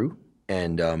that true?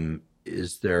 And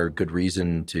is there good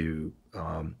reason to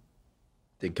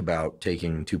think about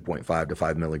taking 2.5 to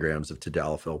 5 milligrams of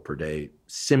tadalafil per day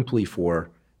simply for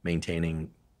maintaining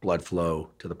blood flow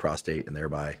to the prostate and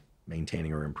thereby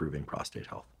maintaining or improving prostate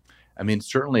health? I mean,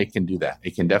 certainly it can do that.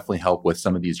 It can definitely help with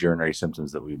some of these urinary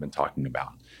symptoms that we've been talking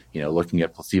about. Looking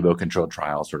at placebo-controlled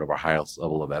trials, sort of our highest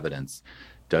level of evidence,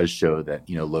 does show that,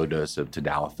 low dose of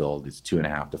tadalafil, these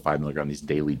 2.5 to 5 milligrams, these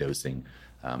daily dosing,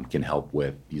 can help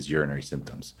with these urinary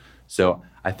symptoms. So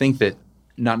I think that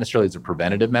not necessarily as a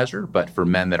preventative measure, but for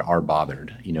men that are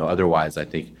bothered, otherwise I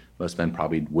think most men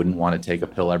probably wouldn't want to take a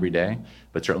pill every day,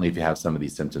 but certainly if you have some of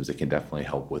these symptoms, it can definitely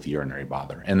help with urinary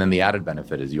bother. And then the added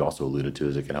benefit, as you also alluded to,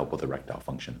 is it can help with erectile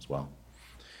function as well.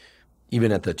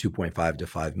 Even at the 2.5 to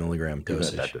 5 milligram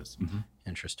dosage? That does. Mm-hmm.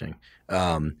 Interesting.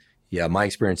 Yeah, my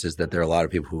experience is that there are a lot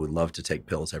of people who would love to take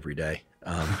pills every day.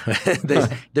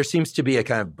 There seems to be a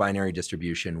kind of binary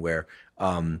distribution where,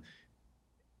 and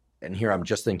here I'm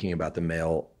just thinking about the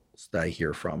males that I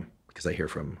hear from because I hear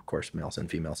from, of course, males and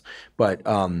females. But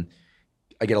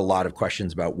I get a lot of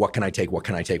questions about what can I take, what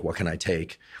can I take, what can I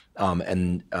take?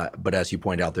 But as you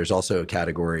point out, there's also a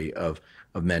category of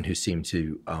men who seem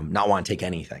to not want to take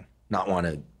anything, not want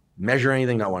to measure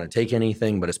anything, not want to take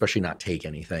anything, but especially not take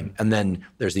anything. And then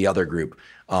there's the other group.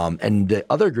 And the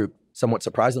other group, somewhat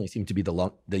surprisingly, seem to be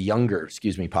the younger,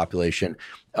 population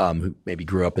who maybe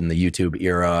grew up in the YouTube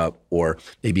era, or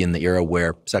maybe in the era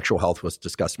where sexual health was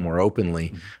discussed more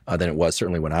openly than it was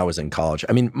certainly when I was in college.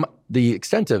 I mean, the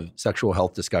extent of sexual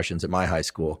health discussions at my high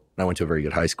school, and I went to a very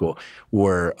good high school,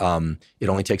 were it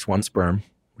only takes one sperm,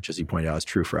 which, as you pointed out, is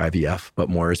true for IVF, but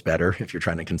more is better if you're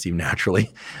trying to conceive naturally.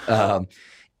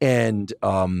 And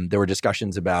there were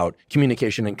discussions about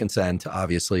communication and consent,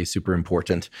 obviously super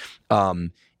important.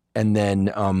 And then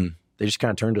they just kind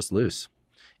of turned us loose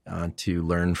to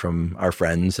learn from our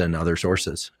friends and other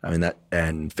sources. I mean,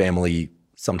 and family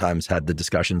sometimes had the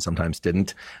discussion, sometimes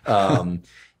didn't.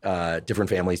 Different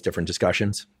families, different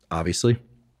discussions, obviously.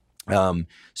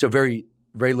 So very,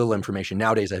 very little information.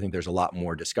 Nowadays, I think there's a lot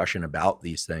more discussion about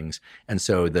these things. And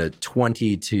so the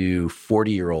 20 to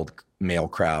 40-year-old male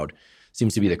crowd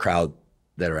seems to be the crowd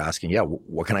that are asking, yeah,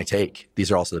 what can I take?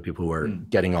 These are also the people who are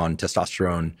getting on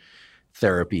testosterone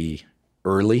therapy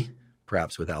early,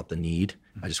 perhaps without the need.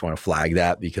 I just want to flag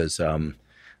that because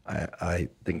I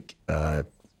think, if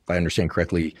I understand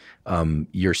correctly,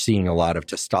 you're seeing a lot of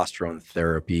testosterone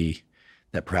therapy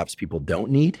that perhaps people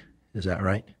don't need. Is that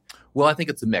right? Well, I think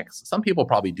it's a mix. Some people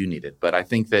probably do need it, but I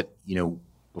think that,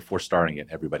 before starting it,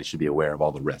 everybody should be aware of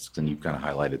all the risks, and you've kind of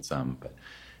highlighted some. But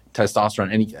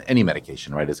testosterone, any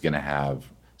medication, right, is going to have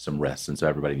some risks, and so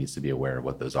everybody needs to be aware of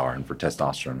what those are. And for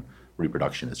testosterone,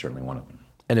 reproduction is certainly one of them.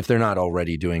 And if they're not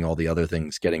already doing all the other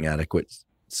things, getting adequate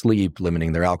sleep,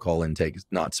 limiting their alcohol intake,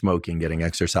 not smoking, getting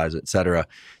exercise, et cetera, it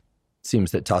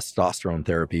seems that testosterone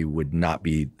therapy would not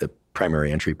be the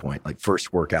primary entry point. Like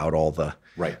first work out all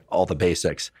the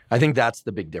basics. I think that's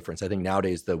the big difference. I think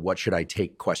nowadays the what should I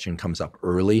take question comes up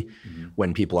early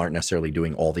when people aren't necessarily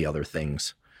doing all the other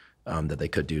things that they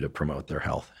could do to promote their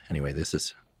health. Anyway, this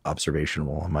is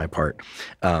observational on my part.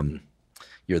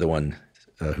 You're the one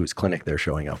whose clinic they're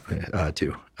showing up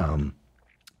to. I have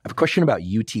a question about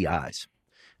UTIs.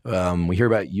 We hear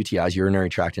about UTIs, urinary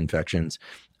tract infections,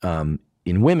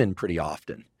 in women pretty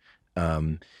often.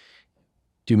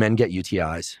 Do men get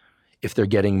UTIs? If they're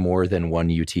getting more than one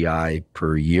UTI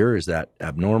per year, is that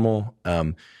abnormal?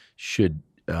 Should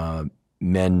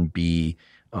men be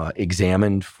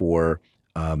examined for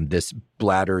this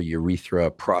bladder, urethra,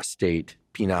 prostate,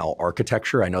 penile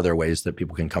architecture? I know there are ways that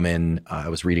people can come in. I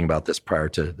was reading about this prior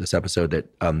to this episode that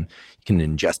you can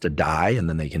ingest a dye and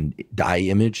then they can dye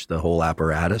image the whole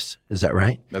apparatus. Is that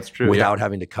right? That's true. Without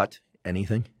having to cut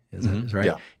anything? Is that right?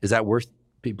 Yeah. Is that worth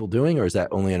people doing, or is that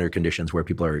only under conditions where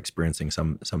people are experiencing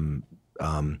some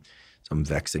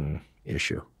vexing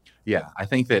issue? Yeah, I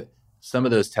think that some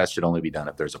of those tests should only be done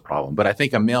if there's a problem. But I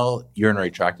think a male urinary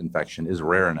tract infection is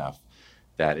rare enough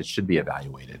that it should be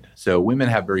evaluated. So women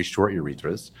have very short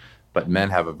urethras, but men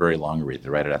have a very long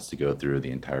urethra, right? It has to go through the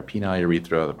entire penile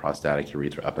urethra, the prostatic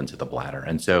urethra, up into the bladder.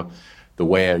 And so the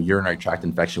way a urinary tract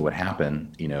infection would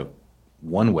happen,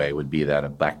 one way would be that a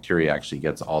bacteria actually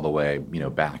gets all the way,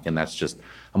 back, and that's just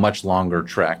a much longer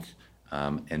trek.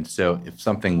 And so if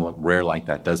something rare like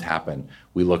that does happen,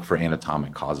 we look for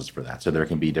anatomic causes for that. So there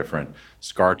can be different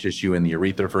scar tissue in the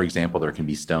urethra, for example. There can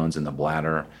be stones in the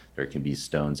bladder. There can be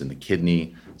stones in the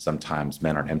kidney. Sometimes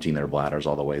men aren't emptying their bladders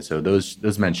all the way. So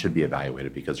those men should be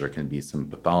evaluated because there can be some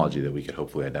pathology that we could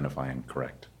hopefully identify and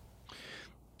correct.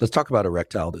 Let's talk about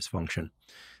erectile dysfunction.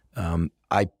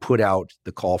 I put out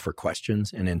the call for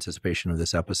questions in anticipation of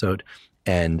this episode,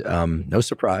 and no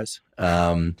surprise,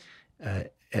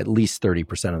 at least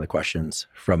 30% of the questions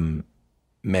from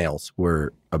males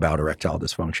were about erectile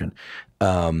dysfunction,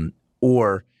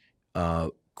 or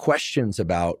questions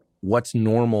about what's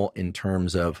normal in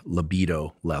terms of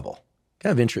libido level.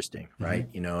 Kind of interesting, right?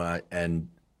 And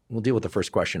we'll deal with the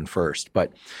first question first,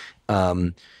 but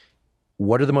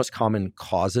what are the most common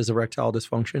causes of erectile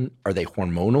dysfunction? Are they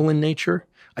hormonal in nature?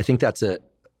 I think that's a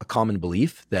common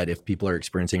belief that if people are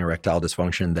experiencing erectile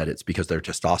dysfunction, that it's because their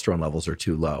testosterone levels are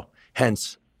too low.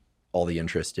 Hence, all the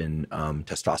interest in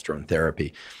testosterone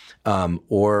therapy.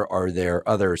 Or are there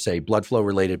other, say, blood flow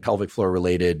related, pelvic floor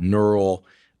related, neural,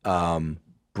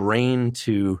 brain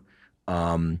to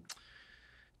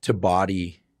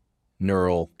body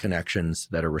neural connections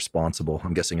that are responsible?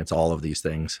 I'm guessing it's all of these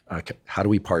things. How do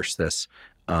we parse this?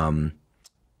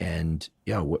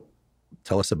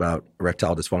 Tell us about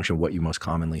erectile dysfunction, what you most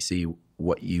commonly see,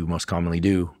 what you most commonly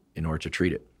do in order to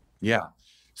treat it. Yeah.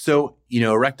 So,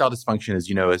 erectile dysfunction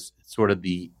is sort of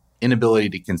the inability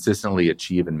to consistently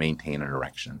achieve and maintain an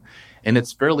erection. And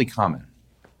it's fairly common.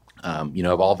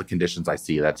 Of all the conditions I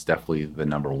see, that's definitely the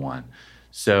number one.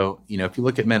 So, if you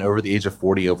look at men over the age of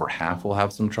 40, over half will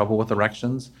have some trouble with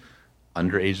erections.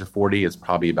 Under age of 40, it's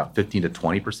probably about 15 to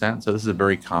 20%. So this is a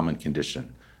very common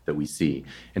condition that we see.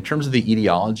 In terms of the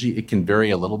etiology, it can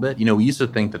vary a little bit. We used to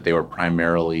think that they were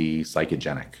primarily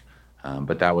psychogenic,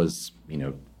 but that was,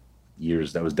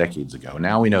 decades ago.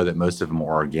 Now we know that most of them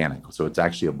are organic, so it's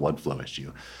actually a blood flow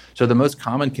issue. So the most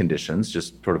common conditions,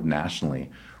 just sort of nationally,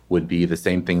 would be the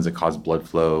same things that cause blood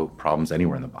flow problems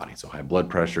anywhere in the body. So high blood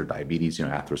pressure, diabetes,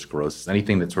 atherosclerosis,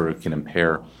 anything that sort of can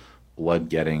impair blood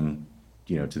getting,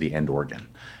 to the end organ.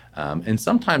 And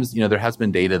sometimes, there has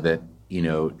been data that,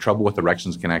 trouble with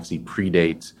erections can actually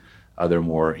predate other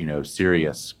more,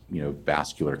 serious,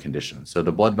 vascular conditions. So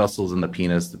the blood vessels in the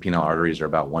penis, the penile arteries are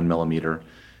about 1 millimeter,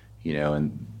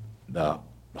 and the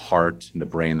heart and the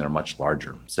brain, they're much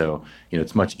larger. So,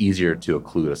 it's much easier to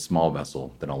occlude a small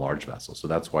vessel than a large vessel. So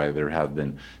that's why there have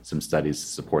been some studies to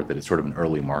support that it's sort of an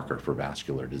early marker for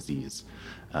vascular disease.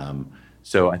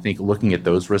 So I think looking at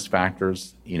those risk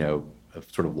factors,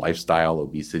 sort of lifestyle,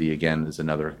 obesity again is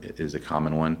a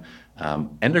common one.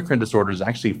 Endocrine disorder is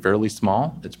actually fairly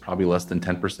small. It's probably less than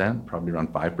 10%, probably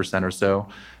around 5% or so.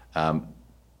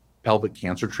 Pelvic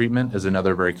cancer treatment is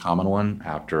another very common one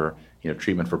after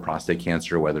treatment for prostate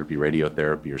cancer, whether it be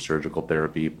radiotherapy or surgical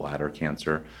therapy, bladder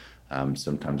cancer,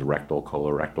 sometimes rectal,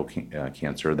 colorectal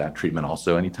cancer. That treatment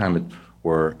also, anytime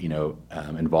we're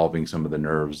involving some of the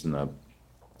nerves and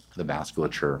the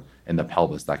vasculature in the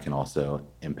pelvis, that can also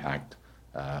impact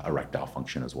erectile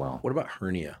function as well. What about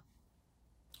hernia?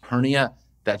 Hernia,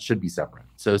 that should be separate.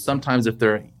 So sometimes if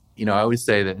they're, I always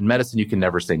say that in medicine you can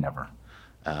never say never.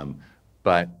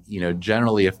 But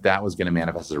generally, if that was going to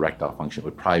manifest as erectile function, it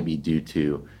would probably be due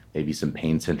to maybe some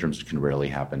pain syndromes, which can rarely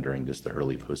happen during just the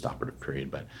early postoperative period.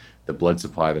 But the blood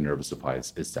supply, the nervous supply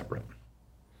is separate.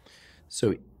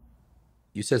 So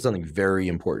you said something very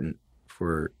important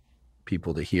for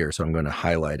people to hear, so I'm going to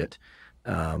highlight it.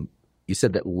 You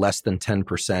said that less than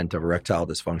 10% of erectile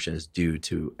dysfunction is due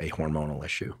to a hormonal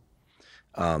issue.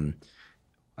 I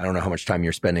don't know how much time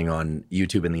you're spending on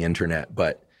YouTube and the internet,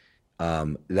 but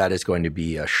that is going to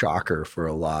be a shocker for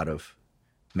a lot of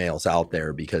males out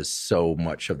there because so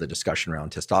much of the discussion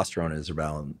around testosterone is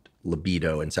around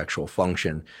libido and sexual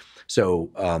function.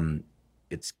 So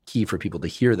it's key for people to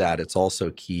hear that. It's also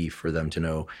key for them to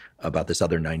know about this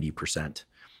other 90%.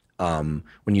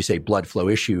 When you say blood flow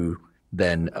issue,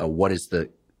 then what is the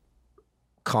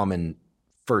common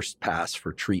first pass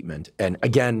for treatment? And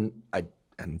again,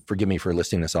 and forgive me for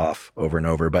listing this off over and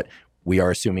over, but we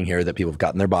are assuming here that people have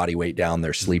gotten their body weight down,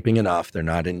 they're sleeping enough, they're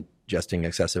not ingesting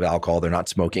excessive alcohol, they're not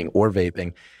smoking or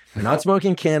vaping, they're not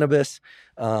smoking cannabis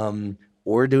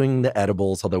or doing the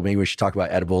edibles, although maybe we should talk about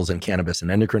edibles and cannabis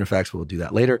and endocrine effects. We'll do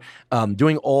that later.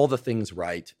 Doing all the things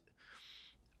right,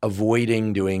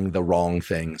 avoiding doing the wrong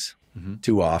things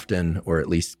too often or at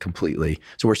least completely.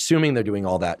 So we're assuming they're doing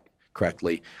all that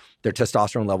correctly. Their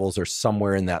testosterone levels are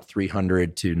somewhere in that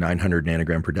 300 to 900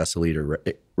 nanogram per deciliter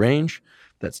range.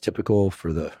 That's typical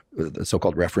for the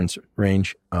so-called reference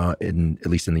range, at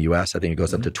least in the U.S. I think it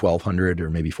goes up to 1,200 or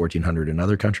maybe 1,400 in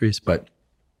other countries, but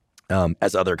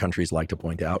as other countries like to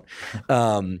point out.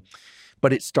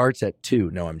 But it starts at 2.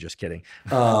 No, I'm just kidding.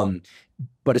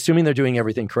 But assuming they're doing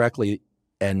everything correctly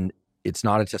and it's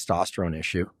not a testosterone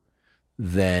issue,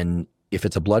 then if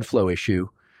it's a blood flow issue,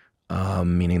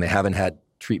 meaning they haven't had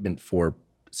treatment for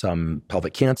some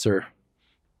pelvic cancer,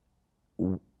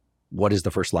 what is the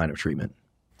first line of treatment?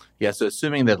 Yeah, so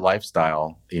assuming that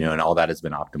lifestyle, and all that has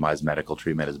been optimized, medical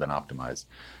treatment has been optimized,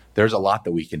 there's a lot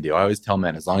that we can do. I always tell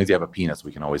men, as long as you have a penis,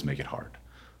 we can always make it hard.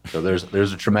 So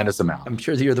there's a tremendous amount. I'm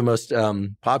sure that you're the most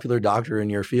popular doctor in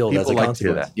your field. People as a like consequence. To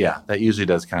hear that. Yeah, that usually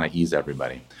does kind of ease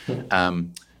everybody.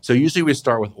 So usually we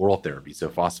start with oral therapy, so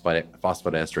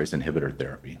phosphodiesterase inhibitor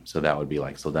therapy. So that would be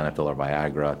like sildenafil or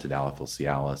Viagra, tadalafil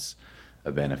Cialis,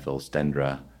 Evenafil,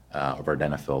 Stendra, or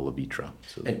Vardenafil, Levitra.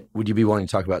 So, and would you be willing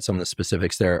to talk about some of the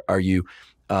specifics there? Are you,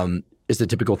 is the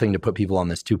typical thing to put people on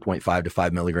this 2.5 to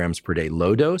 5 milligrams per day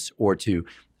low dose, or to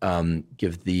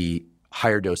give the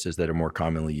higher doses that are more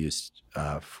commonly used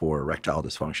for erectile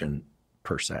dysfunction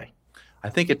per se? I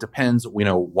think it depends,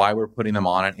 why we're putting them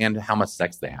on it and how much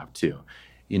sex they have too.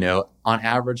 On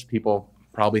average, people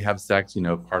probably have sex,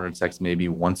 partnered sex maybe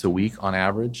once a week on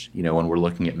average, when we're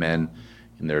looking at men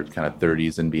in their kind of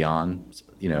 30s and beyond.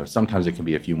 Sometimes it can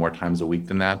be a few more times a week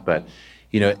than that. But,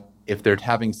 if they're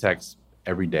having sex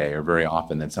every day or very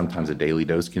often, then sometimes a daily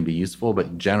dose can be useful.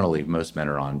 But generally, most men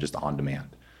are on just on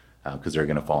demand because they're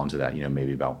going to fall into that,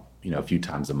 maybe about, a few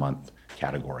times a month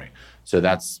category. So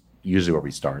that's usually where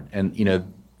we start. And,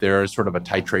 there is sort of a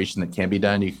titration that can be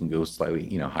done. You can go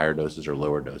slightly, higher doses or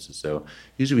lower doses. So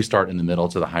usually we start in the middle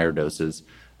to the higher doses.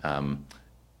 And,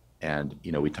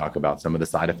 we talk about some of the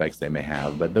side effects they may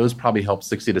have, but those probably help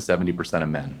 60 to 70% of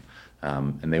men.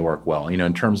 And they work well.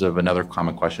 In terms of another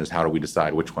common question is how do we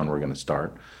decide which one we're going to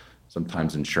start?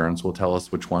 Sometimes insurance will tell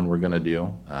us which one we're going to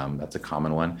do. That's a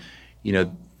common one.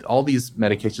 All these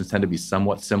medications tend to be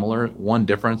somewhat similar. One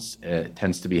difference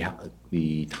tends to be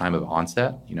the time of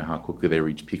onset, how quickly they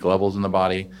reach peak levels in the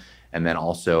body, and then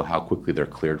also how quickly they're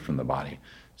cleared from the body.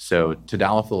 So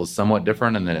tadalafil is somewhat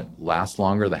different, and then it lasts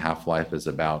longer. The half-life is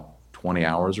about 20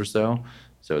 hours or so.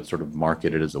 So it's sort of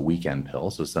marketed as a weekend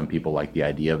pill. So some people like the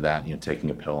idea of that,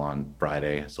 taking a pill on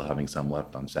Friday, still having some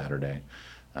left on Saturday.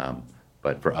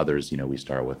 But for others, we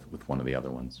start with one of the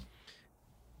other ones.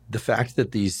 The fact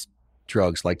that these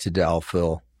drugs like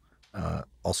tadalafil,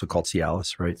 also called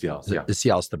Cialis, right? Cialis, yeah. Is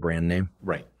Cialis the brand name?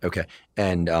 Right. Okay.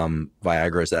 And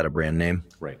Viagra, is that a brand name?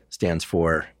 Right. Stands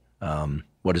for,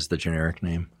 what is the generic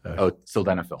name?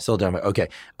 Sildenafil. Sildenafil. Okay.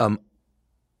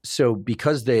 So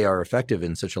because they are effective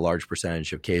in such a large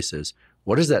percentage of cases,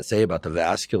 what does that say about the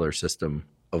vascular system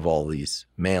of all these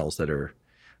males that are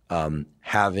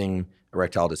having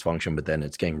erectile dysfunction, but then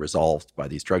it's getting resolved by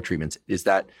these drug treatments? Is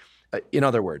that, in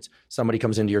other words, somebody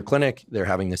comes into your clinic, they're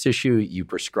having this issue, you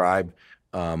prescribe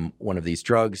one of these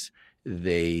drugs,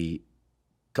 they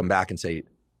come back and say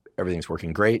everything's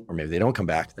working great, or maybe they don't come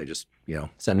back, they just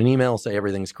send an email, say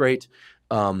everything's great.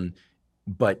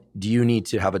 But do you need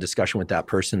to have a discussion with that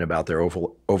person about their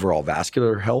overall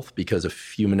vascular health? Because a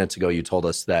few minutes ago, you told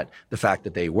us that the fact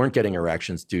that they weren't getting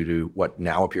erections due to what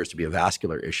now appears to be a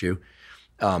vascular issue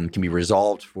can be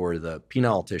resolved for the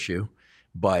penile tissue.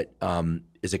 But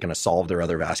is it going to solve their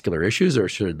other vascular issues, or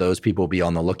should those people be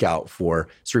on the lookout for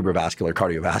cerebrovascular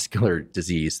cardiovascular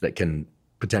disease that can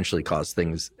potentially cause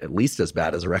things at least as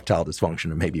bad as erectile dysfunction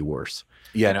and maybe worse?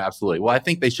 Yeah, no, absolutely. Well, I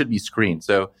think they should be screened.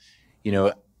 So,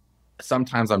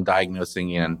 sometimes I'm diagnosing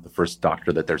in the first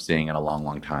doctor that they're seeing in a long,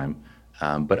 long time.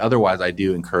 But otherwise, I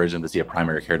do encourage them to see a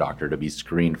primary care doctor to be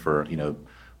screened for,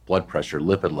 blood pressure,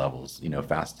 lipid levels,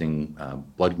 fasting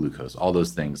blood glucose, all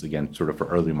those things, again, sort of for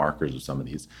early markers of some of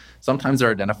these. Sometimes they're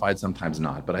identified, sometimes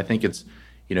not. But I think it's,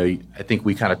 I think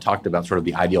we kind of talked about sort of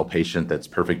the ideal patient that's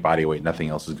perfect body weight, nothing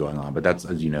else is going on. But that's,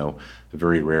 as you know, a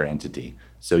very rare entity.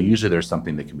 So usually there's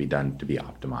something that can be done to be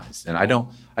optimized. And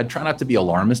I try not to be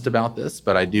alarmist about this,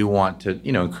 but I do want to,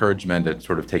 encourage men to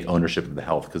sort of take ownership of the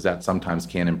health, because that sometimes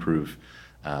can improve,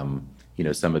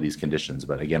 some of these conditions.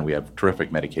 But again, we have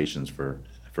terrific medications for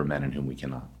men in whom we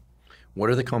cannot. What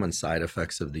are the common side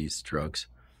effects of these drugs?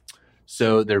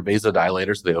 So they're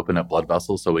vasodilators, so they open up blood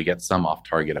vessels, so we get some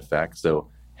off-target effects. So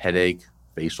headache,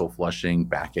 facial flushing,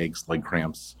 backaches, leg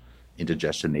cramps,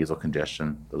 indigestion, nasal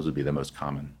congestion, those would be the most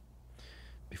common.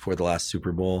 Before the last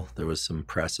Super Bowl, there was some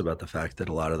press about the fact that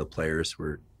a lot of the players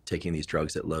were taking these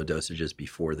drugs at low dosages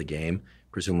before the game,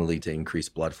 presumably to increase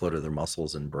blood flow to their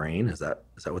muscles and brain. Is that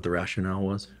what the rationale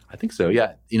was? I think so,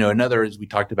 yeah. Another is we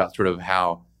talked about sort of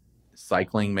how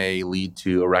cycling may lead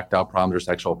to erectile problems or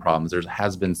sexual problems. There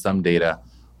has been some data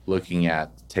looking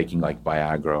at taking like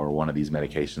Viagra or one of these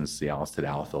medications, Cialis,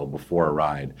 tadalafil, before a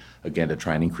ride, again, to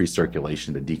try and increase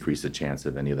circulation to decrease the chance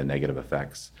of any of the negative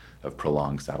effects of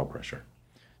prolonged saddle pressure.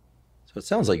 So it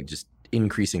sounds like just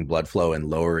increasing blood flow and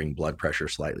lowering blood pressure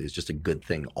slightly is just a good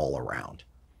thing all around.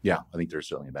 Yeah, I think there's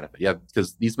certainly a benefit. Yeah,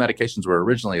 because these medications were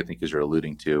originally, I think as you're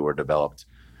alluding to, were developed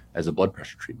as a blood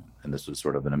pressure treatment. And this was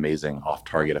sort of an amazing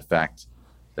off-target effect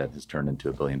that has turned into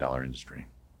a billion-dollar industry.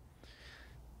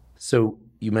 So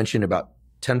you mentioned about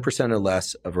 10% or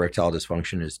less of erectile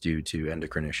dysfunction is due to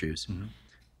endocrine issues. Mm-hmm.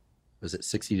 Was it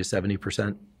 60 to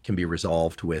 70% can be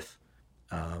resolved with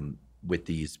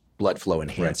these blood flow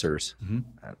enhancers? Right.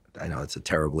 Mm-hmm. I know it's a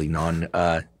terribly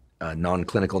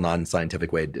non-clinical,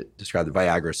 non-scientific way to describe the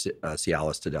Viagra,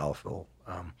 Cialis, tadalafil,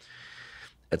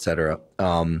 et cetera.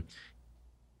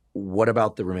 What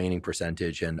about the remaining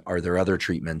percentage, and are there other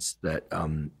treatments that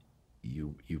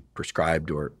you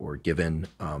prescribed or given?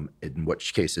 In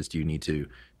which cases do you need to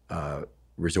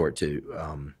resort to,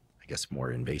 I guess,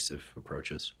 more invasive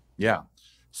approaches? Yeah.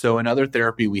 So another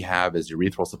therapy we have is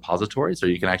urethral suppository. So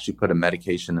you can actually put a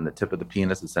medication in the tip of the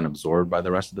penis that's then absorbed by the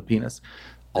rest of the penis.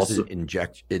 Also,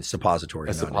 it's suppository.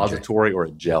 A suppository or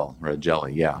a gel or a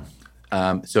jelly, yeah.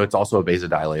 So it's also a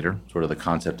vasodilator. Sort of the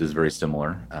concept is very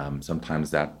similar.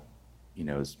 Sometimes that,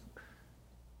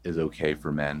 is okay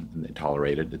for men and they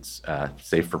tolerate it. It's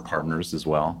safe for partners as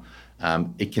well.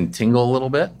 It can tingle a little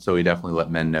bit, so we definitely let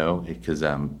men know, because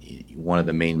one of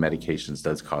the main medications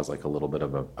does cause like a little bit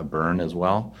of a burn as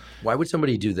well. Why would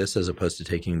somebody do this as opposed to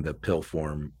taking the pill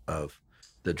form of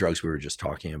the drugs we were just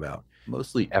talking about?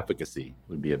 Mostly efficacy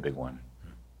would be a big one.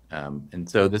 And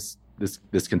so this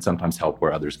can sometimes help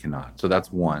where others cannot. So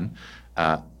that's one.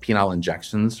 Penile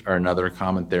injections are another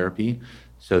common therapy.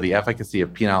 So the efficacy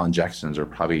of penile injections are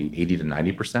probably 80 to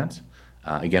 90%.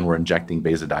 Again, we're injecting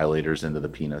vasodilators into the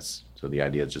penis. So the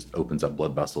idea is just opens up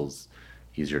blood vessels,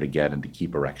 easier to get and to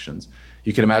keep erections.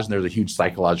 You can imagine there's a huge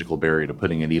psychological barrier to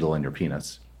putting a needle in your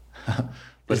penis.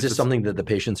 Is this something that the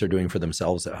patients are doing for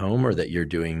themselves at home, or that you're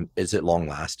doing? Is it long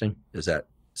lasting? Is that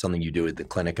something you do at the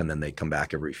clinic and then they come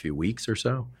back every few weeks or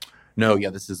so? No, yeah,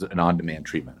 this is an on-demand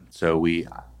treatment. So we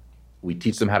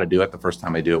teach them how to do it the first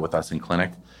time they do it with us in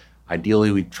clinic.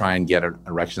 Ideally, we try and get an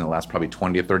erection that lasts probably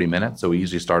 20 to 30 minutes. So we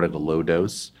usually start at a low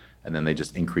dose, and then they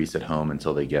just increase at home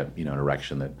until they get an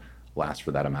erection that lasts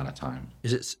for that amount of time.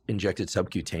 Is it injected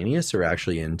subcutaneous or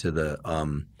actually into the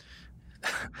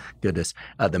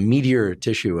the meatier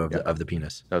tissue of the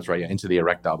penis? That's right. Yeah, into the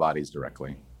erectile bodies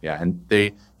directly. Yeah, and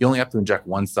you only have to inject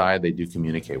one side. They do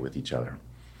communicate with each other.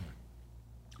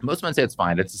 Most men say it's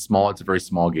fine. It's a very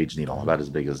small gauge needle, about as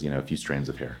big as a few strands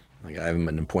of hair. Like, I have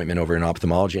an appointment over in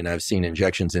ophthalmology, and I've seen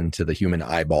injections into the human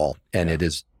eyeball, and it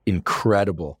is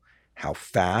incredible how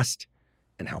fast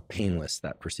and how painless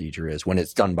that procedure is when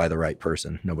it's done by the right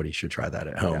person. Nobody should try that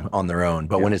at home on their own.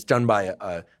 But when it's done by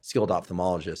a skilled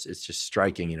ophthalmologist, it's just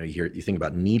striking. You think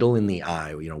about needle in the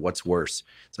eye. What's worse?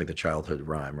 It's like the childhood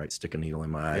rhyme, right? Stick a needle in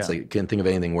my eye. It's like, you can't think of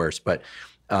anything worse. But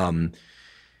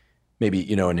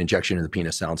maybe, an injection in the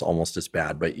penis sounds almost as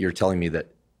bad. But you're telling me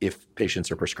that if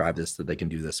patients are prescribed this, that they can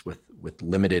do this with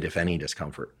limited, if any,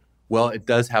 discomfort. Well, it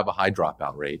does have a high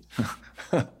dropout rate.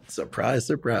 Surprise,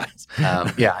 surprise.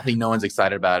 I think no one's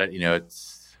excited about it. I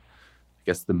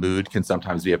guess the mood can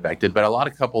sometimes be affected, but a lot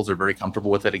of couples are very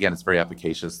comfortable with it. Again, it's very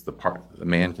efficacious. The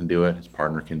man can do it, his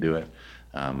partner can do it.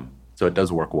 So it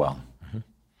does work well. Mm-hmm.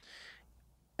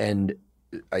 And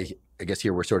I guess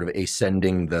here we're sort of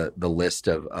ascending the list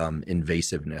of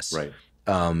invasiveness. Right.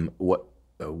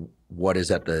 What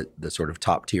is at the sort of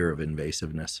top tier of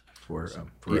invasiveness for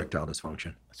erectile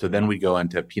dysfunction? So then we go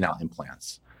into penile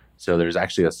implants. So there's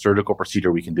actually a surgical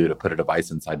procedure we can do to put a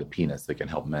device inside the penis that can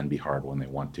help men be hard when they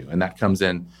want to. And that comes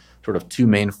in sort of two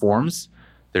main forms.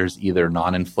 There's either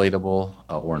non-inflatable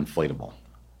or inflatable.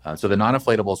 So the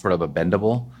non-inflatable is sort of a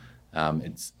bendable.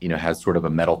 It's has sort of a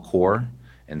metal core.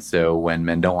 And so when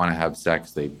men don't want to have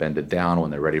sex, they bend it down.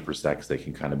 When they're ready for sex, they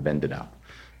can kind of bend it up.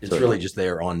 It's really just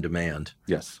there on demand.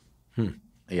 Yes.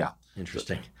 Yeah.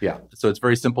 Interesting. Yeah. So it's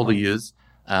very simple to use.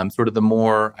 Sort of the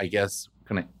more, I guess,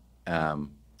 kind of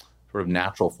sort of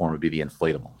natural form would be the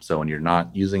inflatable. So when you're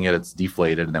not using it, it's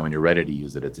deflated. And then when you're ready to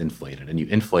use it, it's inflated. And you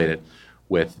inflate it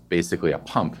with basically a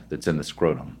pump that's in the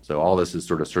scrotum. So all this is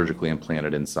sort of surgically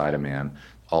implanted inside a man,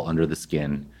 all under the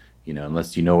skin.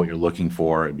 Unless you know what you're looking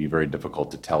for, it'd be very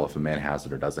difficult to tell if a man has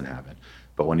it or doesn't have it.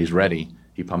 But when he's ready,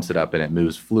 he pumps it up and it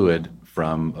moves fluid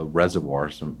from a reservoir,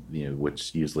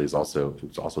 which usually is also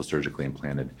surgically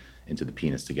implanted into the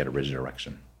penis to get a rigid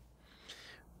erection.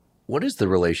 What is the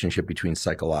relationship between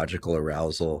psychological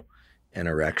arousal and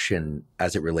erection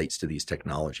as it relates to these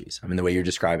technologies? I mean, the way you're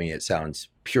describing it sounds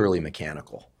purely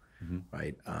mechanical,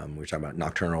 right? We're talking about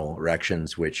nocturnal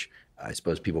erections, which I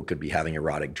suppose people could be having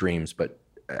erotic dreams, but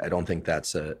I don't think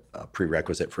that's a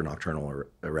prerequisite for nocturnal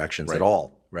erections at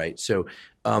all, right? So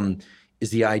is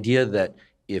the idea that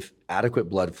if adequate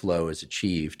blood flow is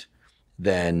achieved,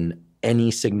 then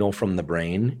any signal from the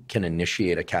brain can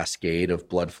initiate a cascade of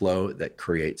blood flow that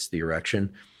creates the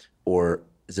erection? Or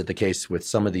is it the case with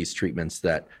some of these treatments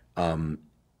that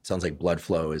sounds like blood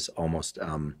flow is almost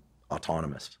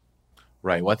autonomous?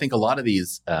 Right. Well, I think a lot of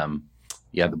these, the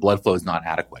blood flow is not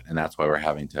adequate, and that's why we're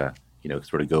having to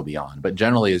sort of go beyond. But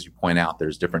generally, as you point out,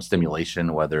 there's different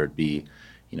stimulation, whether it be,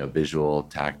 visual,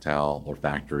 tactile,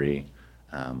 olfactory,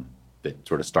 that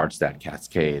sort of starts that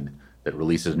cascade that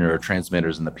releases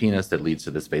neurotransmitters in the penis that leads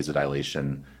to this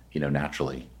vasodilation,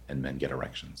 naturally, and men get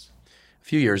erections. A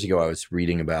few years ago, I was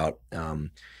reading about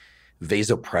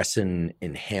vasopressin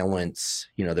inhalants.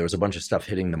 There was a bunch of stuff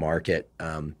hitting the market.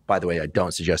 By the way, I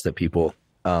don't suggest that people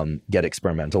get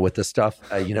experimental with this stuff.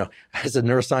 As a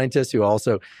neuroscientist who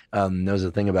also knows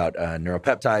a thing about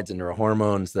neuropeptides and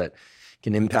neurohormones that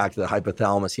can impact the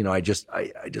hypothalamus, I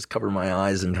just cover my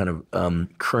eyes and kind of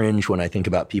cringe when I think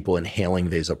about people inhaling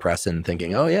vasopressin,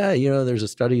 thinking, oh yeah, there's a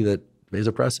study that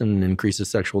vasopressin increases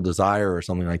sexual desire or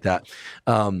something like that.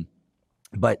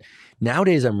 But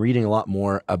nowadays I'm reading a lot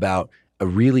more about a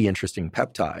really interesting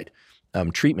peptide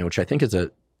treatment, which I think is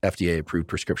a FDA-approved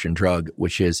prescription drug,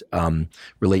 which is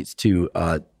relates to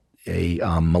a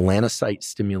melanocyte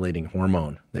stimulating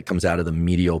hormone that comes out of the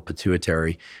medial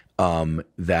pituitary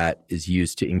that is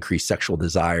used to increase sexual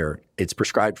desire. It's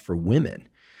prescribed for women,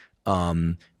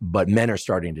 but men are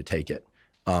starting to take it.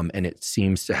 And it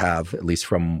seems to have, at least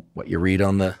from what you read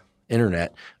on the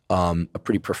internet, a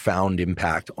pretty profound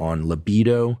impact on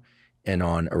libido and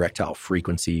on erectile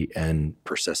frequency and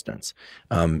persistence.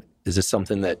 Is this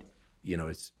something that,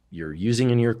 you're using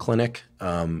in your clinic?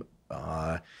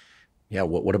 What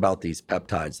about these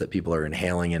peptides that people are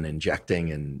inhaling and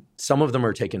injecting? And some of them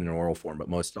are taken in oral form, but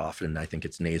most often I think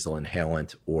it's nasal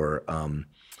inhalant or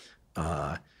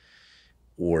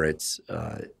it's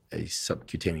a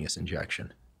subcutaneous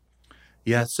injection.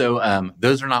 Yeah, so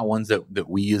those are not ones that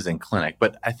we use in clinic.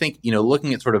 But I think,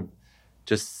 looking at sort of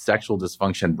just sexual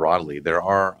dysfunction broadly, there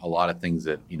are a lot of things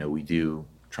that, we do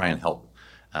try and help.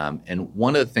 And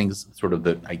one of the things sort of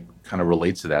that I kind of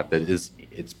relates to that is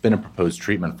it's been a proposed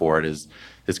treatment for it is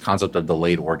this concept of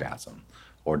delayed orgasm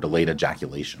or delayed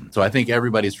ejaculation. So I think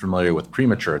everybody's familiar with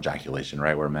premature ejaculation,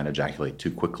 right, where men ejaculate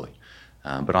too quickly.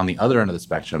 But on the other end of the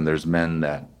spectrum, there's men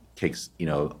that takes,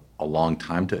 a long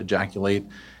time to ejaculate.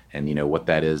 And, what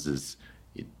that is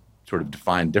it sort of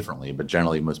defined differently. But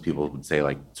generally, most people would say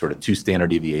like sort of 2 standard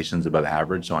deviations above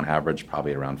average. So on average,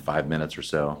 probably around 5 minutes or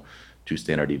so. 2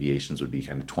 standard deviations would be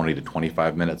kind of 20 to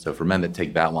 25 minutes. So for men that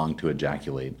take that long to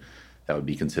ejaculate, that would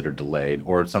be considered delayed.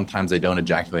 Or sometimes they don't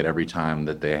ejaculate every time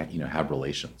that they, have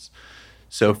relations.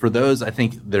 So for those, I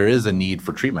think there is a need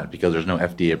for treatment because there's no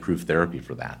FDA-approved therapy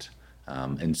for that.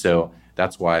 And so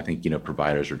that's why I think,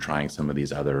 providers are trying some of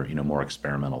these other, more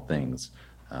experimental things.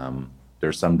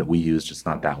 There's some that we use, just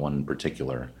not that one in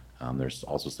particular. There's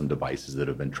also some devices that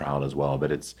have been trialed as well,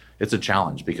 but it's a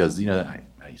challenge because,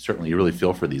 I certainly you really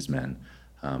feel for these men.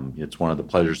 It's one of the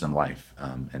pleasures in life.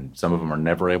 And some of them are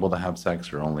never able to have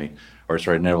sex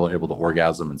never able to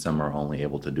orgasm, and some are only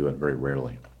able to do it very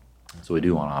rarely. So we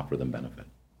do want to offer them benefit.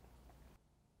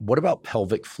 What about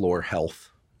pelvic floor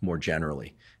health more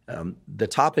generally? The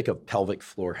topic of pelvic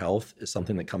floor health is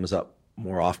something that comes up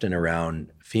more often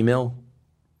around female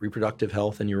reproductive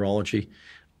health and urology.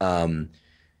 You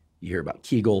hear about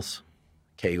Kegels.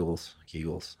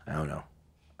 I don't know.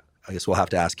 I guess we'll have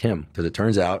to ask him because it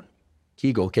turns out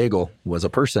Kegel was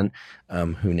a person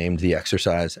who named the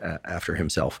exercise after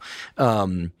himself.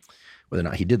 Whether or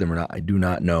not he did them or not, I do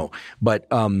not know.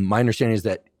 But my understanding is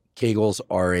that Kegels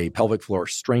are a pelvic floor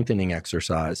strengthening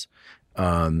exercise.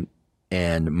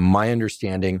 And my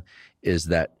understanding is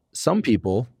that some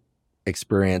people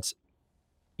experience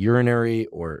urinary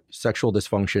or sexual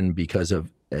dysfunction because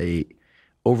of a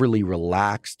overly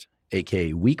relaxed,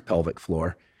 aka weak pelvic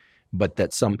floor, but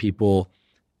that some people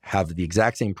have the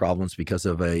exact same problems because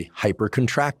of a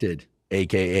hypercontracted,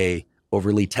 aka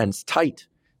overly tense, tight,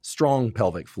 strong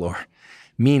pelvic floor.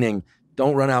 Meaning,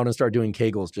 don't run out and start doing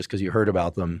Kegels just because you heard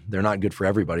about them. They're not good for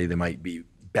everybody. They might be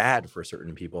bad for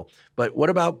certain people. But what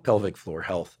about pelvic floor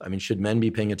health? I mean, should men be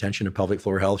paying attention to pelvic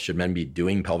floor health? Should men be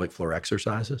doing pelvic floor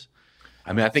exercises?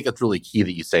 I mean, I think it's really key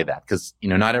that you say that because,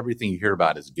 not everything you hear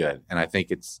about is good. And I think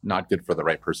it's not good for the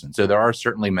right person. So there are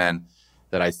certainly men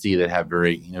that I see that have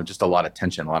very, just a lot of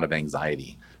tension, a lot of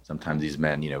anxiety. Sometimes these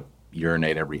men,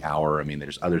 urinate every hour. I mean,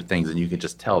 there's other things and you can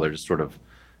just tell they're just sort of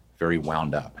very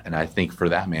wound up. And I think for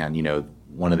that man,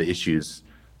 one of the issues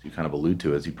you kind of allude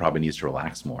to is he probably needs to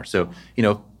relax more. So,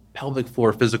 pelvic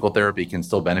floor physical therapy can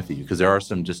still benefit you because there are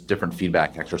some just different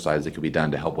feedback exercises that could be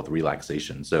done to help with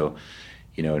relaxation. So,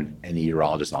 in any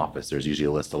urologist's office, there's usually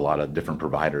a list of a lot of different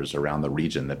providers around the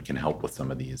region that can help with some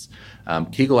of these.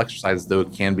 Kegel exercises, though,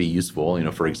 can be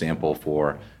useful, for example,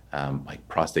 for like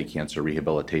prostate cancer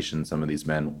rehabilitation, some of these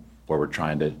men where we're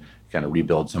trying to kind of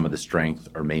rebuild some of the strength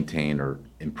or maintain or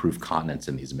improve continence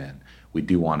in these men. We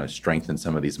do want to strengthen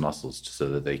some of these muscles so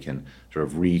that they can sort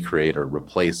of recreate or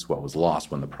replace what was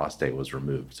lost when the prostate was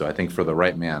removed. So I think for the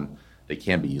right man, they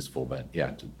can be useful, but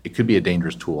yeah, it could be a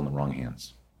dangerous tool in the wrong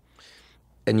hands.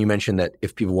 And you mentioned that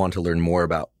if people want to learn more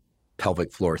about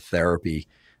pelvic floor therapy,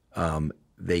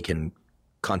 they can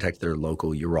contact their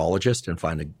local urologist and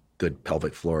find a good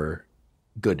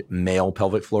male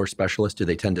pelvic floor specialist. Do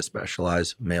they tend to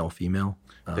specialize male, female?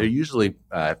 They're usually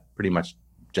pretty much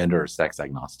gender or sex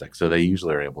agnostic, so they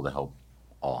usually are able to help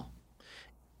all.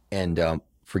 And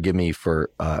forgive me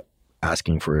for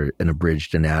asking for an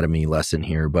abridged anatomy lesson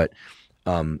here, but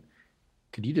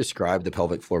could you describe the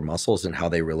pelvic floor muscles and how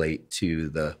they relate to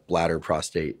the bladder,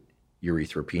 prostate,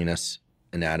 urethra, penis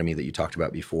anatomy that you talked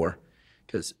about before?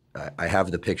 Because I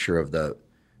have the picture of the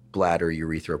bladder,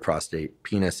 urethra, prostate,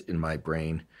 penis in my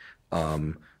brain.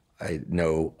 I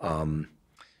know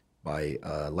by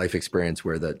life experience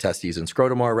where the testes and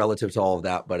scrotum are relative to all of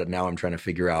that, but now I'm trying to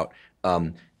figure out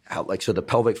so the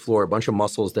pelvic floor, a bunch of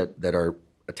muscles that are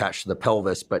attached to the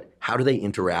pelvis, but how do they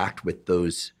interact with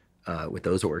those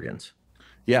organs?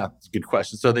 Yeah, it's a good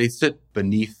question. So they sit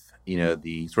beneath,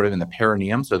 the sort of in the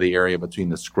perineum, so the area between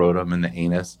the scrotum and the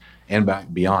anus, and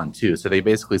back beyond too. So they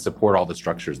basically support all the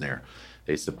structures there.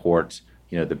 They support,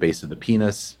 the base of the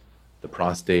penis, the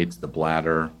prostate, the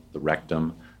bladder, the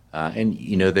rectum, and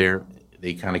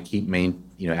they kind of keep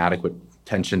adequate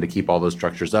tension to keep all those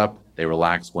structures up. They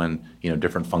relax when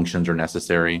different functions are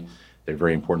necessary. They're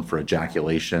very important for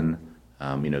ejaculation.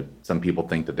 Some people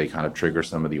think that they kind of trigger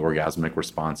some of the orgasmic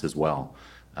response as well.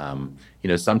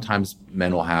 Sometimes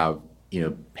men will have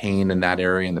pain in that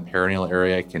area, in the perineal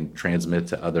area, can transmit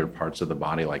to other parts of the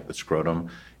body like the scrotum.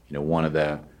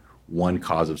 One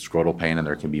cause of scrotal pain, and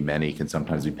there can be many, can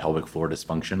sometimes be pelvic floor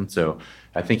dysfunction. So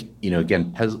I think,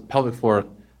 again, pelvic floor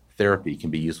therapy can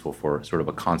be useful for sort of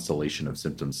a constellation of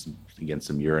symptoms, again,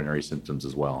 some urinary symptoms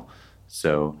as well.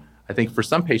 So I think for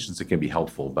some patients it can be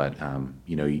helpful, but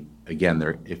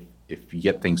again, if you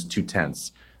get things too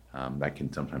tense, that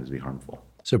can sometimes be harmful.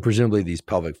 So presumably these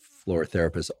pelvic floor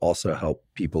therapists also help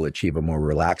people achieve a more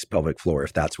relaxed pelvic floor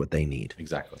if that's what they need.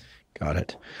 Exactly. Got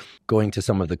it. Going to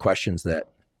some of the questions that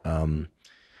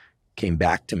came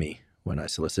back to me when I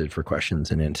solicited for questions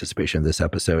in anticipation of this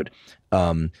episode.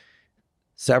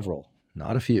 Several,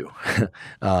 not a few.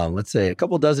 Let's say a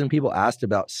couple dozen people asked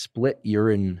about split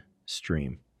urine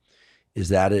stream. Is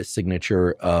that a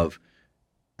signature of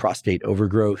prostate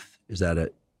overgrowth? Is that a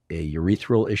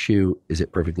urethral issue? Is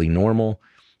it perfectly normal?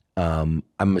 I'm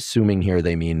assuming here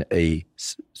they mean a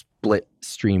split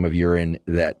stream of urine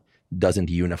that doesn't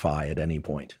unify at any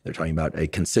point. They're talking about a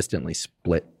consistently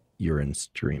split urine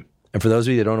stream. And for those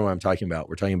of you that don't know what I'm talking about,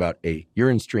 we're talking about a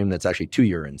urine stream that's actually two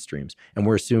urine streams. And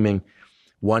we're assuming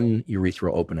one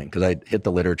urethral opening, because I hit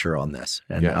the literature on this.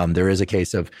 And there is a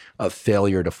case of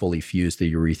failure to fully fuse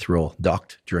the urethral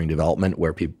duct during development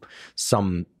where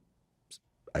I'm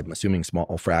assuming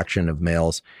small fraction of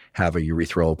males have a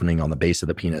urethral opening on the base of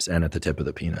the penis and at the tip of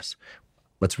the penis.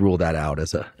 Let's rule that out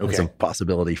as a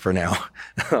possibility for now.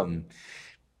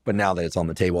 But now that it's on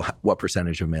the table, what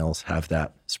percentage of males have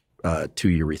that two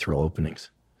urethral openings?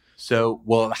 So,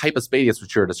 hypospadias,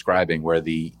 which you're describing, where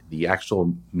the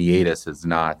actual meatus is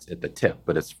not at the tip,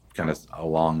 but it's kind of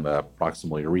along the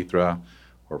proximal urethra,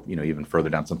 or even further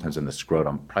down, sometimes in the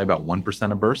scrotum, probably about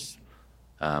 1% of births.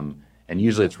 And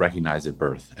usually it's recognized at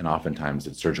birth, and oftentimes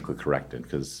it's surgically corrected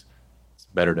because it's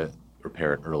better to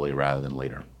repair it early rather than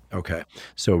later. Okay.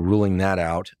 So ruling that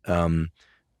out,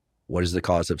 what is the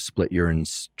cause of split urine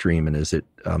stream, and is it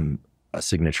a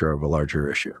signature of a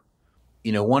larger issue?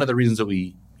 One of the reasons that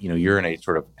we, urinate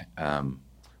sort of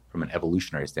from an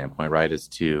evolutionary standpoint, right, is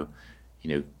to,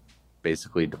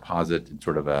 basically deposit in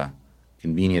sort of a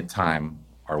convenient time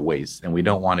our waste. And we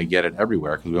don't want to get it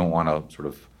everywhere because we don't want to sort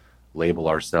of label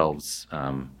ourselves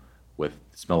with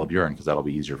smell of urine, because that'll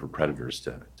be easier for predators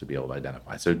to be able to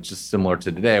identify. So just similar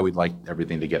to today, we'd like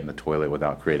everything to get in the toilet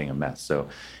without creating a mess. So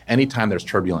anytime there's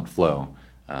turbulent flow,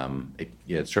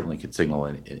 it certainly could signal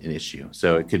an issue.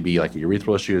 So it could be like a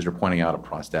urethral issue, as you're pointing out, a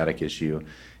prostatic issue,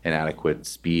 inadequate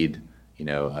speed,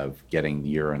 of getting the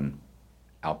urine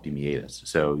out the meatus.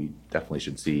 So you definitely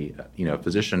should see, a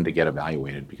physician to get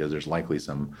evaluated, because there's likely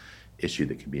some issue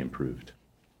that can be improved.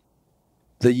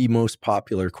 The most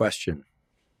popular question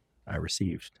I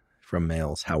received from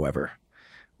males, however,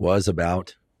 was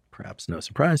about, perhaps no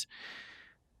surprise,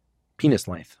 penis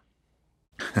length.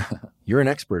 You're an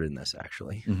expert in this,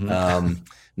 actually. Mm-hmm.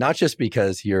 Not just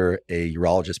because you're a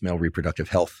urologist, male reproductive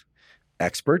health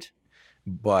expert,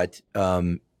 but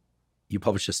you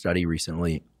published a study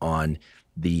recently on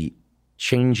the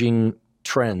changing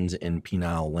trends in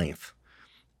penile length.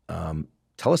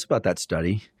 Tell us about that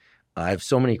study. I have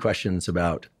so many questions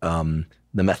about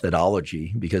the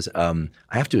methodology, because I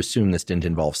have to assume this didn't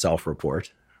involve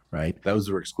self-report, right?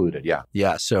 Those were excluded, yeah.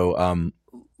 Yeah, so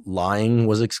lying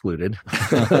was excluded.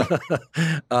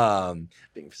 Being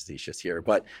facetious here.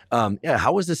 But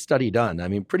how was this study done? I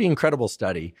mean, pretty incredible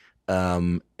study.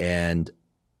 And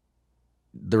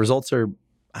the results are,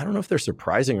 I don't know if they're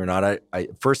surprising or not.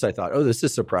 First I thought, this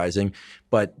is surprising.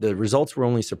 But the results were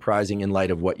only surprising in light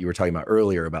of what you were talking about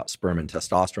earlier about sperm and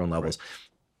testosterone levels. Right.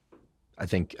 I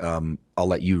think I'll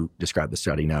let you describe the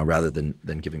study now rather than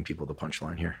giving people the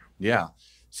punchline here. Yeah.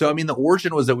 So, I mean, the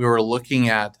origin was that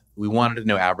we wanted to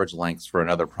know average lengths for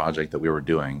another project that we were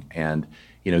doing. And,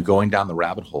 going down the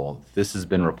rabbit hole, this has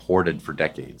been reported for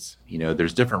decades.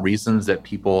 There's different reasons that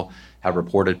people have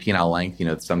reported penile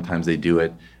length. Sometimes they do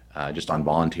it just on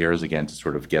volunteers, again, to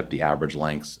sort of get the average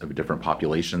lengths of different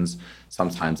populations.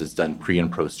 Sometimes it's done pre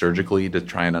and post surgically to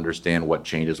try and understand what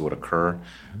changes would occur.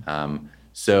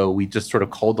 So we just sort of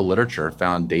culled the literature,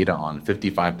 found data on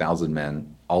 55,000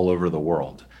 men all over the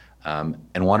world,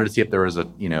 and wanted to see if there was a,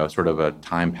 sort of a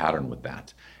time pattern with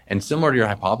that. And similar to your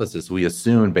hypothesis, we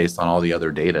assumed based on all the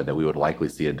other data that we would likely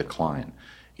see a decline,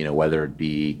 whether it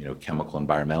be, chemical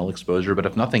environmental exposure, but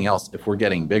if nothing else, if we're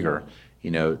getting bigger,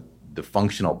 the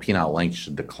functional penile length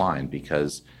should decline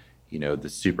because, the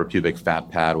suprapubic fat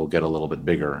pad will get a little bit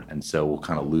bigger, and so we'll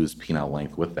kind of lose penile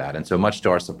length with that. And so much to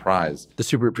our surprise, the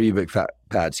suprapubic fat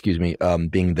pad,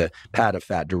 being the pad of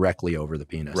fat directly over the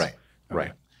penis. Right, okay.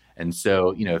 Right. And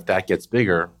so, if that gets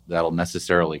bigger, that'll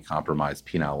necessarily compromise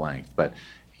penile length. But,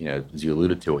 as you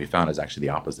alluded to, what we found is actually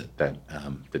the opposite, that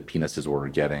that penises were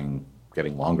getting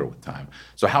longer with time.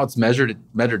 So how it's measured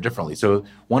differently. So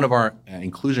one of our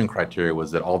inclusion criteria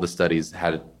was that all the studies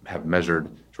have measured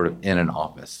sort of in an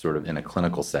office, sort of in a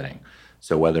clinical setting.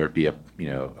 So whether it be a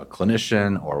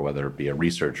clinician or whether it be a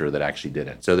researcher that actually did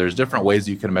it. So there's different ways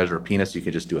you can measure a penis. You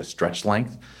could just do a stretch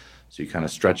length. So you kind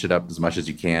of stretch it up as much as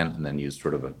you can and then use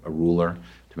sort of a ruler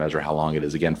to measure how long it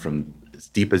is. Again, from as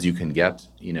deep as you can get,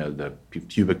 the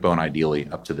pubic bone ideally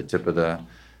up to the tip of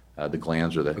the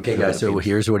glands or the. Okay, guys. So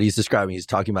here's what he's describing. He's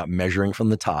talking about measuring from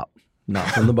the top, not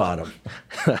from the bottom.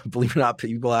 Believe it or not,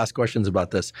 people ask questions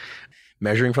about this.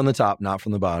 Measuring from the top, not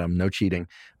from the bottom. No cheating.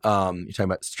 You're talking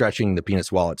about stretching the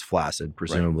penis while it's flaccid,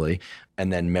 presumably, right.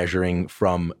 And then measuring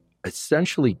from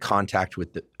essentially contact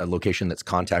with a location that's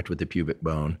contact with the pubic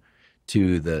bone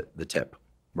to the tip.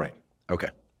 Right. Okay.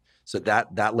 So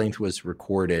that length was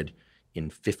recorded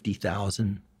in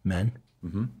 50,000 men.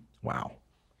 Mm-hmm. Wow.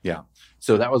 Yeah.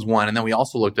 So that was one. And then we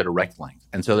also looked at erect length.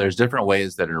 And so there's different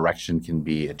ways that an erection can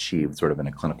be achieved sort of in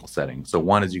a clinical setting. So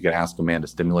one is you could ask a man to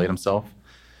stimulate himself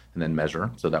and then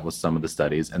measure. So that was some of the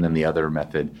studies. And then the other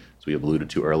method, as we alluded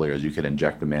to earlier, is you could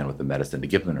inject a man with a medicine to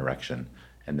give him an erection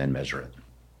and then measure it.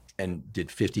 And did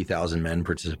 50,000 men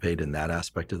participate in that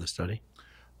aspect of the study?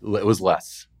 It was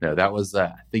less. No, that was,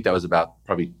 I think that was about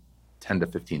probably 10 to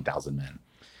 15,000 men.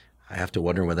 I have to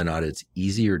wonder whether or not it's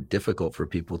easy or difficult for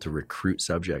people to recruit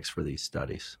subjects for these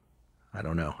studies. I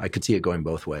don't know. I could see it going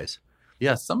both ways.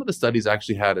 Yeah, some of the studies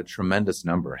actually had a tremendous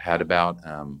number, had about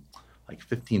like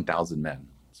 15,000 men.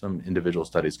 Some individual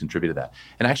studies contributed to that.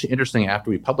 And actually, interesting,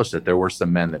 after we published it, there were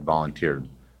some men that volunteered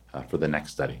for the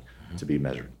next study to be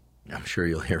measured. I'm sure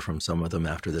you'll hear from some of them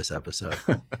after this episode.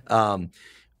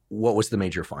 What was the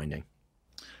major finding?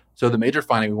 So the major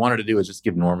finding we wanted to do is just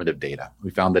give normative data. We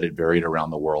found that it varied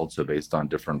around the world. So based on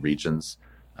different regions,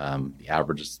 the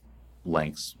average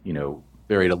lengths,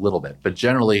 varied a little bit. But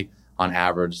generally, on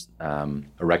average,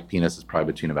 erect penis is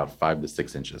probably between about 5 to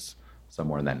 6 inches,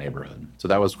 somewhere in that neighborhood. So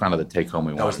that was kind of the take home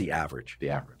we wanted. That was the average? The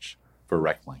average for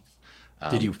erect length.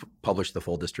 Did you publish the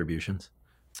full distributions?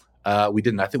 We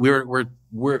didn't. I think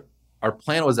our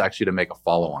plan was actually to make a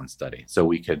follow-on study so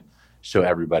we could show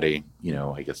everybody,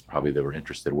 I guess probably they were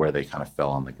interested where they kind of fell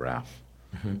on the graph.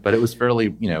 Mm-hmm. But it was fairly,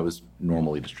 it was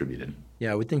normally distributed.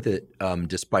 Yeah, I would think that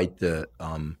despite the,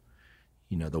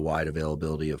 the wide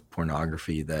availability of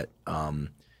pornography, that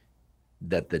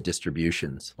that the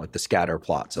distributions, like the scatter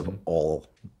plots of all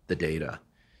the data,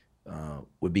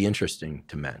 would be interesting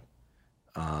to men.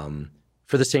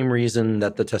 For the same reason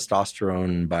that the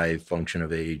testosterone by function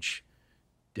of age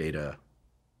data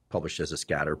published as a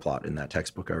scatter plot in that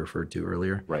textbook I referred to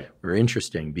earlier, right, were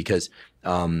interesting because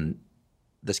the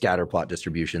scatter plot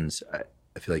distributions,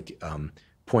 I feel like,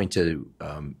 point to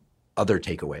other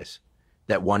takeaways,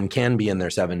 that one can be in their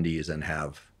 70s and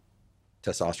have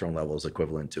testosterone levels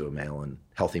equivalent to a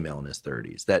healthy male in his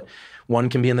 30s, that one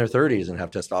can be in their 30s and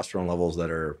have testosterone levels that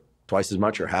are twice as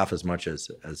much or half as much as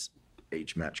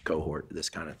age-matched cohort, this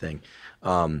kind of thing.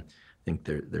 I think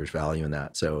there's value in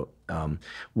that. So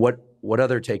what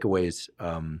other takeaways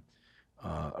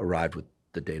arrived with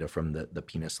the data from the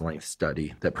penis length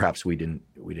study that perhaps we didn't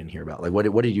hear about? Like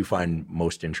what did you find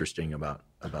most interesting about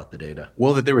the data?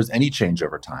 Well, that there was any change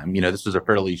over time. This was a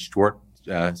fairly short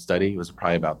study. It was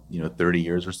probably about 30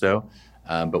 years or so,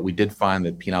 but we did find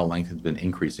that penile length has been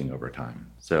increasing over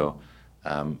time. So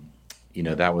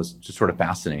that was just sort of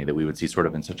fascinating that we would see sort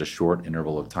of in such a short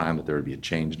interval of time that there would be a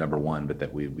change, number one, but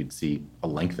that we'd see a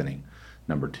lengthening,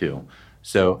 number two.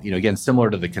 So, again,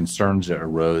 similar to the concerns that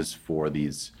arose for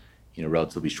these,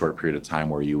 relatively short period of time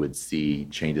where you would see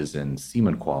changes in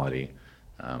semen quality,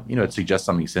 it suggests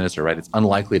something sinister, right? It's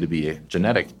unlikely to be a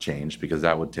genetic change because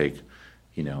that would take,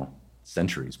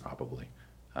 centuries probably,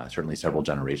 certainly several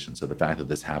generations. So the fact that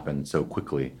this happened so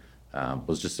quickly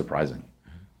was just surprising.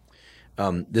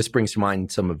 This brings to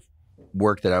mind some of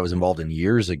work that I was involved in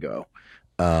years ago.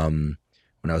 When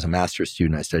I was a master's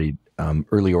student, I studied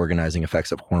early organizing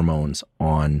effects of hormones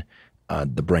on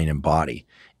the brain and body.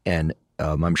 And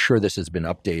I'm sure this has been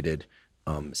updated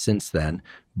since then,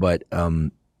 but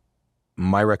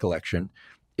my recollection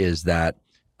is that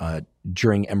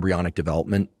during embryonic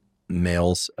development,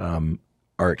 males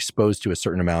are exposed to a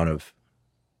certain amount of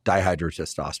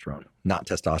dihydrotestosterone, not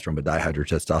testosterone, but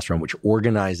dihydrotestosterone, which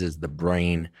organizes the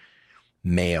brain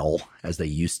male, as they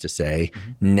used to say.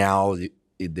 Mm-hmm. Now,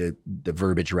 the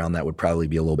verbiage around that would probably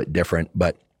be a little bit different,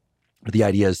 but the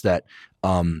idea is that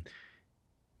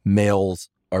males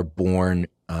are born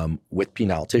with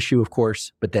penile tissue, of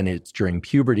course, but then it's during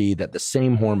puberty that the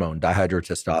same hormone,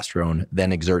 dihydrotestosterone,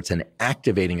 then exerts an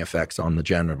activating effects on the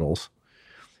genitals,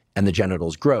 and the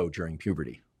genitals grow during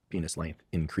puberty. Penis length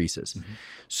increases. Mm-hmm.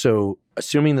 So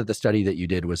assuming that the study that you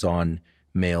did was on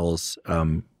males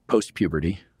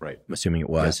post-puberty, right? I'm assuming it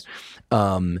was,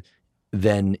 yes.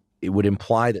 Then it would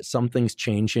imply that something's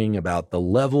changing about the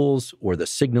levels or the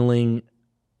signaling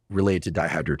related to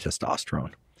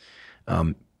dihydrotestosterone.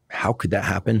 How could that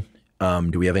happen?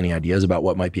 Do we have any ideas about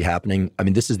what might be happening? I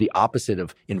mean, this is the opposite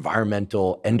of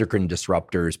environmental endocrine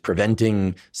disruptors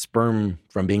preventing sperm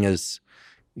from being as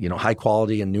high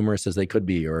quality and numerous as they could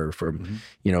be, or from,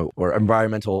 mm-hmm. Or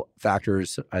environmental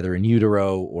factors either in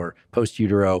utero or post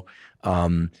utero,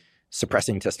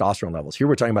 suppressing testosterone levels. Here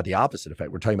we're talking about the opposite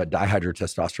effect. We're talking about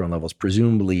dihydrotestosterone levels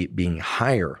presumably being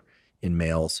higher in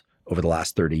males over the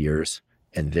last 30 years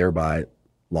and thereby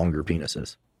longer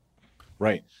penises.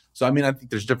 Right. So, I mean, I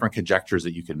think there's different conjectures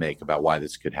that you could make about why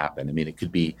this could happen. I mean, it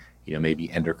could be,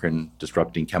 maybe endocrine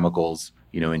disrupting chemicals,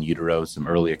 in utero, some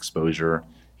early exposure,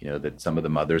 that some of the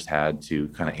mothers had to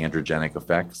kind of androgenic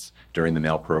effects during the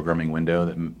male programming window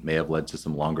that may have led to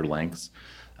some longer lengths.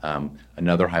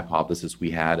 Another hypothesis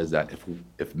we had is that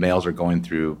if males are going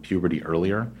through puberty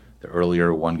earlier, the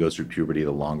earlier one goes through puberty,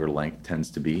 the longer length tends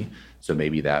to be. So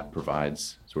maybe that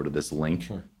provides sort of this link.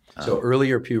 Sure. So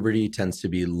earlier puberty tends to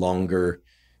be longer,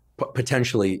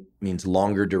 potentially means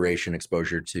longer duration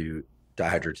exposure to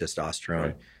dihydrotestosterone,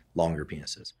 right. Longer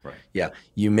penises. Right. Yeah.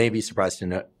 You may be surprised to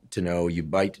know, you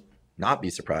might not be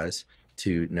surprised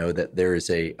to know that there is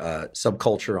a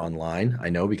subculture online, I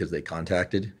know because they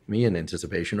contacted me in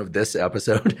anticipation of this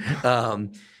episode,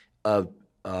 of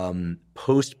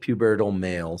post-pubertal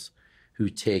males who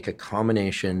take a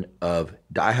combination of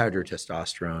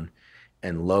dihydrotestosterone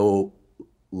and low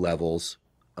levels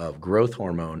of growth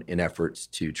hormone in efforts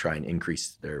to try and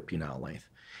increase their penile length.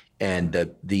 And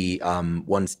the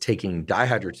ones taking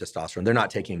dihydrotestosterone, they're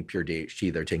not taking pure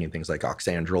DHT, they're taking things like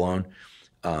oxandrolone,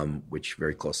 which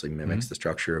very closely mimics the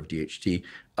structure of DHT.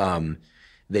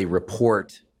 They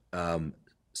report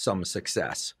some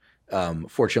success.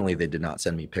 Fortunately, they did not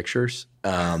send me pictures.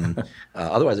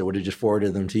 Otherwise, I would have just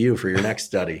forwarded them to you for your next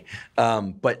study.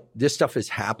 But this stuff is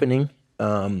happening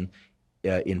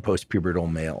in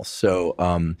post-pubertal males.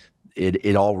 So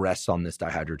it all rests on this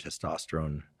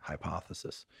dihydrotestosterone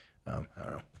hypothesis. I don't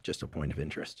know, just a point of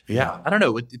interest. Yeah, I don't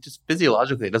know. It just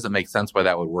physiologically, it doesn't make sense why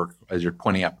that would work, as you're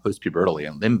pointing out, post-pubertally.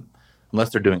 And then,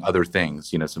 unless they're doing other things,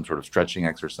 some sort of stretching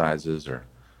exercises or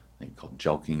I think called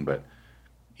jelqing. But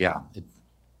yeah,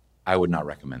 I would not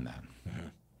recommend that. Mm-hmm.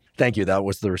 Thank you. That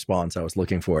was the response I was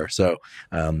looking for. So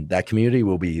that community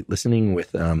will be listening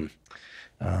with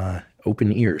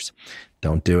open ears.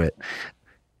 Don't do it.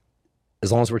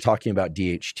 As long as we're talking about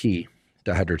DHT,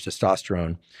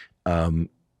 dihydrotestosterone,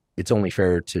 it's only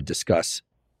fair to discuss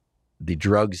the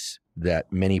drugs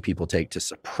that many people take to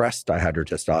suppress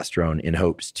dihydrotestosterone in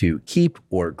hopes to keep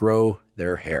or grow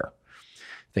their hair.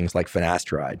 Things like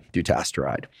finasteride,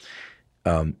 dutasteride.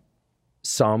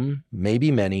 Some, maybe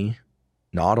many,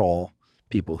 not all,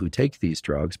 people who take these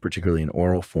drugs, particularly in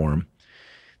oral form,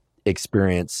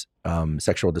 experience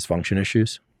sexual dysfunction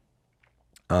issues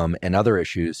and other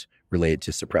issues related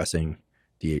to suppressing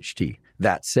DHT.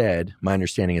 That said, my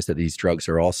understanding is that these drugs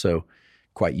are also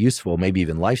quite useful, maybe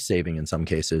even life-saving in some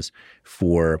cases,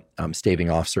 for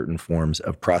staving off certain forms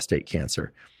of prostate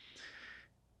cancer.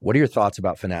 What are your thoughts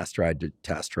about finasteride,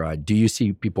 dutasteride? Do you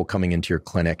see people coming into your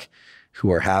clinic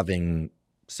who are having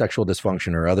sexual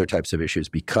dysfunction or other types of issues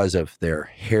because of their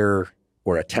hair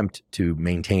or attempt to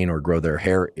maintain or grow their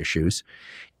hair issues?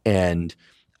 And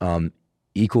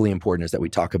equally important is that we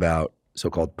talk about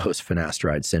so-called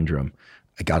post-finasteride syndrome.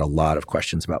 I got a lot of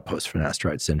questions about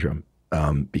post-finasteride syndrome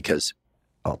because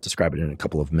I'll describe it in a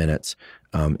couple of minutes.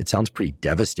 It sounds pretty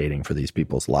devastating for these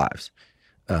people's lives.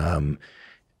 And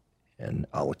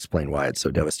I'll explain why it's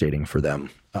so devastating for them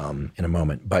in a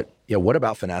moment. But what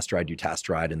about finasteride,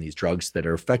 dutasteride, and these drugs that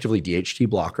are effectively DHT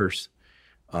blockers?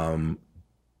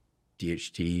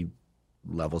 DHT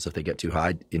levels, if they get too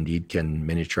high, indeed can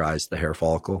miniaturize the hair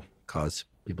follicle, cause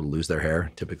people lose their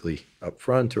hair, typically up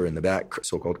front or in the back,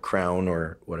 so-called crown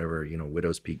or whatever,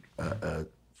 widow's peak,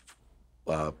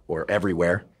 or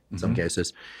everywhere in some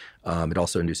cases. It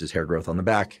also induces hair growth on the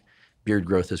back, beard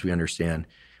growth, as we understand.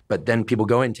 But then people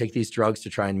go and take these drugs to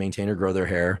try and maintain or grow their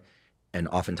hair, and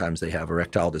oftentimes they have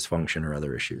erectile dysfunction or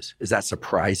other issues. Is that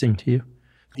surprising to you?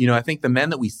 I think the men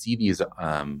that we see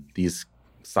these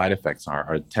side effects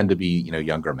tend to be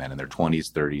younger men in their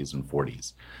 20s, 30s, and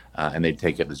 40s, and they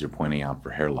take it, as you're pointing out,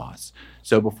 for hair loss.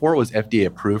 So before it was FDA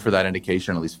approved for that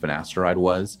indication, at least finasteride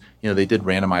was, they did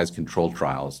randomized controlled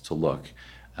trials to look.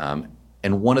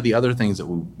 And one of the other things that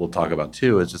we'll talk about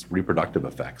too is just reproductive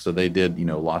effects. So they did,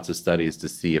 lots of studies to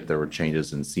see if there were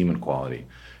changes in semen quality,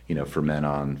 for men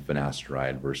on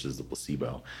finasteride versus the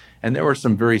placebo. And there were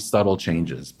some very subtle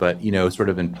changes. But, sort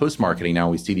of in post-marketing now,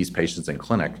 we see these patients in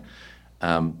clinic.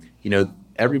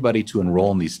 Everybody to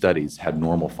enroll in these studies had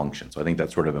normal function. So I think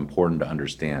that's sort of important to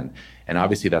understand. And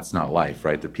obviously that's not life,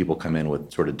 right? That people come in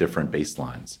with sort of different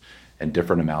baselines and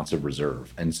different amounts of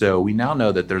reserve. And so we now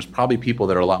know that there's probably people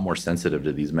that are a lot more sensitive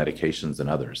to these medications than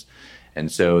others. And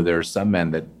so there are some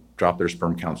men that drop their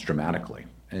sperm counts dramatically.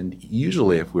 And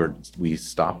usually if we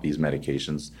stop these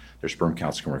medications, their sperm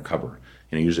counts can recover.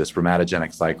 Usually a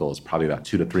spermatogenic cycle is probably about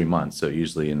 2 to 3 months. So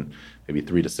usually in maybe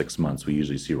 3 to 6 months, we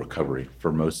usually see recovery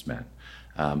for most men.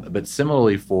 But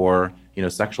similarly for,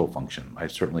 sexual function, I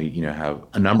certainly, have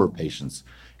a number of patients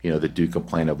that do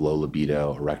complain of low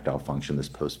libido, erectile function, this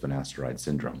post-finasteride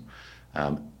syndrome.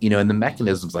 And the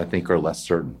mechanisms, I think, are less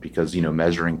certain because,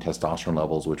 measuring testosterone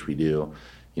levels, which we do,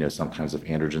 sometimes if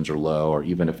androgens are low, or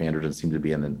even if androgens seem to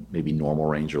be in the maybe normal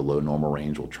range or low normal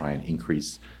range, we'll try and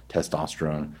increase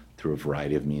testosterone through a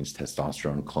variety of means.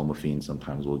 Testosterone, clomiphene,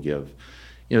 sometimes we'll give.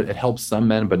 It helps some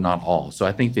men, but not all. So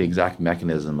I think the exact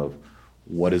mechanism of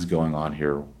what is going on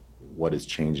here, what is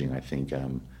changing, I think,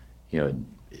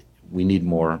 we need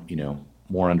more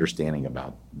understanding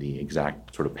about the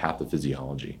exact sort of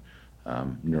pathophysiology, sort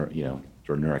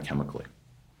of neurochemically.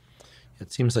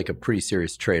 It seems like a pretty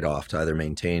serious trade-off to either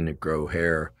maintain and grow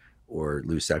hair or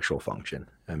lose sexual function.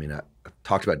 I mean, I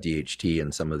talked about DHT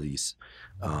and some of these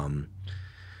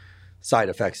side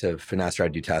effects of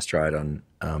finasteride, dutasteride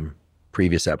on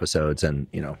previous episodes, and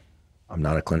I'm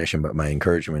not a clinician, but my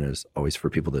encouragement is always for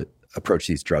people to approach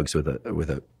these drugs with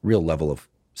a real level of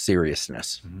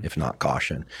seriousness, if not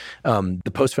caution.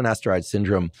 The post-finasteride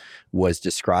syndrome was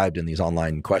described in these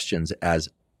online questions as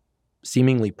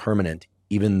seemingly permanent,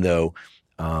 even though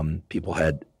people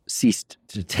had ceased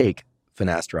to take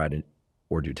finasteride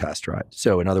or dutasteride.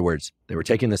 So in other words, they were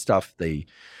taking this stuff. I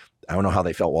don't know how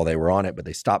they felt while they were on it, but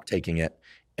they stopped taking it,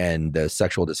 and the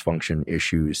sexual dysfunction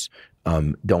issues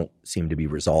don't seem to be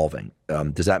resolving.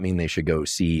 Does that mean they should go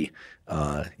see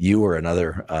you or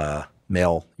another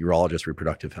male urologist,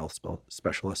 reproductive health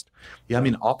specialist? Yeah, I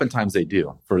mean, oftentimes they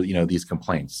do for, these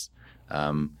complaints.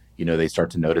 They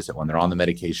start to notice it when they're on the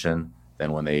medication.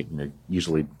 Then when they,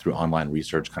 usually through online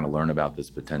research, kind of learn about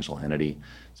this potential entity,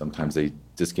 sometimes they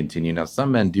discontinue. Now,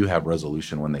 some men do have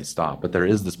resolution when they stop, but there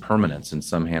is this permanence in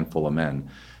some handful of men.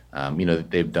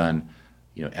 They've done,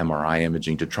 MRI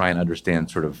imaging to try and understand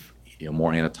sort of,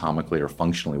 more anatomically or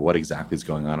functionally what exactly is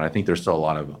going on. And I think there's still a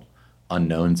lot of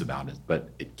unknowns about it, but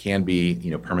it can be,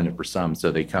 permanent for some.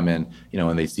 So they come in,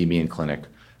 and they see me in clinic,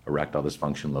 erectile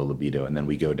dysfunction, low libido, and then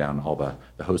we go down all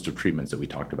the host of treatments that we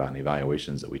talked about and the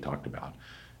evaluations that we talked about.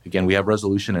 Again, we have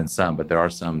resolution in some, but there are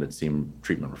some that seem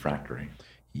treatment refractory.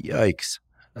 Yikes.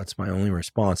 That's my only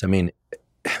response. I mean,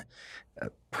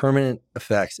 permanent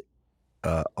effects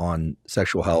on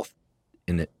sexual health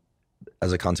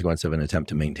as a consequence of an attempt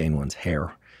to maintain one's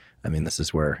hair. I mean, this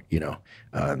is where,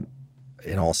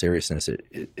 in all seriousness,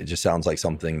 it just sounds like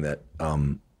something that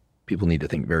people need to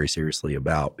think very seriously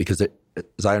about, because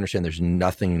as I understand, there's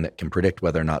nothing that can predict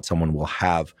whether or not someone will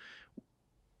have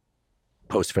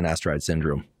post-finasteride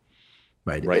syndrome,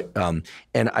 right? Right.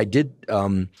 And I did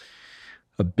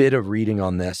a bit of reading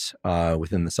on this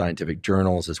within the scientific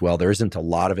journals as well. There isn't a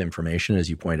lot of information, as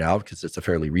you point out, because it's a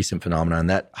fairly recent phenomenon.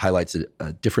 That highlights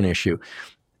a different issue.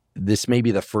 This may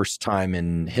be the first time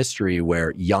in history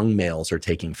where young males are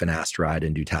taking finasteride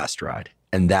and dutasteride,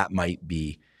 and that might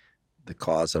be the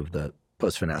cause of the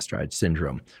post-finasteride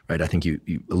syndrome, right? I think you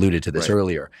alluded to this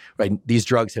earlier, right? These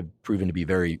drugs have proven to be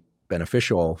very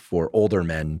beneficial for older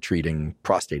men treating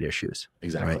prostate issues.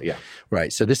 Exactly, right? yeah.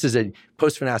 Right. So this is a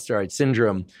post-finasteride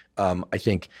syndrome, I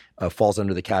think falls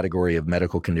under the category of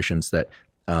medical conditions that,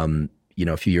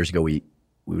 a few years ago we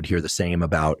would hear the same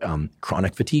about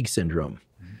chronic fatigue syndrome,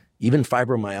 even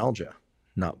fibromyalgia,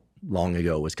 not long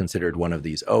ago was considered one of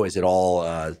these, is it all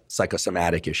a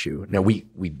psychosomatic issue? Now, we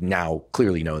now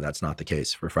clearly know that's not the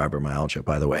case for fibromyalgia,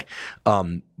 by the way.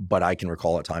 But I can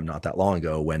recall a time not that long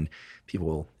ago when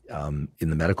people in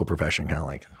the medical profession kind of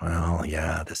like, well,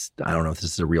 yeah, I don't know if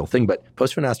this is a real thing, but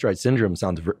post-finasteride syndrome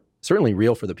sounds certainly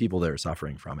real for the people that are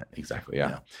suffering from it. Exactly,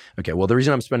 yeah. Okay, well, the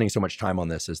reason I'm spending so much time on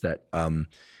this is that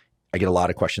I get a lot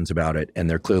of questions about it, and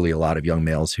there are clearly a lot of young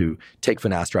males who take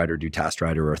finasteride or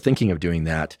dutasteride or are thinking of doing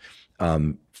that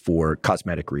for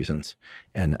cosmetic reasons.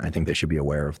 And I think they should be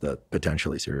aware of the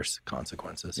potentially serious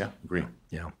consequences. Yeah, agree.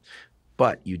 Yeah.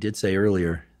 But you did say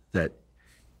earlier that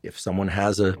if someone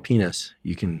has a penis,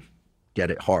 you can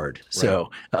get it hard. Right.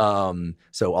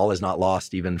 So all is not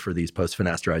lost even for these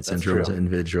post-finasteride syndromes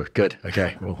individual. Good.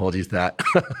 Okay. We'll use that.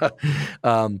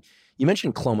 You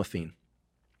mentioned clomiphene.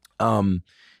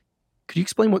 Could you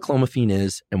explain what clomiphene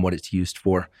is and what it's used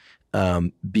for?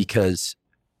 Because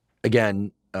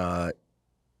again,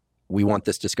 we want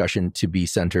this discussion to be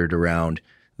centered around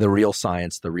the real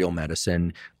science, the real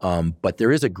medicine. But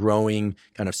there is a growing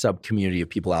kind of sub-community of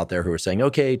people out there who are saying,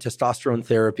 okay, testosterone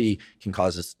therapy can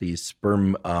cause us these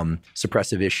sperm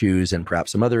suppressive issues and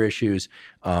perhaps some other issues.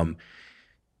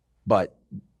 But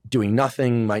doing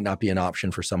nothing might not be an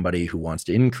option for somebody who wants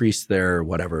to increase their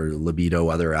whatever libido,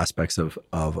 other aspects of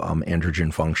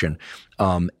androgen function.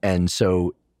 And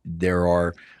so there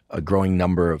are a growing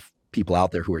number of people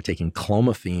out there who are taking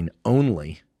clomiphene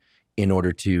only in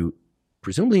order to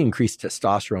presumably increase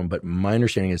testosterone, but my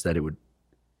understanding is that it would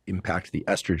impact the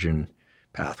estrogen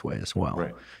pathway as well.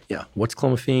 Right. Yeah. What's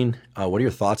clomiphene? What are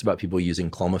your thoughts about people using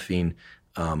clomiphene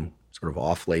sort of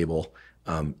off-label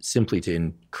simply to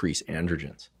increase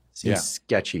androgens? Seems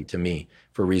sketchy to me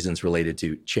for reasons related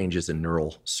to changes in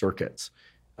neural circuits.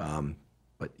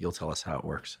 But you'll tell us how it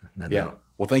works.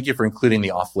 Well, thank you for including the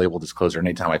off-label disclosure.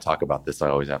 Anytime I talk about this, I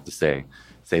always have to say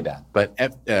that. But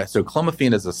so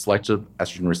clomiphene is a selective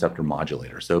estrogen receptor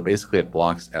modulator. So basically it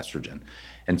blocks estrogen.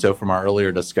 And so from our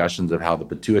earlier discussions of how the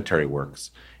pituitary works,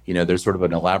 there's sort of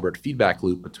an elaborate feedback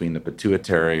loop between the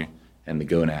pituitary and the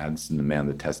gonads and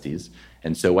the testes.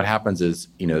 And so what happens is,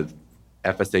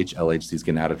 FSH, LH, these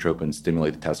gonadotropins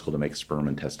stimulate the testicle to make sperm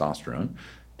and testosterone.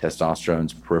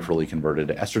 Testosterone's peripherally converted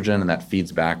to estrogen, and that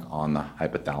feeds back on the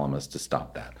hypothalamus to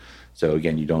stop that. So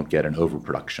again, you don't get an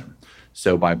overproduction.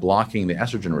 So by blocking the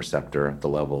estrogen receptor at the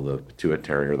level of the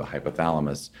pituitary or the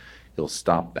hypothalamus, you'll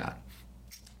stop that.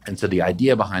 And so the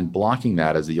idea behind blocking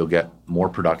that is that you'll get more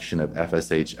production of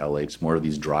FSH, LH, more of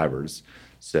these drivers.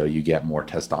 So you get more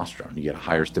testosterone, you get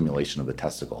higher stimulation of the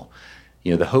testicle.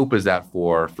 The hope is that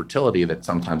for fertility, that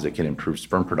sometimes it can improve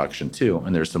sperm production too,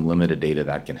 and there's some limited data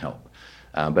that can help.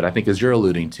 But I think as you're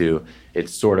alluding to,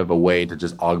 it's sort of a way to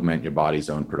just augment your body's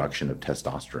own production of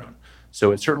testosterone.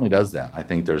 So it certainly does that. I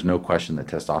think there's no question that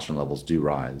testosterone levels do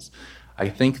rise. I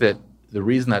think that the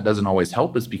reason that doesn't always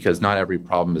help is because not every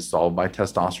problem is solved by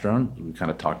testosterone. We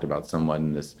kind of talked about somewhat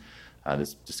in this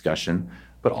discussion,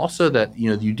 but also that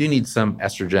you do need some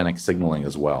estrogenic signaling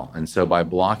as well. And so by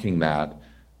blocking that,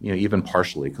 even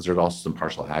partially, because there's also some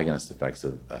partial agonist effects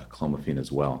of clomiphene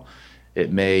as well,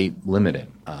 it may limit it.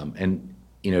 And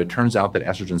it turns out that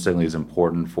estrogen signaling is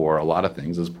important for a lot of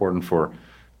things. It's important for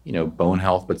bone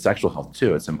health, but sexual health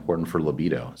too. It's important for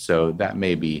libido. So that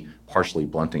may be partially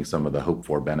blunting some of the hoped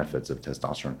for benefits of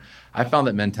testosterone. I found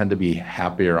that men tend to be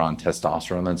happier on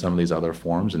testosterone than some of these other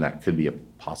forms, and that could be a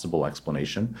possible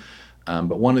explanation.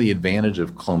 But one of the advantages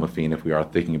of clomiphene, if we are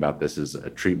thinking about this as a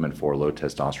treatment for low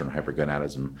testosterone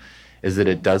hypergonadism, is that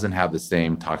it doesn't have the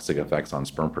same toxic effects on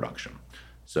sperm production.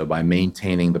 So by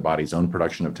maintaining the body's own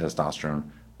production of testosterone,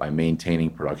 by maintaining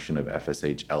production of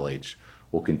FSH, LH,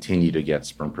 we'll continue to get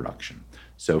sperm production.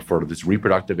 So for this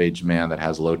reproductive age man that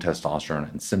has low testosterone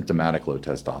and symptomatic low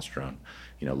testosterone,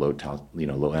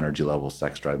 low energy levels,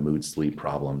 sex drive, mood, sleep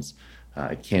problems,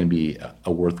 it can be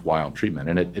a worthwhile treatment.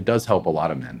 And it does help a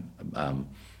lot of men,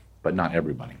 but not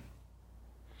everybody.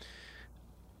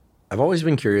 I've always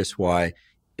been curious why,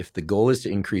 if the goal is to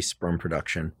increase sperm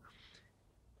production,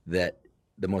 that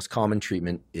the most common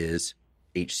treatment is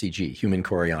HCG, human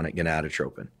chorionic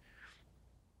gonadotropin.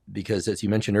 Because as you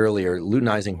mentioned earlier,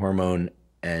 luteinizing hormone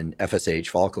and FSH,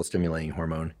 follicle stimulating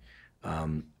hormone,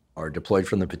 are deployed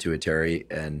from the pituitary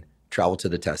and travel to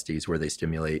the testes where they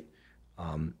stimulate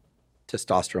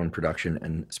testosterone production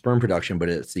and sperm production, but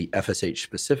it's the FSH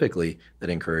specifically that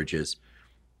encourages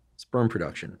sperm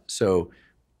production. So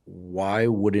why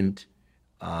wouldn't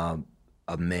a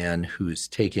man who's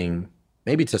taking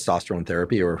maybe testosterone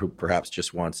therapy or who perhaps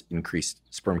just wants increased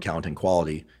sperm count and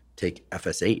quality take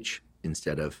FSH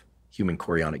instead of human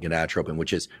chorionic gonadotropin,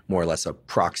 which is more or less a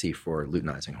proxy for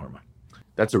luteinizing hormone?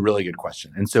 That's a really good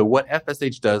question. And so what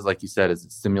FSH does, like you said, is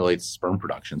it stimulates sperm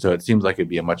production. So it seems like it'd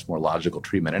be a much more logical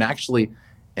treatment. And actually,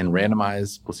 in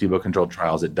randomized placebo-controlled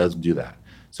trials, it does do that.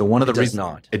 So one of the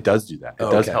reasons it does do that,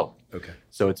 it does help. Okay.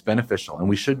 So it's beneficial, and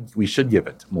we should give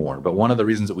it more. But one of the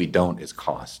reasons that we don't is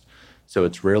cost. So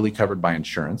it's rarely covered by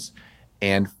insurance,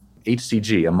 and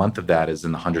HCG, a month of that is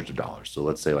in the hundreds of dollars. So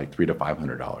let's say like $300 to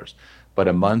 $500. But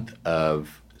a month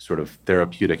of sort of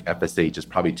therapeutic FSH is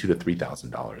probably $2,000 to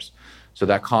 $3,000. So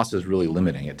that cost is really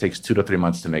limiting. It takes 2 to 3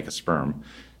 months to make a sperm.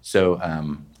 So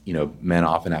men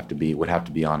often would have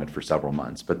to be on it for several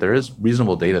months. But there is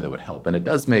reasonable data that would help, and it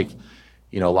does make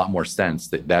a lot more sense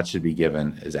that should be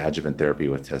given as adjuvant therapy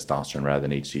with testosterone rather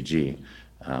than HCG.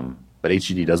 But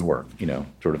HCG does work.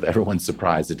 Sort of everyone's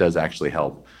surprised. It does actually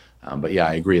help. But yeah,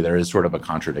 I agree. There is sort of a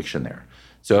contradiction there.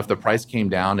 So if the price came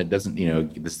down, it doesn't.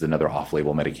 This is another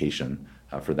off-label medication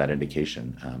for that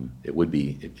indication.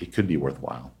 It could be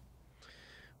worthwhile.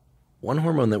 One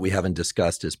hormone that we haven't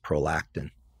discussed is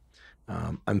prolactin.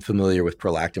 I'm familiar with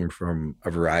prolactin from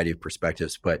a variety of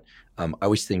perspectives, but I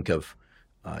always think of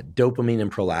dopamine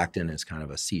and prolactin as kind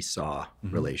of a seesaw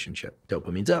relationship.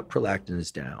 Dopamine's up, prolactin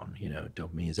is down.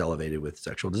 Dopamine is elevated with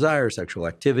sexual desire, sexual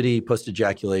activity,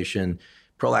 post-ejaculation.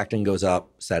 Prolactin goes up,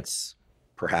 sets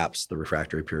perhaps the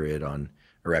refractory period on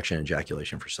erection and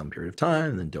ejaculation for some period of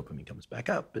time, and then dopamine comes back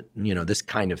up. But, this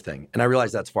kind of thing. And I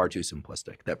realize that's far too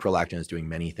simplistic, that prolactin is doing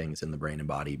many things in the brain and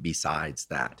body besides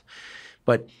that.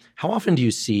 But how often do you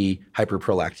see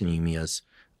hyperprolactinemias?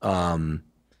 I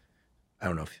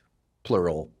don't know if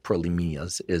plural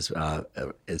prolemias is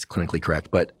clinically correct,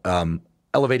 but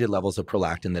elevated levels of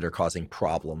prolactin that are causing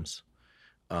problems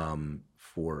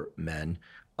for men.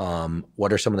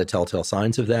 What are some of the telltale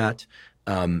signs of that?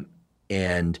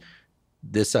 And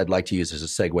this I'd like to use as a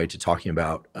segue to talking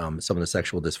about some of the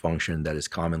sexual dysfunction that is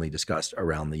commonly discussed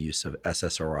around the use of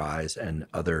SSRIs and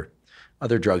other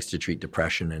drugs to treat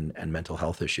depression and mental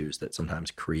health issues that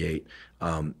sometimes create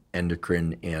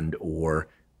endocrine and or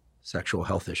sexual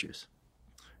health issues.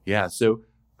 Yeah, so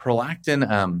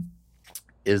prolactin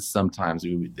is sometimes,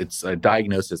 it's a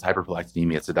diagnosis,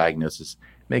 hyperprolactinemia, it's a diagnosis,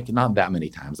 not that many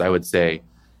times. I would say,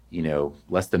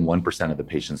 less than 1% of the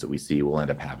patients that we see will end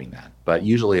up having that. But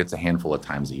usually it's a handful of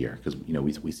times a year because,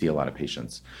 we see a lot of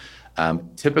patients.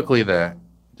 Typically the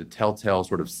telltale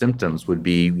sort of symptoms would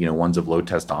be, ones of low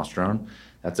testosterone.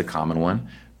 That's a common one.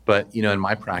 But, in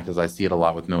my practice, I see it a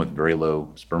lot with men with very low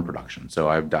sperm production. So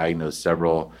I've diagnosed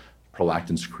several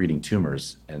prolactin secreting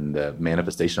tumors, and the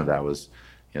manifestation of that was,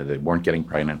 they weren't getting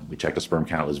pregnant. We checked the sperm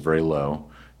count, it was very low.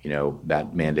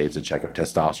 That mandates a check of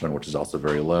testosterone, which is also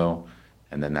very low.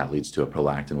 And then that leads to a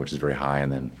prolactin, which is very high,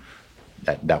 and then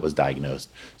that was diagnosed.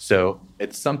 So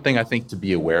it's something I think to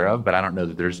be aware of, but I don't know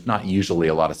that there's not usually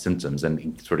a lot of symptoms.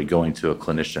 And sort of going to a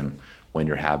clinician when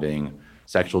you're having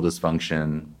sexual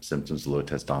dysfunction, symptoms of low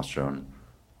testosterone,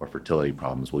 or fertility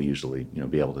problems will usually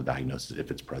be able to diagnose it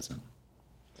if it's present.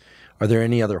 Are there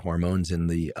any other hormones in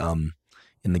the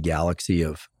galaxy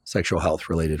of sexual health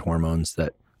related hormones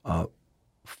that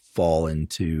fall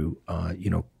into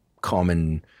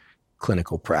common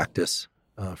clinical practice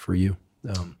for you?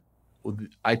 Well,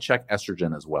 I check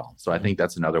estrogen as well. So I think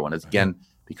that's another one. It's, again,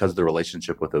 because of the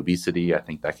relationship with obesity, I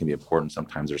think that can be important.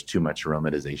 Sometimes there's too much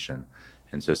aromatization.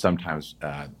 And so sometimes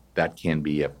that can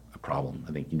be a problem.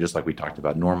 I think just like we talked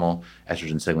about, normal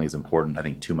estrogen signaling is important. I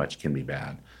think too much can be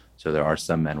bad. So there are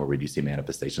some men where we do see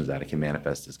manifestations that it can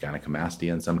manifest as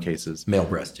gynecomastia in some cases. Male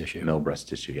breast tissue. Male breast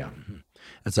tissue, yeah. Mm-hmm.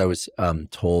 As I was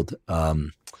told,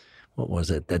 what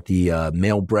was it? That the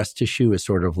male breast tissue is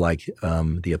sort of like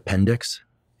the appendix.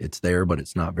 It's there, but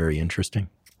it's not very interesting.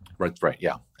 Right,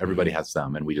 yeah. Everybody has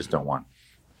some, and we just don't want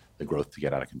the growth to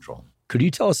get out of control. Could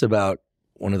you tell us about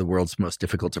one of the world's most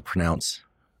difficult to pronounce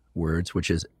words,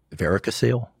 which is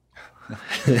varicocele?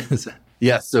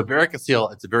 Yes, so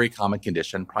varicocele, it's a very common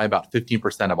condition. Probably about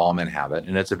 15% of all men have it,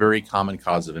 and it's a very common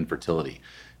cause of infertility.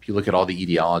 If you look at all the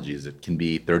etiologies, it can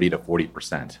be 30 to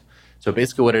 40%. So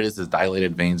basically what it is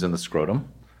dilated veins in the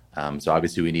scrotum. So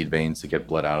obviously we need veins to get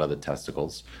blood out of the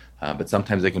testicles, but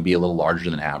sometimes they can be a little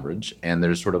larger than average, and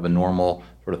there's sort of a normal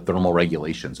sort of thermal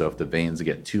regulation. So if the veins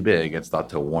get too big, it's thought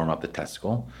to warm up the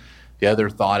testicle. The other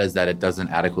thought is that it doesn't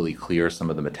adequately clear some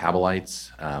of the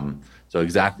metabolites. So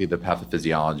exactly the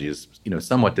pathophysiology is,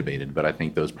 somewhat debated, but I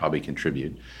think those probably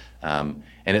contribute. And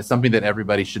it's something that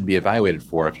everybody should be evaluated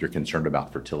for if you're concerned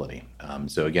about fertility.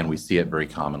 So again, we see it very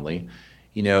commonly.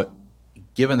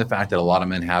 Given the fact that a lot of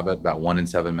men have it, about 1 in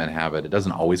 7 men have it, it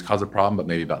doesn't always cause a problem, but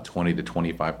maybe about 20 to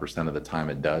 25% of the time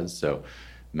it does. So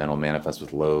Men will manifest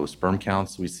with low sperm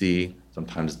counts, we see.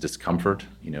 Sometimes discomfort,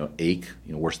 ache,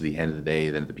 worse at the end of the day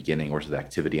than at the beginning, worse at the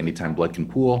activity. Anytime blood can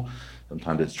pool,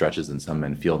 sometimes it stretches and some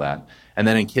men feel that. And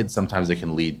then in kids, sometimes it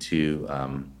can lead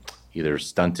to either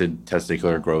stunted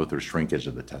testicular growth or shrinkage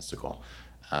of the testicle.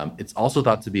 It's also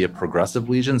thought to be a progressive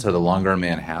lesion, so the longer a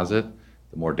man has it,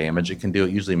 the more damage it can do.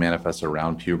 It usually manifests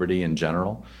around puberty in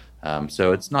general.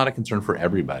 So it's not a concern for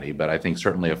everybody, but I think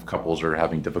certainly if couples are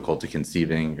having difficulty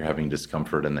conceiving, you're having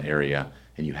discomfort in the area,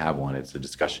 and you have one, it's a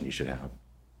discussion you should have.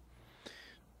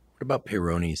 What about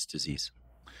Peyronie's disease?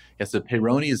 Yes, so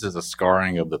Peyronie's is a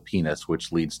scarring of the penis,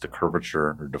 which leads to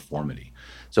curvature or deformity.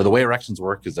 So the way erections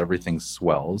work is everything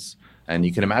swells. And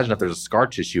you can imagine if there's a scar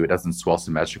tissue, it doesn't swell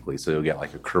symmetrically. So you'll get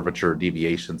like a curvature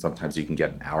deviation. Sometimes you can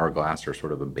get an hourglass or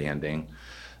sort of a banding.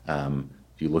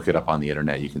 If you look it up on the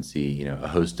internet, you can see a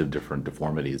host of different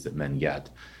deformities that men get.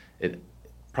 It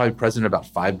probably present in about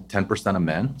 5-10% of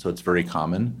men, so it's very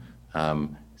common.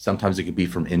 Sometimes it could be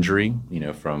from injury,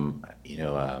 from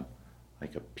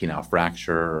like a penile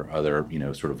fracture or other,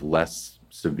 sort of less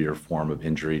severe form of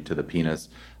injury to the penis.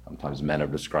 Sometimes men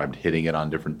have described hitting it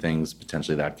on different things.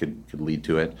 Potentially that could lead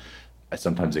to it.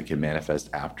 Sometimes it can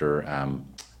manifest after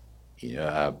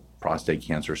prostate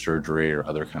cancer surgery or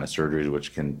other kind of surgeries,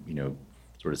 which can,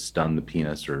 sort of stun the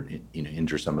penis or,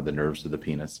 injure some of the nerves of the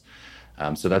penis.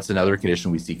 So that's another condition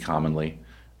we see commonly.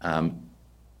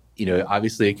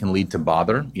 Obviously it can lead to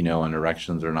bother, when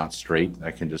erections are not straight.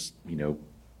 That can just,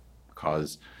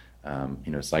 cause,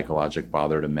 psychological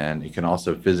bother to men. It can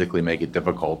also physically make it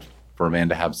difficult for a man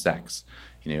to have sex.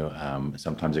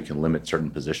 Sometimes it can limit certain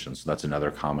positions. So that's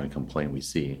another common complaint we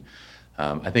see.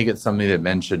 I think it's something that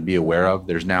men should be aware of.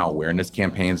 There's now awareness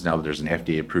campaigns now that there's an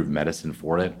FDA-approved medicine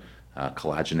for it,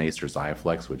 collagenase or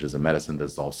Xiaflex, which is a medicine that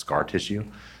dissolves scar tissue.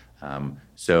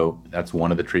 So that's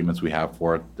one of the treatments we have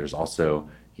for it. There's also,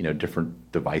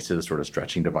 different devices, sort of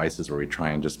stretching devices, where we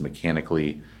try and just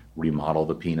mechanically remodel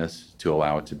the penis to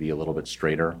allow it to be a little bit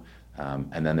straighter.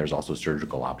 And then there's also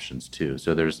surgical options too.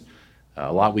 So there's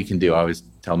a lot we can do. I always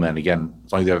tell men, again,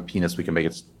 as long as they have a penis, we can make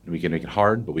it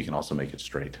hard, but we can also make it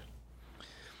straight.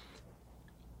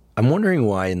 I'm wondering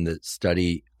why in the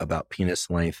study about penis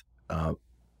length,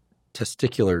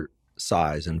 testicular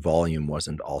size and volume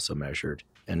wasn't also measured.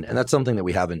 And that's something that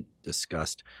we haven't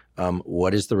discussed.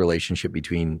 What is the relationship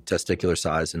between testicular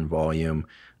size and volume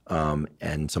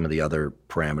and some of the other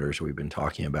parameters we've been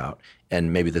talking about?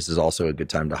 And maybe this is also a good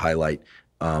time to highlight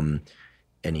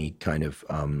any kind of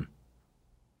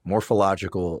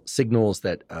morphological signals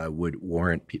that would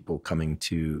warrant people coming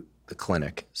to the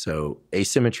clinic. So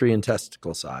asymmetry in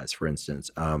testicle size, for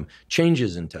instance,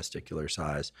 changes in testicular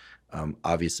size.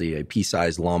 Obviously, a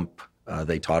pea-sized lump,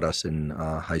 they taught us in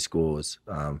high school, is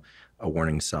a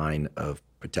warning sign of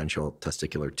potential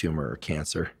testicular tumor or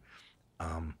cancer.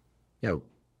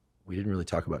 We didn't really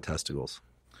talk about testicles.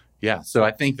 Yeah, so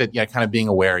I think that, kind of being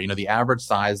aware, the average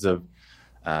size of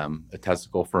a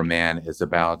testicle for a man is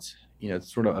about,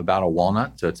 it's sort of about a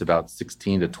walnut. So it's about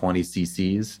 16 to 20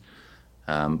 cc's.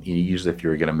 Usually if you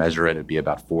were going to measure it, it'd be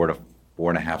about 4 to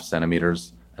 4.5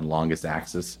 centimeters and longest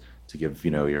axis to give,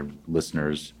 your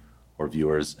listeners or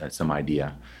viewers some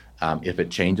idea. If it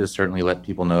changes, certainly let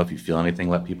people know. If you feel anything,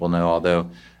 let people know. Although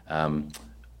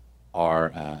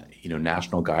our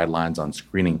national guidelines on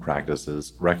screening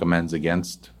practices recommends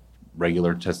against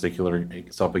regular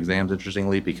testicular self-exams,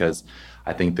 interestingly, because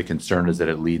I think the concern is that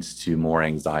it leads to more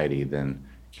anxiety than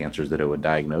cancers that it would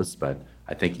diagnose. But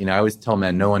I think, I always tell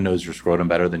men, no one knows your scrotum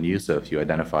better than you. So if you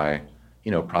identify,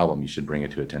 a problem, you should bring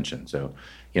it to attention. So,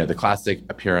 the classic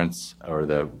appearance or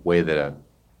the way that a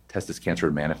testis cancer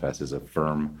would manifest is a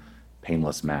firm,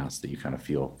 painless mass that you kind of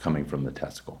feel coming from the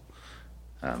testicle.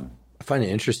 I find it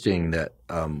interesting that,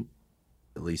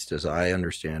 at least as I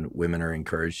understand, women are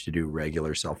encouraged to do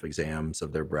regular self-exams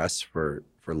of their breasts for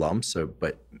lumps. So,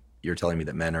 but you're telling me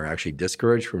that men are actually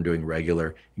discouraged from doing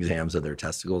regular exams of their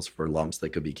testicles for lumps that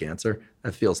could be cancer?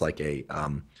 That feels like a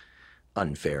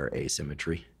unfair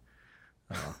asymmetry.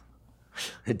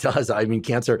 It does. I mean,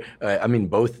 cancer.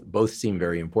 Both seem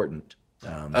very important.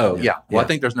 Well, I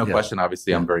think there's no question.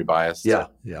 Obviously, I'm very biased. Yeah.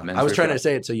 I was trying to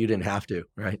say it so you didn't have to,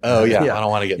 right? Oh, yeah. I don't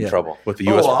want to get in trouble with the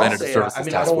U.S. Preventative Services Task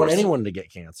Force. I don't want anyone to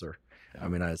get cancer. I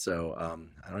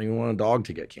don't even want a dog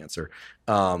to get cancer.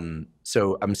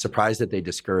 So I'm surprised that they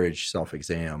discourage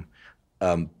self-exam.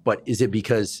 But is it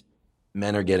because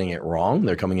men are getting it wrong?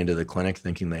 They're coming into the clinic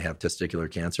thinking they have testicular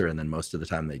cancer, and then most of the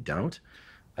time they don't?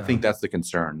 I think that's the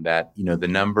concern, that, the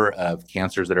number of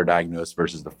cancers that are diagnosed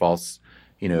versus the false,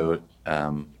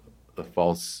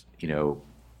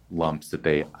 lumps that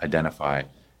they identify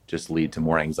just lead to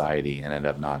more anxiety and end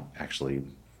up not actually,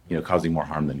 causing more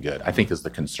harm than good, I think is the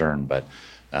concern. But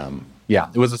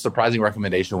it was a surprising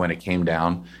recommendation when it came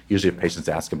down. Usually if patients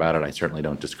ask about it, I certainly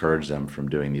don't discourage them from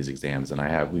doing these exams.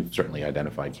 And we've certainly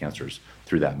identified cancers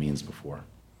through that means before.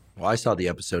 Well, I saw the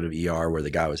episode of ER where the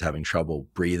guy was having trouble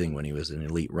breathing when he was an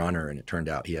elite runner, and it turned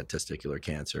out he had testicular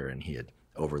cancer and he had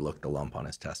overlooked the lump on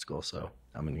his testicle. So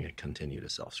I'm going to continue to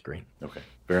self-screen. Okay,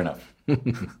 fair enough.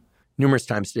 Numerous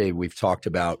times today, we've talked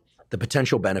about the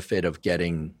potential benefit of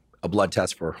getting a blood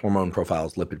test for hormone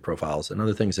profiles, lipid profiles, and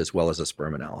other things, as well as a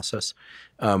sperm analysis.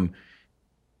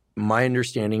 My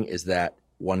understanding is that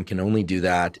one can only do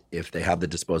that if they have the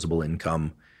disposable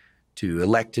income to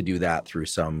elect to do that through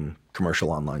some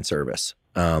commercial online service.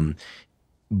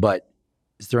 But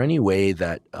is there any way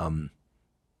that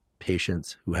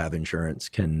patients who have insurance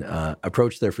can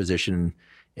approach their physician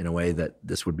in a way that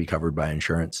this would be covered by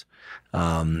insurance?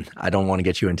 I don't want to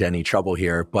get you into any trouble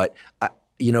here, but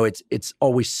it's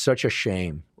always such a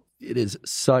shame. It is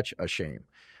such a shame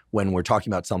when we're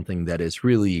talking about something that is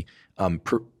really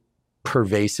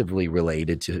pervasively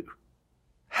related to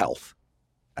health,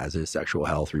 as is sexual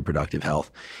health, reproductive health,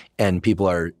 and people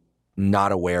are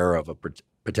not aware of a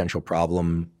potential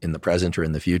problem in the present or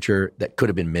in the future that could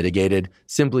have been mitigated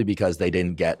simply because they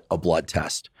didn't get a blood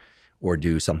test or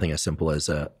do something as simple as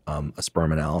a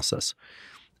sperm analysis.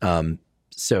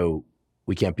 So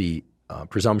we can't be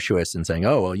presumptuous in saying,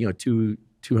 oh, well, $200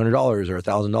 or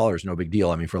 $1,000, no big deal.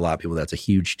 I mean, for a lot of people, that's a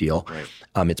huge deal.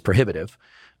 Right. It's prohibitive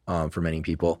for many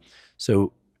people.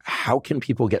 So how can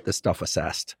people get this stuff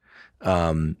assessed?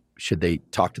 Should they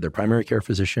talk to their primary care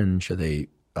physician? Should they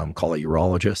call a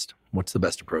urologist? What's the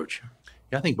best approach?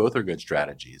 Yeah, I think both are good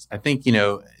strategies. I think,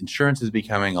 insurance is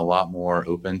becoming a lot more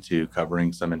open to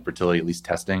covering some infertility, at least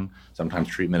testing, sometimes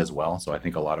treatment as well. So I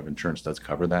think a lot of insurance does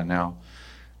cover that now.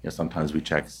 Sometimes we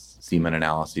check semen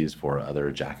analyses for other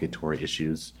ejaculatory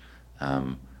issues.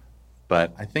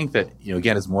 But I think that,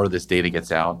 again, as more of this data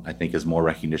gets out, I think as more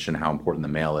recognition how important the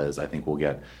male is, I think we'll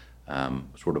get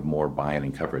sort of more buy-in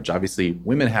and coverage. Obviously,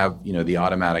 women have, the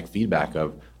automatic feedback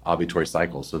of ovulatory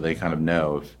cycles, so they kind of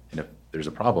know if there's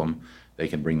a problem, they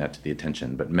can bring that to the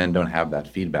attention. But men don't have that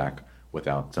feedback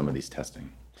without some of these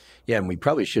testing. Yeah, and we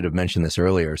probably should have mentioned this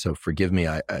earlier, so forgive me.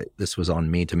 This was on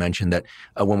me to mention that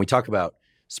when we talk about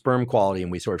sperm quality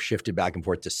and we sort of shifted back and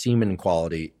forth to semen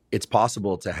quality, it's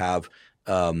possible to have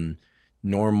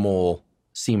normal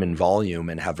semen volume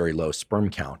and have very low sperm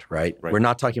count, right? We're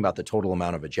not talking about the total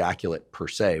amount of ejaculate per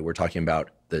se. We're talking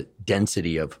about the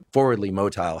density of forwardly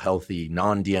motile, healthy,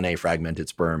 non-DNA fragmented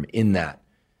sperm in that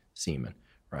semen,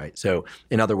 right? So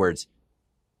in other words,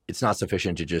 it's not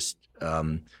sufficient to just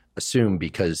assume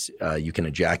because you can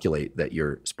ejaculate that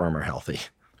your sperm are healthy.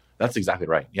 That's exactly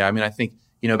right. Yeah, I mean, I think,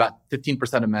 about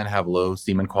 15% of men have low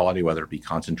semen quality, whether it be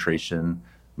concentration,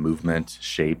 movement,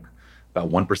 shape. About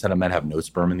 1% of men have no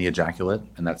sperm in the ejaculate,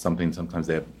 and that's something sometimes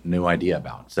they have no idea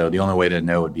about. So the only way to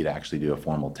know would be to actually do a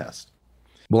formal test.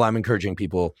 Well, I'm encouraging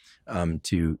people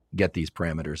to get these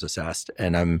parameters assessed,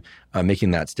 and I'm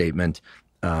making that statement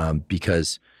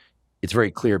because it's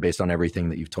very clear based on everything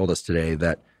that you've told us today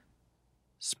that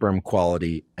sperm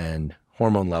quality and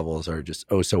hormone levels are just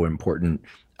so important,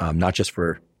 not just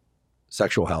for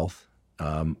sexual health,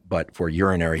 but for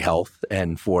urinary health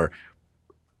and for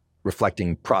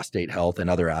reflecting prostate health and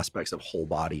other aspects of whole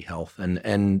body health.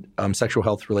 And sexual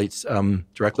health relates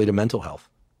directly to mental health,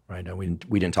 right?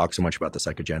 We didn't talk so much about the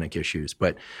psychogenic issues,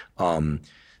 but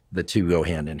the two go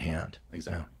hand in hand.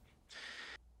 Exactly.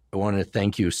 I want to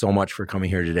thank you so much for coming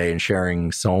here today and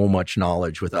sharing so much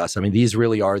knowledge with us. I mean, these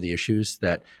really are the issues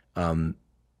that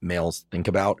males think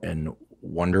about and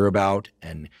wonder about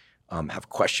and have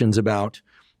questions about.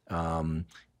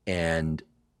 And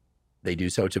they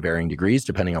do so to varying degrees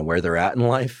depending on where they're at in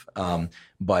life.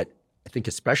 But I think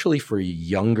especially for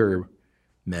younger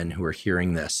men who are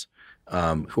hearing this,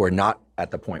 who are not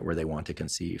at the point where they want to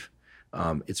conceive,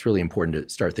 it's really important to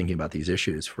start thinking about these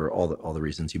issues for all the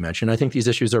reasons you mentioned. I think these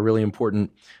issues are really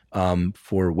important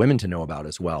for women to know about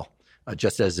as well,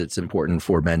 just as it's important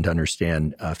for men to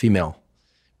understand female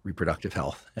reproductive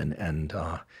health and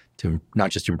to not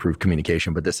just improve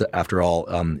communication, but this, after all,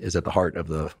 is at the heart of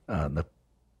the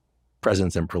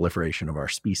presence and proliferation of our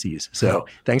species. So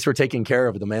thanks for taking care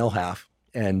of the male half,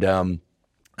 and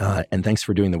thanks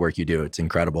for doing the work you do. It's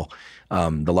incredible.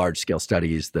 The large scale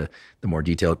studies, the more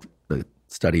detailed the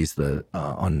studies,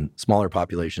 on smaller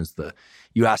populations,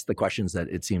 you ask the questions that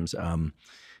it seems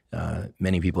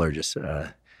many people are just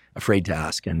afraid to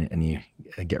ask, and you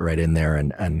get right in there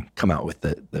and come out with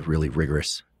the really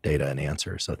rigorous data and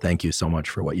answers. So thank you so much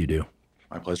for what you do.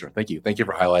 My pleasure. Thank you. Thank you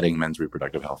for highlighting men's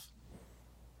reproductive health.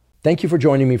 Thank you for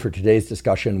joining me for today's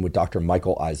discussion with Dr.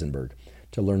 Michael Eisenberg.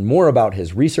 To learn more about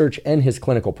his research and his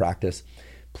clinical practice,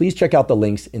 please check out the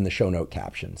links in the show note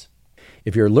captions.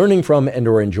 If you're learning from and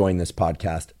or enjoying this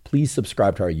podcast, please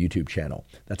subscribe to our YouTube channel.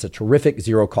 That's a terrific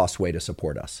zero-cost way to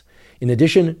support us. In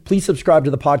addition, please subscribe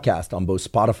to the podcast on both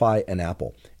Spotify and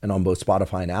Apple. And on both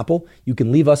Spotify and Apple, you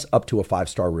can leave us up to a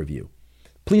 5-star review.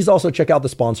 Please also check out the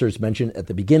sponsors mentioned at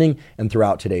the beginning and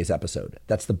throughout today's episode.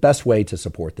 That's the best way to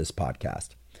support this podcast.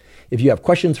 If you have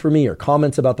questions for me or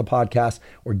comments about the podcast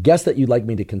or guests that you'd like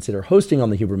me to consider hosting on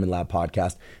the Huberman Lab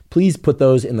podcast, please put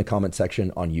those in the comment section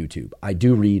on YouTube. I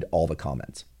do read all the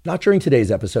comments. Not during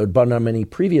today's episode, but on many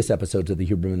previous episodes of the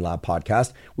Huberman Lab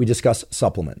podcast, we discuss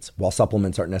supplements. While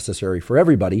supplements aren't necessary for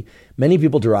everybody, many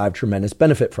people derive tremendous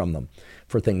benefit from them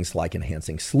for things like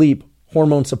enhancing sleep,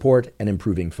 hormone support, and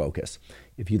improving focus.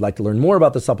 If you'd like to learn more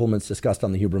about the supplements discussed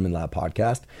on the Huberman Lab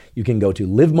podcast, you can go to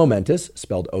Live Momentous,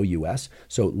 spelled O-U-S,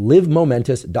 so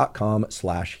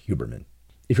livemomentous.com/Huberman.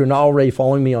 If you're not already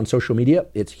following me on social media,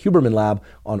 it's Huberman Lab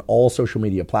on all social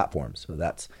media platforms. So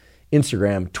that's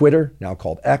Instagram, Twitter, now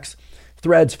called X,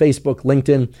 Threads, Facebook,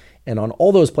 LinkedIn, and on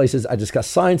all those places, I discuss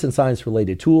science and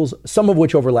science-related tools, some of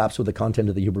which overlaps with the content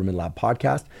of the Huberman Lab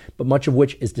podcast, but much of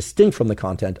which is distinct from the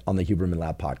content on the Huberman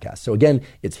Lab podcast. So again,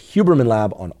 it's Huberman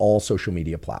Lab on all social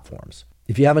media platforms.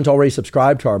 If you haven't already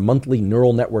subscribed to our monthly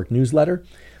Neural Network newsletter,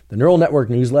 the Neural Network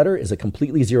newsletter is a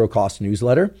completely zero-cost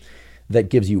newsletter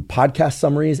that gives you podcast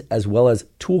summaries as well as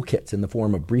toolkits in the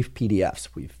form of brief PDFs.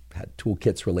 We've had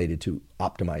toolkits related to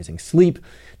optimizing sleep,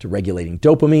 to regulating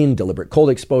dopamine, deliberate cold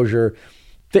exposure,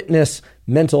 fitness,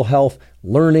 mental health,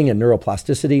 learning and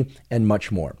neuroplasticity, and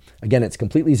much more. Again, it's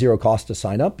completely zero cost to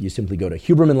sign up. You simply go to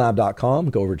hubermanlab.com,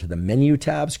 go over to the menu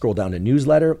tab, scroll down to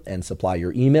newsletter, and supply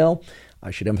your email.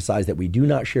 I should emphasize that we do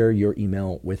not share your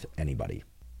email with anybody.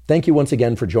 Thank you once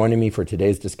again for joining me for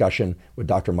today's discussion with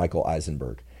Dr. Michael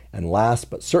Eisenberg. And last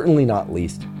but certainly not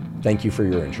least, thank you for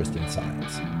your interest in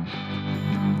science.